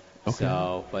Lonsdale. Okay.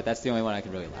 So, but that's the only one I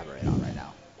can really elaborate on right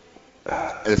now.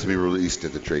 And it's to be released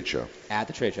at the trade show. At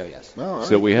the trade show, yes.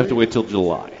 So we have to wait till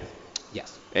July.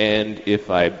 Yes. And if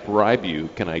I bribe you,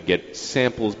 can I get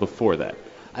samples before that?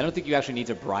 I don't think you actually need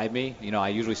to bribe me. You know, I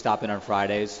usually stop in on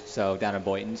Fridays, so down in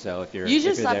Boynton. So if you're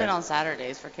stop there. in on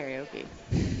Saturdays for karaoke.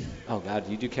 Oh God,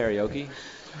 you do karaoke?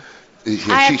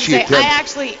 I attempts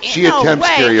karaoke.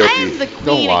 I am the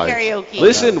queen of karaoke.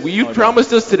 Listen, you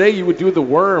promised us today you would do the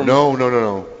worm. No.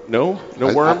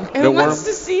 No worm? Who wants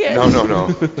to see it? No.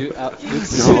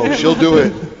 No, she'll do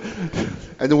it.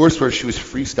 And the worst part, she was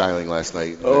freestyling last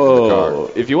night in the car.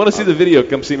 If you want to see the video,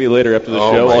 come see me later after the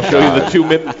show. I'll show you the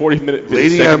 2-minute and 40-minute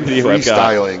Lady M video I've got.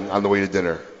 freestyling on the way to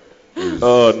dinner.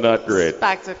 Not great.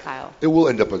 Back to Kyle. It will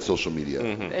end up on social media.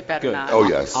 It better not. Oh,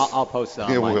 yes. I'll post it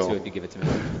online too if you give it to me.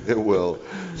 It will.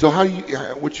 So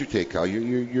what's your take, Kyle?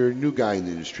 You're a new guy in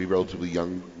the industry, relatively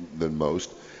young than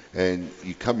most, and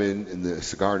you come in the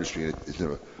cigar industry, and it's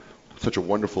such a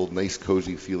wonderful, nice,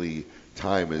 cozy, feely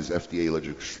time as FDA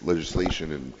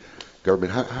legislation and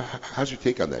government. How's your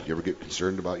take on that? Do you ever get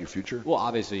concerned about your future? Well,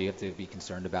 obviously you have to be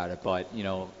concerned about it, but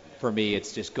for me,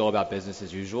 it's just go about business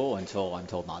as usual until I'm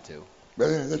told not to.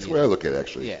 That's the way I look at it,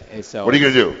 actually. Yeah. So what are you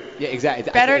going to do? Yeah,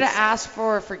 exactly. Better to ask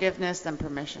for forgiveness than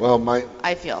permission. Well,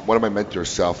 I feel. One of my mentors,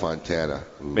 Sal Fontana,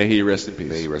 may he rest in peace.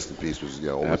 May he rest in peace. Was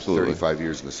almost 35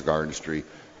 years in the cigar industry.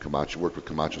 Worked with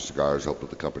Camacho Cigars, helped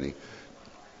with the company.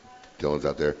 Dylan's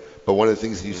out there. But one of the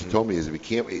things he used to tell me is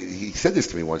he said this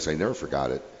to me once, I never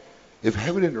forgot it. If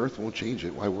heaven and earth won't change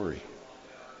it, why worry?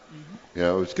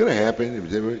 It's going to happen.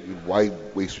 Why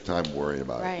waste your time worrying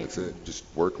about it? That's it. Just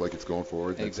work like it's going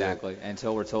forward. Exactly.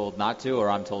 Until we're told not to, or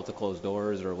I'm told to close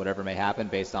doors, or whatever may happen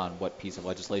based on what piece of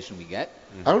legislation we get.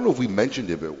 I don't know if we mentioned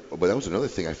it, but that was another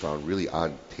thing I found really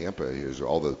odd in Tampa is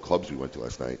all the clubs we went to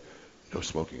last night, no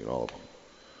smoking in all of them.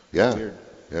 Yeah. Weird.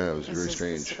 Yeah, it was very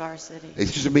strange. The cigar city.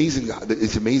 It's just amazing.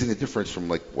 It's amazing the difference from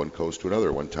like one coast to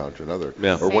another, one town to another.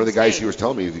 Yeah. Or one of the guys he was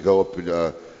telling me, if you go up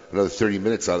another 30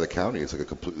 minutes out of the county, it's like a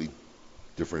completely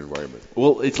different environment.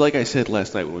 Well, it's like I said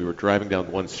last night when we were driving down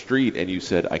one street, and you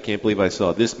said, "I can't believe I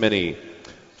saw this many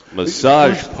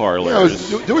massage parlors."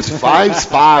 There was 5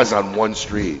 spas on one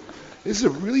street. This is a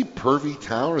really pervy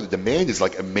town, or the demand is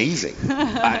like amazing.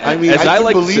 I mean, I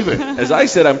can't believe it. As I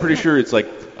said, I'm pretty sure it's like,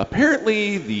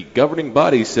 apparently the governing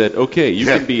body said, okay, you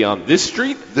can be on this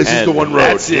street. This is the one road.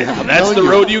 That's it. That's the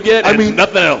road you get, and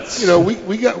nothing else.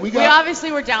 We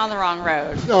obviously were down the wrong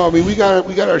road. No, I mean, we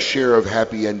got our share of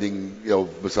happy ending,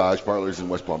 massage parlors in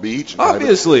West Palm Beach.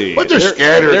 Obviously. But they're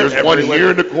scattered. There's one here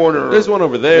in the corner. There's one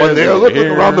over there. One there. Look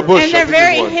around the bush. And they're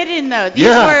very hidden, though. These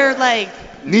were like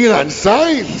neon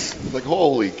signs. Like,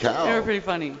 holy cow. They were pretty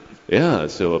funny. Yeah,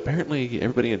 so apparently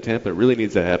everybody in Tampa really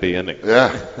needs a happy ending.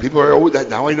 Yeah, people are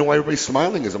now I know why everybody's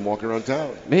smiling as I'm walking around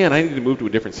town. Man, I need to move to a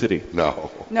different city.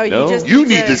 No, you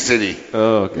need the city.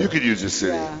 Oh, okay. You could use this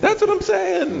city. Yeah. That's what I'm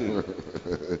saying.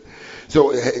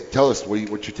 So tell us,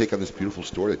 what's your take on this beautiful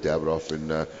store that Davidoff and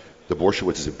the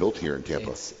Borschowitzes have built here in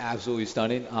Tampa? It's absolutely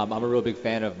stunning. I'm a real big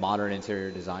fan of modern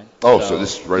interior design. Oh, so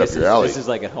this is right up your alley. This is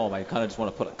like at home. I kind of just want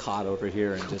to put a cot over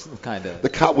here and just kind of... The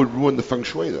cot would ruin the feng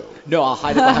shui, though. No, I'll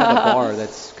hide it behind the bar.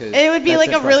 It would be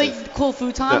like a really cool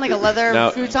futon, like a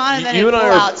leather futon, and then it would pull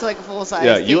out to like a full-size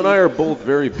Yeah, you and I are both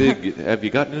very big. Have you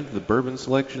gotten into the bourbon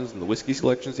selections and the whiskey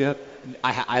selections yet?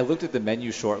 I looked at the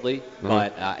menu shortly,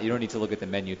 but you don't need to look at the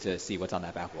menu to see what's on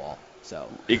that back wall. So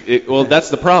well, that's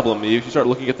the problem. If you start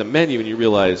looking at the menu and you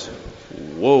realize,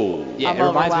 whoa. Yeah, it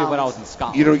reminds me of when I was in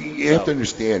Scotland. You have to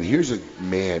understand, here's a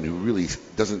man who really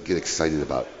doesn't get excited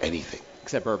about anything.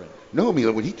 Except bourbon. No, I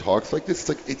mean, when he talks like this,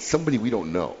 it's somebody we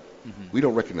don't know. Mm-hmm. We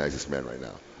don't recognize this man right now.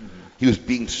 Mm-hmm. He was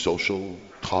being social,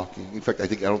 talking. In fact, I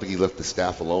don't think he left the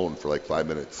staff alone for like 5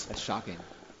 minutes. That's shocking.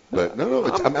 But no,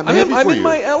 I'm happy for you. I'm in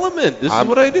my element. This is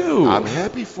what I do. I'm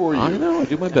happy for you. I know. I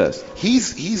do my best.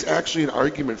 He's actually an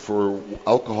argument for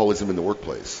alcoholism in the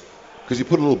workplace. Because you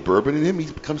put a little bourbon in him, he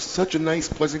becomes such a nice,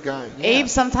 pleasant guy. Yeah. Abe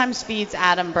sometimes feeds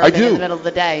Adam bourbon in the middle of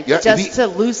the day, just to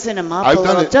loosen him up a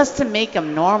little, just to make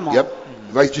him normal. Yep.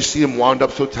 If I just see him wound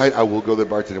up so tight, I will go to the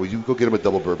bartender. Will you go get him a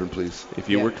double bourbon, please? If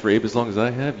you worked for Abe as long as I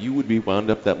have, you would be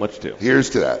wound up that much too.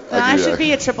 Here's to that. I should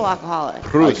be a triple alcoholic.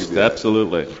 Proust,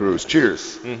 absolutely. Proust.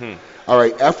 Cheers. Mm-hmm. All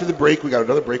right, after the break, we got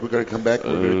another break. We're going to come back. We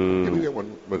got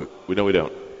 1 minute. We know we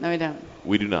don't. No, we don't.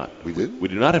 We do not. We did? We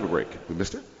do not have a break. We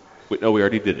missed it? No, we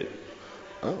already did it.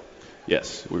 Oh.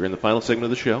 Yes, we're in the final segment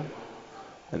of the show,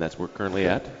 and that's where we're currently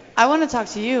at. I want to talk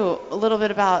to you a little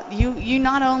bit about you. You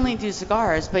not only do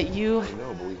cigars, but you. I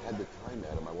know, but we had the time,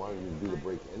 Adam. I wanted you to do the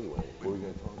break anyway. What are we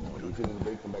going to talk about? We finish the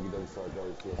break, come back and done start.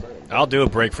 I'll do a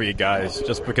break for you guys,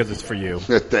 just because it's for you.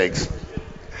 Thanks.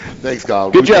 Thanks,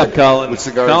 Colin. Good job, Colin. With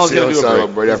Cigar Colin's and gonna do a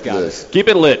Asylum break. right after this. Keep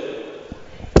it lit.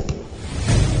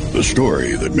 The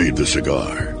story that made the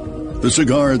cigar. The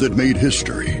cigar that made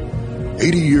history.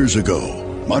 80 years ago,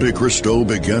 Monte Cristo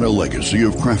began a legacy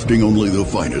of crafting only the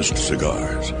finest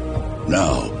cigars.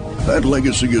 Now, that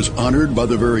legacy is honored by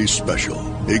the very special,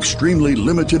 extremely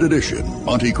limited edition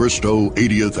Monte Cristo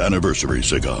 80th Anniversary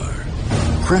Cigar.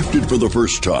 Crafted for the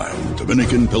first time,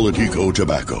 Dominican Pelatico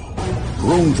tobacco.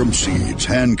 Grown from seeds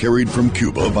hand-carried from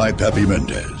Cuba by Papi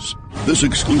Mendez. This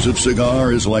exclusive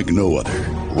cigar is like no other,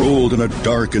 rolled in a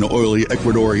dark and oily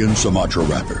Ecuadorian Sumatra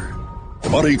wrapper. The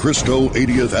Monte Cristo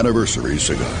 80th Anniversary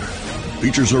Cigar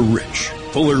features a rich,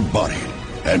 fuller-bodied,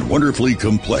 and wonderfully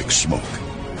complex smoke.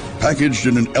 Packaged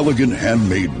in an elegant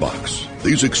handmade box,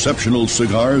 these exceptional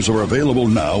cigars are available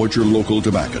now at your local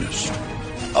tobacconist.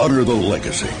 Honor the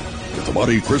legacy with the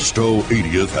Monte Cristo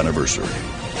 80th Anniversary.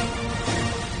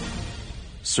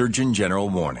 Surgeon General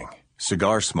warning.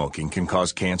 Cigar smoking can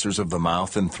cause cancers of the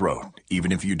mouth and throat,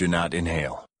 even if you do not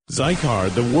inhale. Zycar,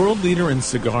 the world leader in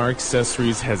cigar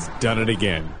accessories, has done it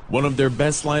again. One of their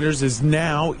best lighters is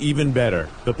now even better.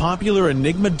 The popular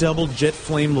Enigma Double Jet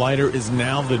Flame lighter is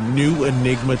now the new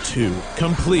Enigma 2.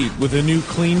 Complete with a new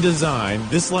clean design,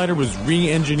 this lighter was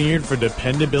re-engineered for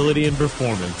dependability and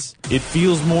performance. It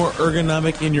feels more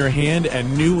ergonomic in your hand,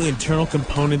 and new internal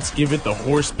components give it the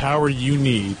horsepower you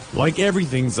need. Like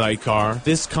everything Zycar,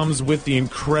 this comes with the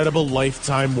incredible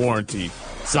lifetime warranty.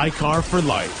 Zycar for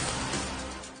life.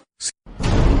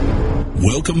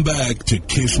 Welcome back to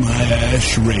Kiss My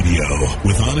Ash Radio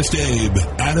with Honest Abe,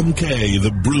 Adam K, the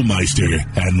Brewmeister,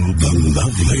 and the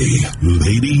lovely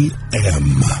Lady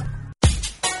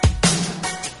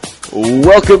M.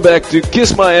 Welcome back to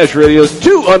Kiss My Ash Radio's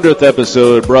 200th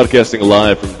episode, broadcasting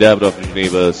live from Davidoff,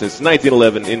 Geneva since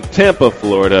 1911 in Tampa,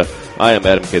 Florida. I am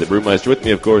Adam K, the Brewmeister. With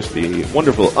me, of course, the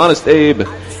wonderful Honest Abe,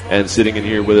 and sitting in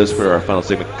here with us for our final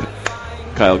segment,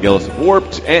 Kyle Gellis of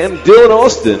Warped, and Dylan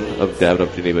Austin of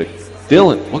Davidoff, Geneva.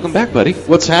 Dylan, welcome back, buddy.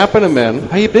 What's happening, man?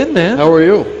 How you been, man? How are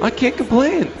you? I can't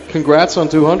complain. Congrats on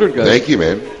 200, guys. Thank you,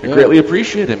 man. I greatly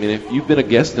appreciate it. I mean, you've been a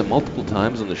guest multiple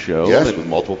times on the show. Yes, and, with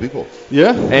multiple people.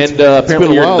 Yeah. And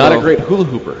apparently you're not a great hula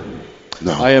hooper.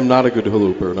 No. I am not a good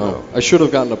hula hooper, no. I should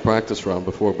have gotten a practice round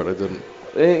before, but I didn't.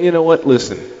 You know what?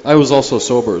 Listen. I was also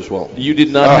sober as well. You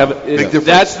did not have... big difference.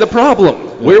 That's the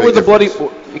problem. Where were the bloody...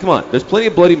 Come on. There's plenty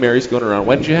of Bloody Marys going around.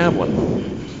 Why didn't you have one?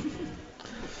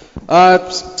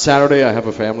 Saturday, I have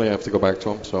a family. I have to go back to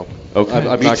them, so okay.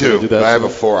 I'm Me not too. going to do that. I have a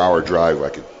 4-hour drive. I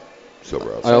could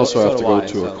sober up. I also have to go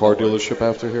to a car dealership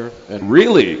after here and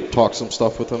really talk some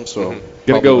stuff with them. So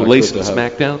gonna go lay some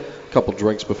smackdown. A couple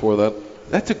drinks before that.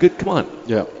 That's a good. Come on.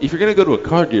 Yeah. If you're gonna go to a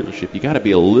car dealership, you got to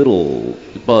be a little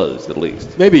buzzed at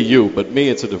least. Maybe you, but me,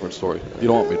 it's a different story. You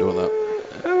don't want me doing that.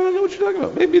 I don't know what you're talking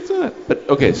about. Maybe it's not. But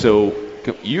okay, so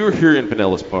you're here in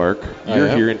Pinellas Park. You're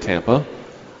here in Tampa.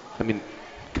 I mean,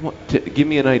 come on, give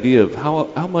me an idea of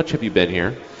how much have you been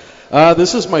here?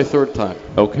 This is my third time.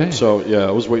 Okay. So, yeah,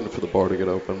 I was waiting for the bar to get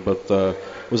open, but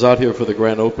was out here for the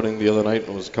grand opening the other night. It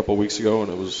was a couple of weeks ago,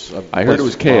 and it was... I heard it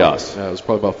was chaos. Yeah, it was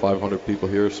probably about 500 people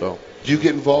here, so... Do you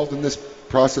get involved in this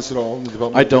process at all in the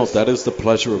development? I don't. That is the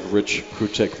pleasure of Rich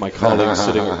Kruchek, my colleague,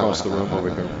 sitting across the room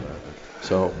over here.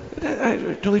 So... I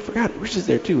totally forgot. Rich is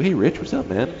there, too. Hey, Rich, what's up,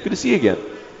 man? Good to see you again.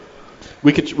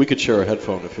 We could share a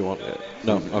headphone if you want.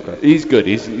 No, okay. He's good.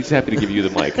 He's happy to give you the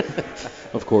mic.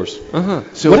 Of course.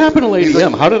 So what happened to Lady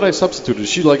M? How did I substitute? Did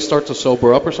she start to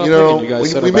sober up or something? You know, and you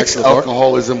guys we mix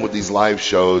alcoholism with these live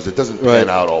shows. It doesn't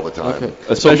pan out all the time.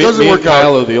 Okay. So it doesn't work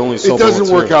out. The only sober it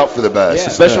doesn't work out for the best.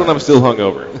 Yeah. Especially when I'm still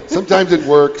hungover. Sometimes it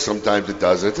works. Sometimes it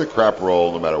doesn't. It's a crap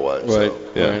roll no matter what. Right.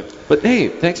 So. Yeah. Right. But hey,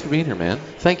 thanks for being here, man.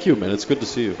 Thank you, man. It's good to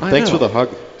see you. I Thanks know. for the hug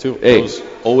too. Hey,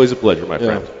 always a pleasure, my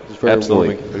friend. It's very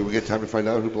Absolutely. warming. Do we get time to find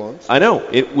out who belongs? I know.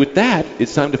 With that,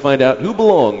 it's time to find out who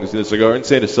belongs in the Cigar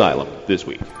Insane Asylum this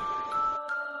week.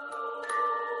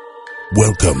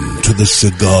 Welcome to the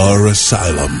Cigar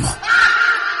Asylum,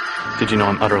 Did you know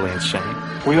I'm utterly insane?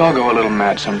 We all go a little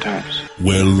mad sometimes.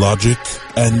 where logic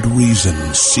and reason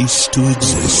cease to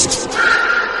exist.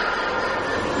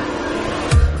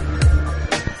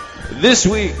 This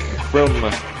week, from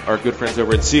our good friends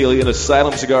over at Celia and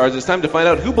Asylum Cigars, it's time to find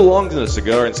out who belongs in a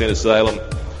cigar insane asylum.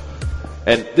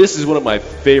 And this is one of my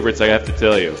favorites, I have to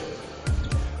tell you.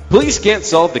 Police can't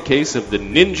solve the case of the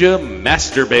Ninja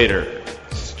Masturbator.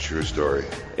 It's a true story.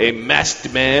 A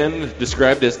masked man,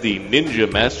 described as the Ninja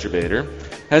Masturbator,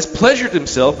 has pleasured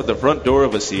himself at the front door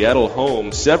of a Seattle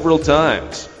home several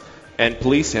times, and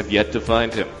police have yet to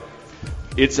find him.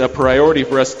 It's a priority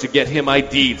for us to get him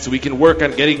ID'd so we can work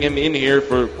on getting him in here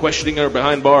for questioning or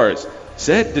behind bars,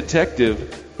 said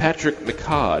Detective Patrick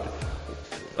McCod.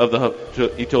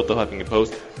 He told the Huffington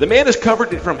Post, the man is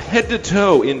covered from head to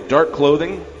toe in dark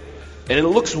clothing, and it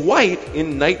looks white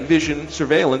in night vision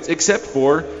surveillance, except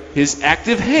for his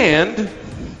active hand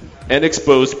and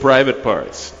exposed private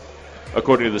parts,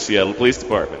 according to the Seattle Police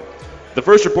Department. The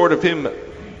first report of him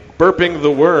burping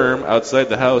the worm outside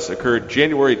the house occurred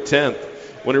January 10th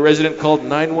when a resident called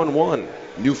 911.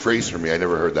 New phrase for me. I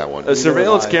never heard that one. A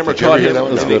surveillance camera caught him.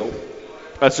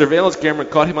 A surveillance camera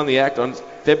caught him on the act on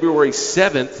February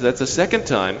 7th. That's the second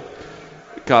time,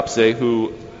 cops say,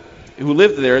 who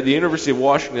lived there at the University of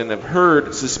Washington have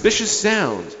heard suspicious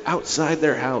sounds outside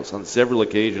their house on several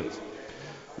occasions.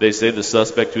 They say the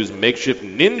suspect, whose makeshift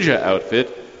ninja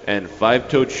outfit and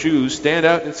five-toed shoes stand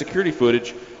out in security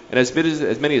footage, and has visited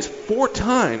as many as 4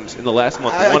 times in the last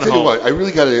month. I tell you what, I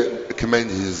really got to commend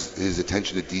his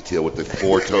attention to detail with the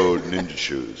 4-toed ninja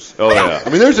shoes. Oh, yeah. I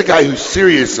mean, there's a guy who's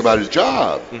serious about his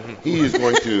job. Mm-hmm. He is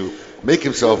going to make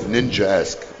himself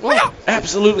ninja-esque. Well,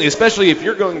 absolutely, especially if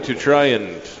you're going to try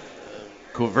and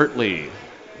covertly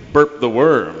burp the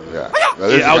worm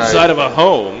outside of a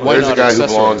home. There's a guy who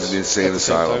belongs in the insane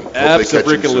asylum.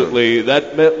 Absolutely.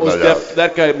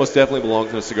 That guy most definitely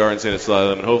belongs in a cigar insane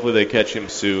asylum, and hopefully they catch him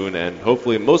soon, and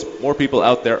hopefully more people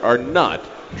out there are not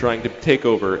trying to take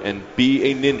over and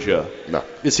be a ninja. No.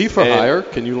 Is he for hire?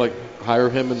 Can you, hire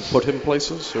him and put him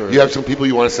places? Or? You have some people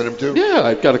you want to send him to? Yeah,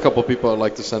 I've got a couple people I'd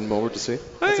like to send him over to see.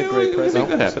 That's a great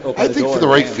present. I think for the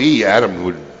right fee, Adam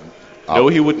would... No,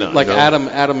 he would not.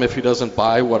 Adam, if he doesn't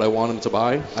buy what I want him to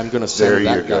buy, I'm going to send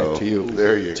that guy to you.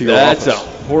 There you go. That's a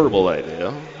horrible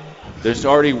idea. There's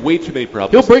already way too many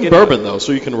problems. He'll bring bourbon, though,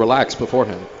 so you can relax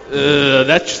beforehand.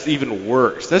 That's just even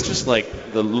worse. That's just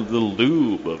like the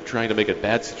lube of trying to make a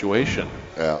bad situation.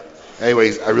 Yeah.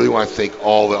 Anyways, I really want to thank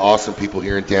all the awesome people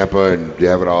here in Tampa and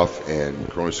Davidoff and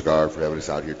Corona Cigar for having us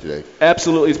out here today.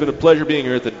 Absolutely. It's been a pleasure being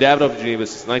here at the Davidoff Geneva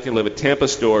since 1911 Tampa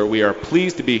store. We are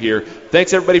pleased to be here.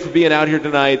 Thanks, everybody, for being out here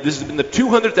tonight. This has been the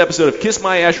 200th episode of Kiss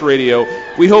My Ash Radio.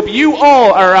 We hope you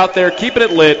all are out there keeping it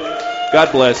lit.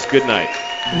 God bless. Good night.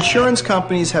 Insurance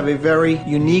companies have a very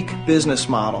unique business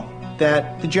model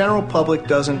that the general public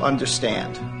doesn't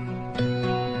understand.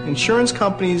 Insurance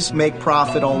companies make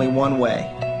profit only one way: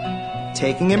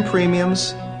 taking in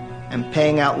premiums and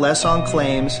paying out less on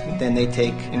claims than they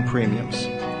take in premiums.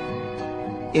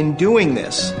 In doing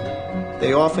this,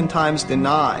 they oftentimes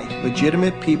deny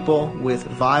legitimate people with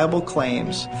viable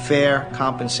claims fair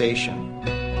compensation.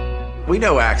 We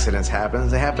know accidents happen.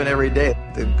 They happen every day.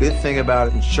 The good thing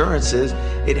about insurance is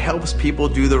it helps people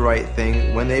do the right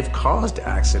thing when they've caused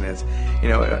accidents. You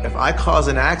know, if I cause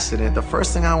an accident, the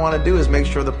first thing I want to do is make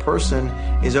sure the person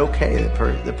is okay,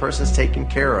 the person's taken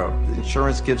care of. The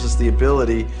insurance gives us the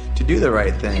ability to do the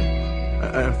right thing.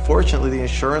 Unfortunately, the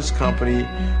insurance company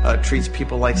treats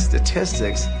people like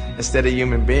statistics instead of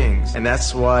human beings. And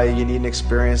that's why you need an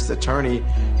experienced attorney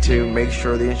to make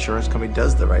sure the insurance company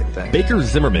does the right thing. Baker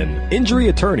Zimmerman, Injury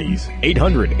Attorneys,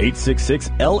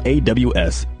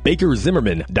 800-866-LAWS,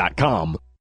 BakerZimmerman.com.